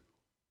actually.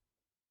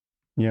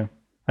 Yeah.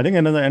 I think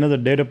another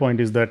data point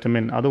is that,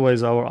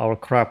 otherwise our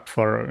crap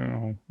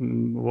for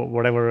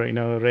whatever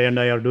Ray and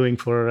I are doing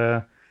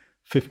for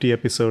 50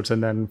 episodes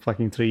and then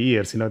fucking 3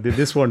 years,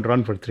 this won't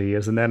run for 3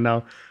 years, and then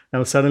now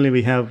suddenly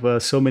we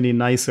have so many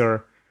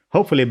nicer,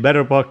 hopefully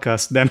better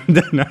podcasts than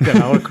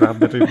our crap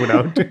that we put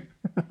out.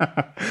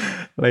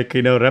 Like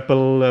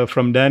REPL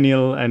from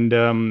Daniel and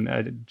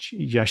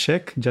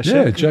Jacek.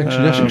 Yeah,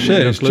 Jacek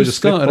Shea. It's just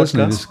started, isn't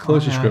it? This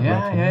Clojure script.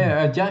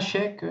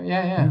 Jacek.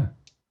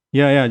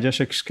 Yeah,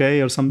 Jacek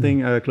Shea or something,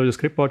 Clojure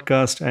Script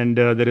podcast. And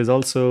there is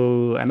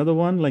also another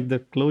one, like the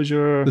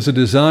Clojure. There's a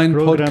design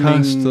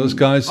podcast. Those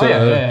guys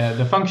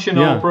the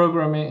functional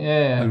programming.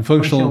 And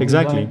functional.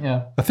 Exactly.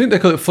 Design, I think they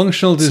call it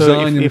functional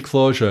design in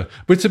Clojure.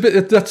 But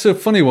that's a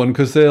funny one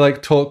because they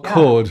like talk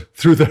code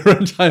through their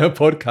entire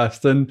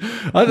podcast. And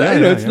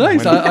it's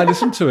nice. I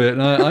listen to it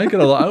and I get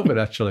a lot out of it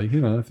actually.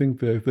 I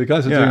think the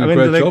guys are doing a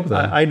great job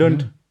there.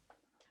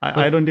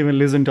 I don't even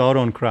listen to our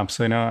own crap,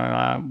 so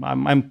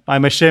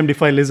I'm ashamed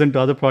if I listen to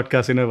other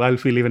podcasts. I'll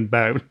feel even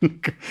bad.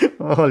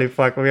 Holy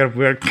fuck,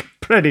 we're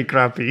pretty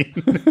crappy.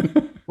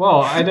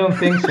 Well, I don't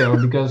think so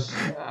because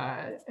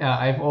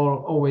I've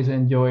always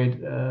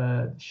enjoyed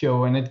the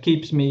show, and it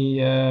keeps me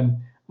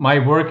my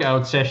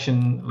workout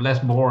session less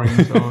boring.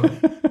 So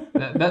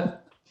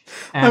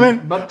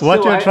but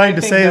what you're trying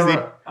to say is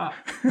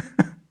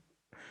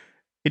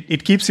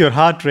it keeps your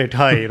heart rate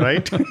high,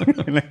 right?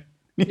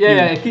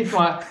 It keeps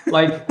my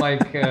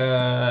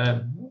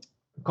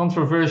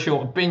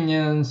controversial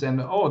opinions, and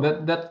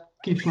that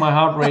keeps my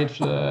heart rate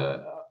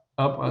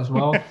up as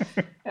well.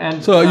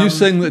 And so, are you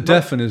saying that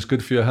deafen is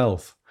good for your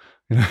health?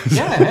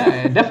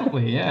 Yeah,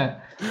 definitely,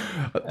 yeah.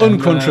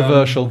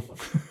 Uncontroversial.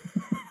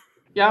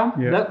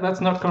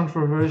 That's not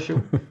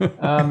controversial.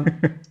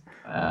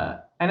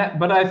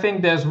 But I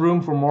think there's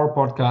room for more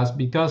podcasts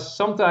because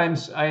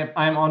sometimes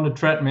I'm on the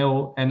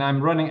treadmill and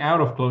I'm running out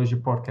of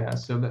Clojure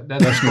podcasts. So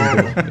that's cool.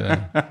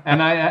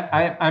 And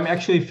I'm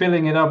actually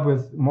filling it up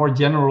with more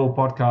general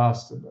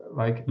podcasts.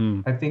 Like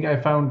I think I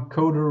found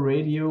Coder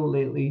Radio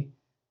lately.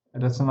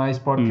 That's a nice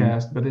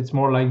podcast, but it's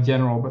more like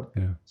general.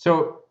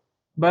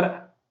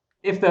 But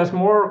if there's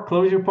more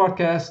Clojure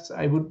podcasts,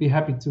 I would be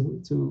happy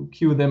to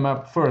queue them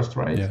up first,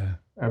 right? Yeah.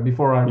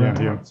 Before I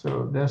run out.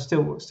 So there's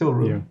still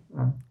room.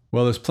 Yeah.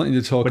 Well, there's plenty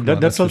to talk about.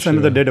 But that's also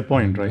another data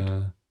point, right?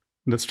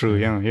 That's true.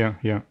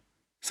 Yeah.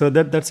 So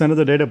that's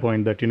another data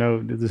point that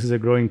this is a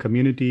growing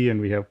community, and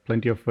we have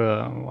plenty of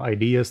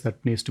ideas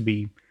that needs to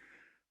be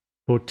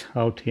put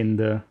out in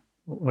the.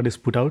 What is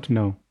put out?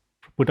 No,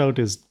 put out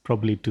is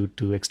probably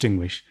to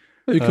extinguish.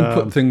 You can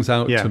put things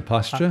out to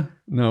pasture.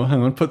 No,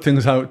 hang on. Put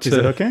things out. Is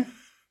it okay?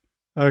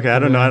 Okay, I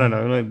don't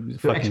know.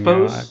 To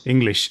expose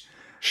English.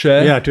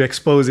 Share. Yeah, to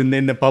expose in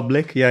the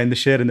public. Yeah, in the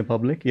share in the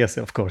public. Yes,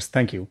 of course.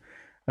 Thank you.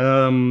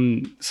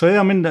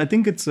 I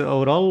think it's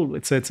overall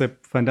it's a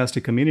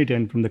fantastic community,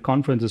 and from the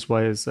conferences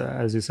wise,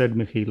 as you said,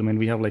 Michiel,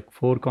 we have like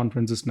 4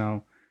 conferences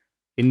now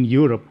in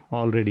Europe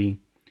already.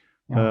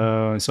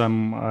 So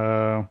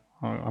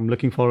I'm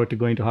looking forward to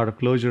going to Heart of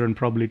Clojure and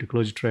probably to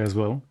Clojure Tray as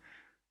well.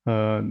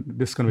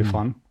 This is going to be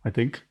fun, I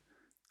think.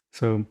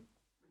 So,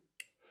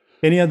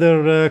 any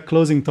other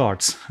closing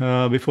thoughts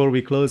before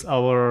we close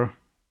our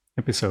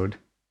episode?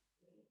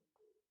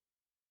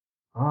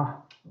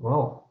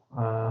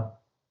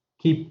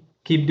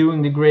 Keep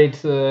doing the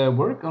great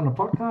work on the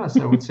podcast,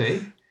 I would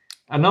say.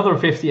 Another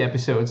 50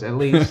 episodes at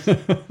least.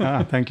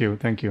 Thank you.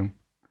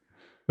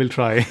 We'll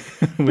try.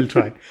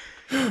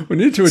 We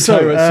need to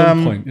retire at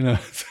some point,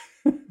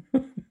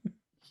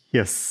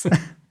 Yes.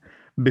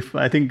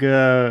 I think,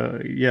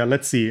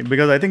 let's see.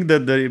 Because I think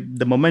that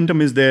the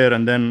momentum is there,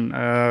 and then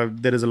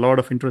there is a lot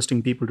of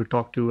interesting people to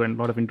talk to and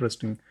a lot of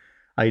interesting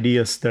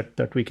ideas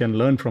that we can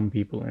learn from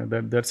people.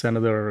 That's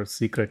another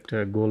secret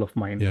goal of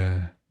mine.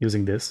 Yeah.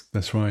 Using this.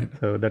 That's right.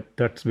 So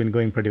that's been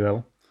going pretty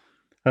well.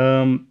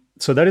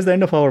 So that is the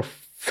end of our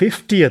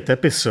 50th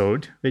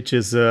episode, which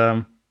is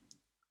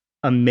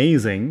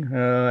amazing.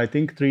 I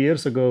think 3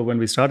 years ago when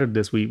we started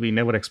this, we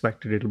never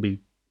expected it'll be,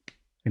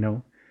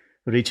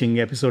 reaching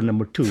episode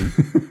number 2.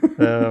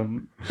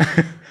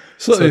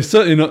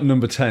 Certainly not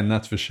number 10,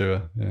 that's for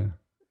sure. Yeah.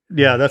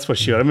 Yeah, that's for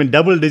sure. I mean,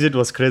 double digit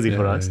was crazy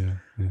for us.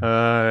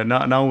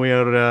 Now we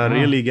are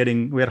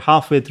really we're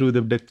halfway through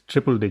the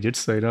triple digits.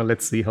 So,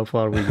 let's see how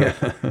far we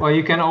get. Well,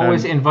 you can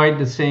always invite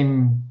the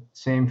same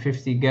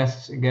 50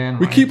 guests again.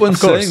 We keep on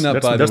saying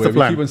that, by the way.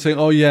 We keep on saying,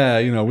 oh, yeah,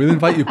 we'll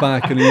invite you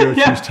back in a year or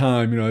two's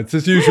time. It's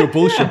this usual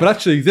bullshit. But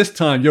actually, this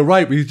time, you're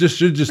right. We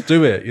should just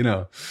do it,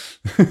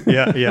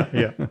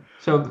 Yeah.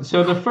 So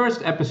the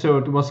first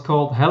episode was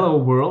called Hello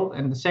World,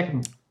 and the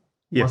second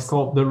was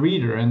called The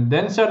Reader. And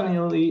then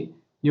suddenly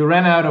you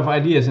ran out of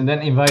ideas and then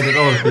invited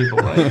other people,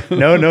 right?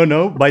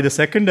 No. By the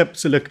second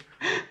episode, look,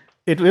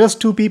 it was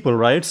two people,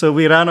 right? So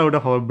we ran out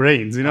of our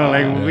brains, we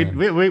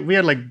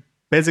are like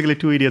basically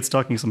two idiots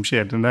talking some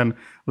shit. And then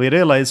we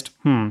realized,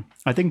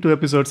 I think 2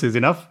 episodes is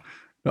enough.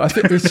 I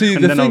think, see,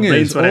 the thing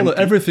is,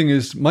 everything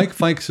is, Mike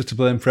Fikes is to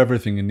blame for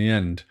everything in the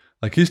end.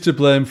 Like, he's to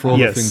blame for all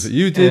the things that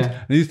you did,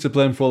 and he's to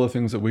blame for all the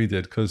things that we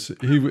did. Because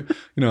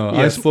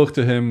I spoke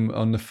to him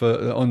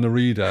on the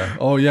reader.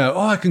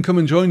 I can come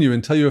and join you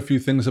and tell you a few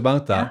things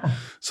about that.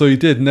 So he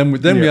did, and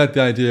then we had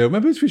the idea.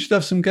 Maybe we should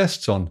have some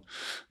guests on.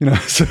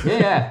 So.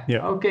 Yeah.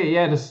 Okay.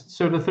 Yeah.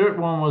 So the third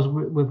one was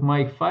with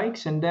Mike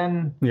Fikes, and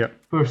then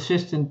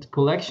Persistent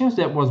Collections.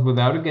 That was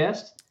without a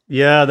guest.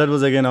 Yeah, that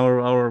was again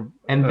our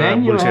and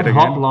then you had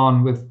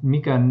Hoplon with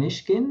Mika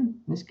Nishkin.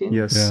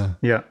 Yes.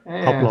 Yeah.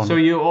 Hoplon. So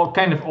you all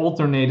kind of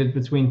alternated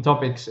between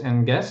topics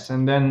and guests,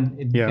 and then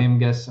it became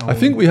guests. I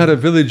think we had a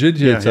Village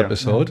Idiots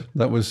episode.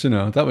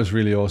 Yeah. That was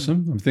really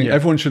awesome. I think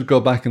everyone should go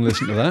back and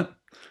listen to that.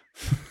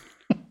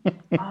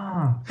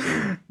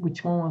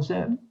 Which one was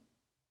that?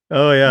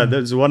 Oh yeah,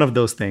 that's one of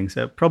those things.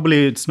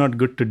 Probably it's not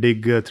good to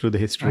dig through the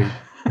history.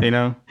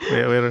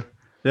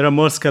 There are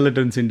more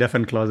skeletons in Deaf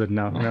and Closet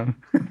now.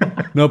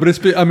 No, but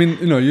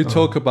you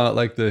talk about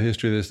like the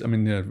history of this. I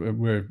mean,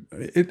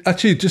 it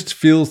actually just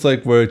feels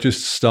like we're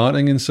just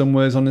starting in some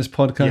ways on this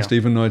podcast,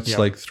 even though it's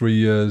like 3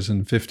 years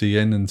and 50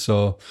 in. And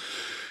so,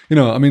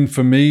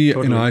 for me,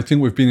 totally. I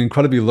think we've been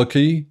incredibly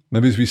lucky.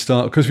 Maybe as we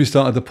started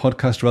the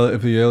podcast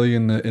relatively early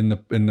in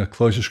the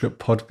closure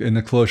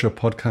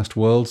podcast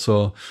world.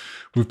 So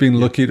we've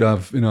been lucky to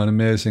have, an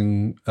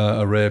amazing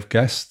array of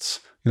guests.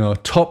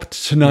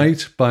 Topped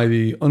tonight by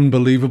the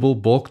unbelievable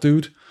Bork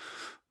Dude.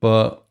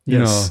 But,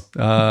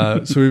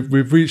 so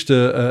we've reached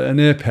an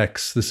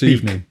apex this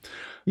evening.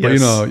 But,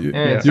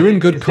 you're in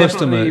good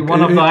customer.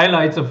 One of the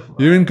highlights of...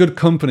 You're in good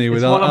company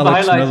with Alex Miller. One of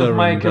the highlights of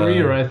my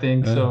career, I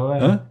think.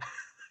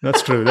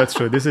 That's true.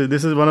 This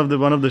is one of the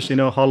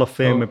Hall of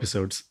Fame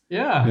episodes.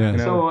 Yeah.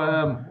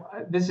 So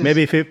this is...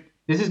 Maybe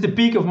this is the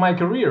peak of my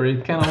career.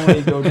 It can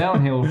only go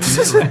downhill.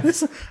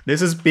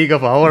 This is peak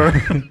of our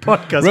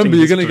podcasting. Remember,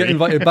 you're going to get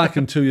invited back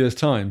in 2 years'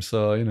 time,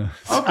 so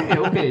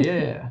Okay,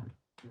 yeah.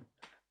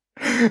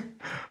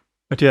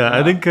 But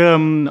I think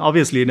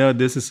obviously,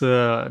 this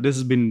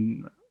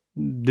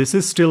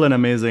is still an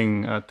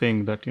amazing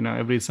thing that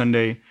every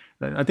Sunday.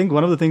 I think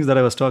one of the things that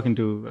I was talking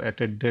to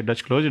at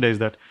Dutch Closure Day is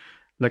that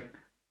like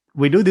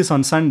we do this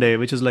on Sunday,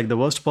 which is like the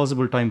worst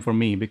possible time for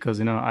me because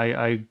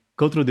I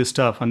go through this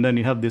stuff and then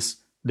you have this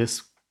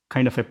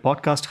kind of a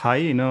podcast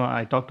high.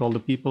 I talk to all the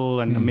people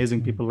and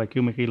amazing people like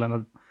you, Michiel,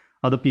 and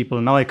other people.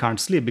 Now I can't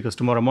sleep because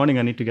tomorrow morning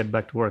I need to get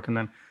back to work, and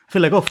then I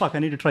feel like, oh fuck, I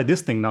need to try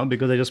this thing now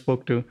because I just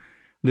spoke to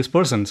this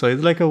person. So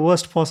it's like a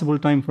worst possible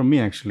time for me,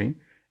 actually,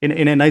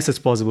 in a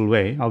nicest possible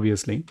way,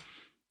 obviously.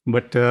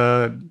 But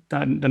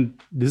and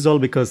this is all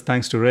because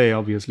thanks to Ray,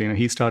 obviously.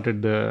 He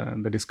started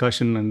the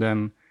discussion, and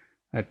then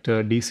at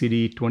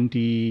DCD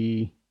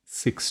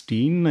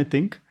 2016, I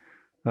think.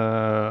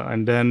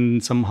 And then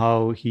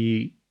somehow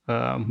he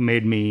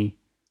made me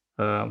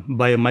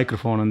buy a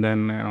microphone and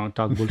then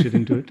talk bullshit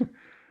into it.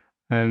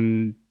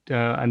 And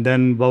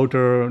then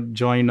Wouter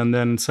joined, and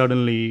then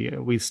suddenly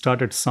we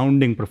started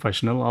sounding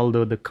professional,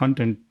 although the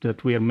content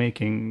that we are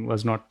making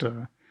was not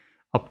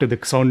up to the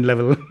sound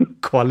level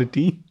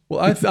quality.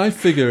 Well, I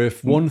figure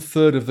if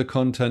 1/3 of the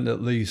content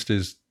at least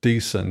is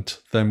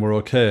decent, then we're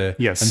okay.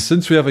 Yes. And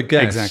since we have a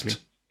guest,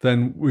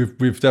 then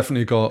we've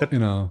definitely got,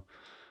 that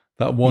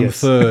 1/3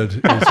 is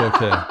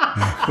okay.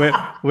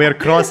 We're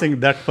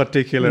crossing that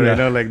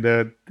particular, like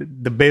the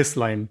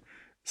baseline.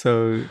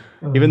 So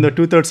even though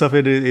 2/3 of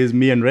it is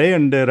me and Ray,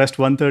 and the rest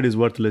 1/3 is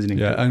worth listening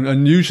to. Yeah,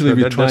 and usually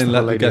we try and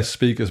let the guest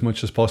speak as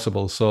much as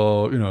possible.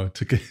 So,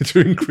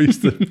 to increase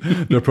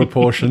the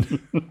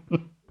proportion.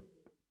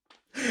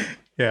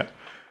 Yeah.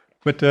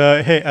 But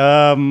hey,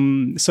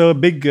 so a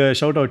big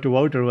shout out to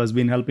Wouter, who has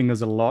been helping us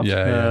a lot,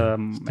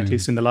 at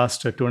least in the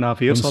last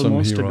 2.5 years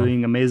almost,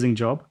 doing amazing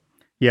job.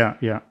 Yeah.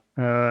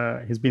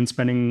 He's been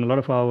spending a lot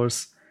of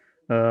hours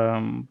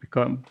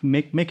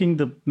making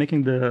the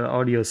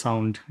audio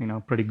sound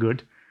pretty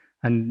good,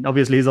 and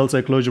obviously he's also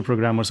a closure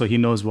programmer, so he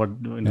knows what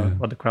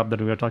what the crap that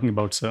we are talking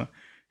about. So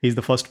he's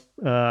the first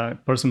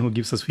person who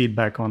gives us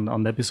feedback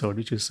on the episode,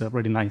 which is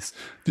pretty nice.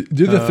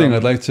 The other thing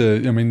I'd like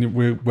to,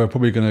 we're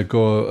probably going to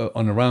go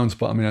on a rounds,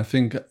 but I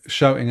think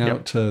shouting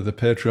out to the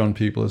Patreon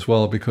people as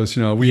well, because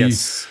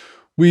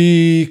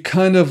we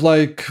kind of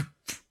like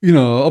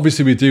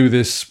obviously we do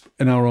this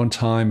in our own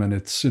time, and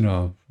it's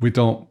we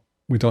don't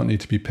we don't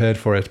need to be paid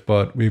for it,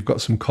 but we've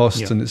got some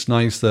costs, and it's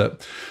nice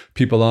that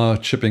people are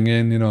chipping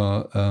in,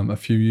 a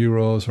few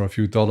euros or a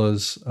few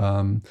dollars.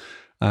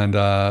 And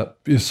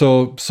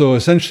so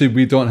essentially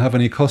we don't have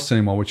any costs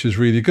anymore, which is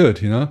really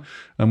good,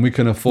 and we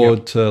can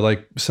afford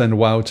to send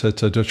Wow to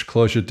Dutch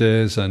closure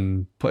days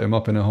and put him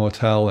up in a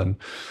hotel. And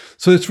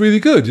so it's really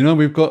good.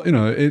 We've got,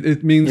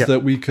 it means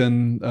that we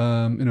can,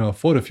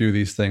 afford a few of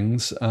these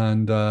things,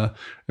 and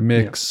it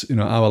makes,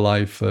 our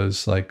life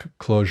as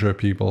closure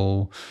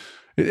people.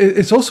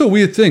 It's also a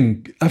weird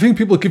thing. I think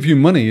people give you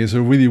money is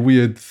a really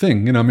weird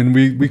thing.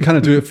 We kind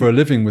of do it for a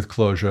living with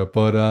closure,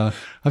 but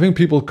I think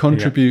people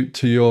contribute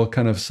to your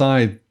kind of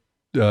side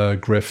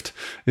grift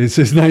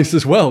is nice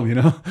as well,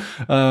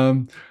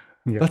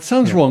 That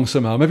sounds wrong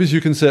somehow. Maybe you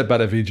can say it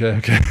better, VJ.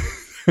 Okay.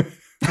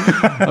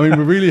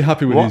 We're really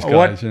happy with these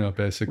guys,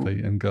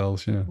 basically, and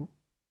girls,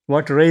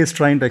 What Ray is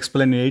trying to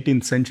explain in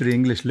 18th century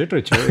English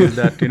literature is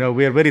that,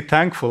 we are very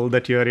thankful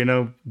that you're,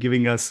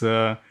 giving us...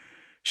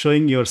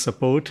 showing your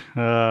support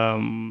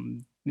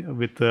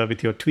with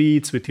your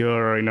tweets, with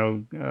your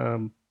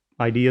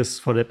ideas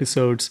for the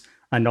episodes,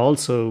 and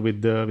also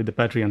with the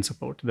Patreon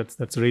support.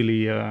 That's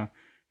really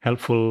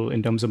helpful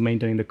in terms of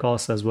maintaining the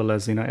costs, as well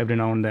as every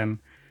now and then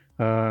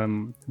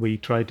we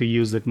try to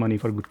use that money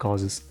for good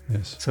causes.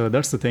 Yes. So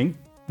that's the thing.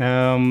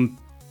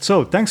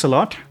 So thanks a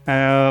lot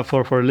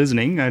for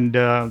listening, and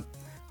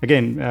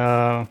again,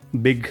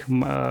 big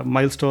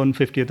milestone,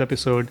 50th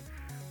episode.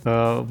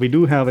 We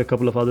do have a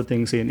couple of other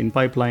things in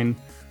pipeline.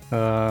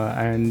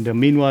 And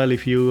meanwhile,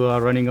 if you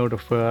are running out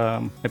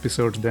of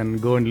episodes, then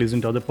go and listen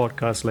to other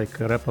podcasts like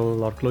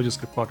REPL or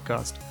ClojureScript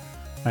podcast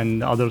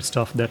and other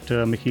stuff that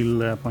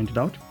Michiel pointed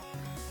out.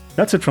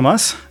 That's it from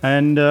us.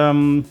 And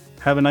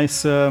have a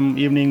nice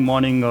evening,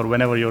 morning, or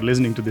whenever you're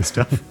listening to this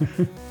stuff.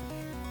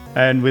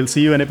 And we'll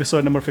see you in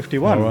episode number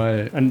 51. All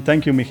right. And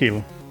thank you,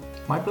 Michiel.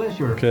 My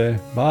pleasure. Okay.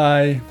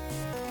 Bye.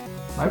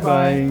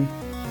 Bye-bye.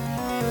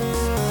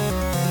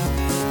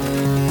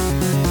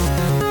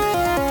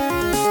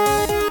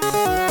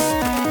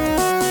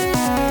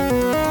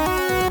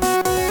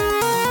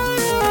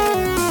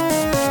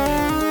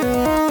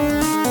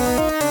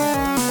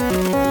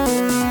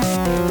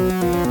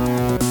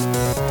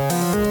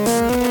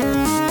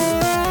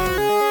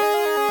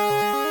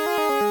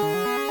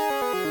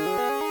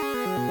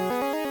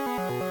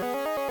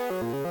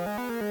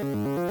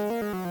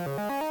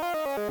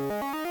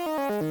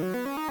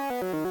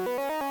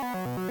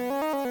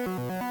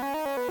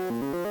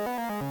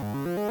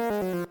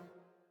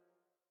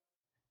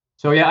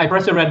 So yeah, I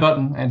pressed the red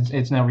button and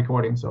it's now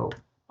recording. So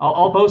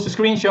I'll post a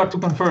screenshot to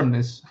confirm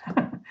this.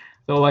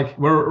 So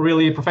we're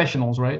really professionals, right?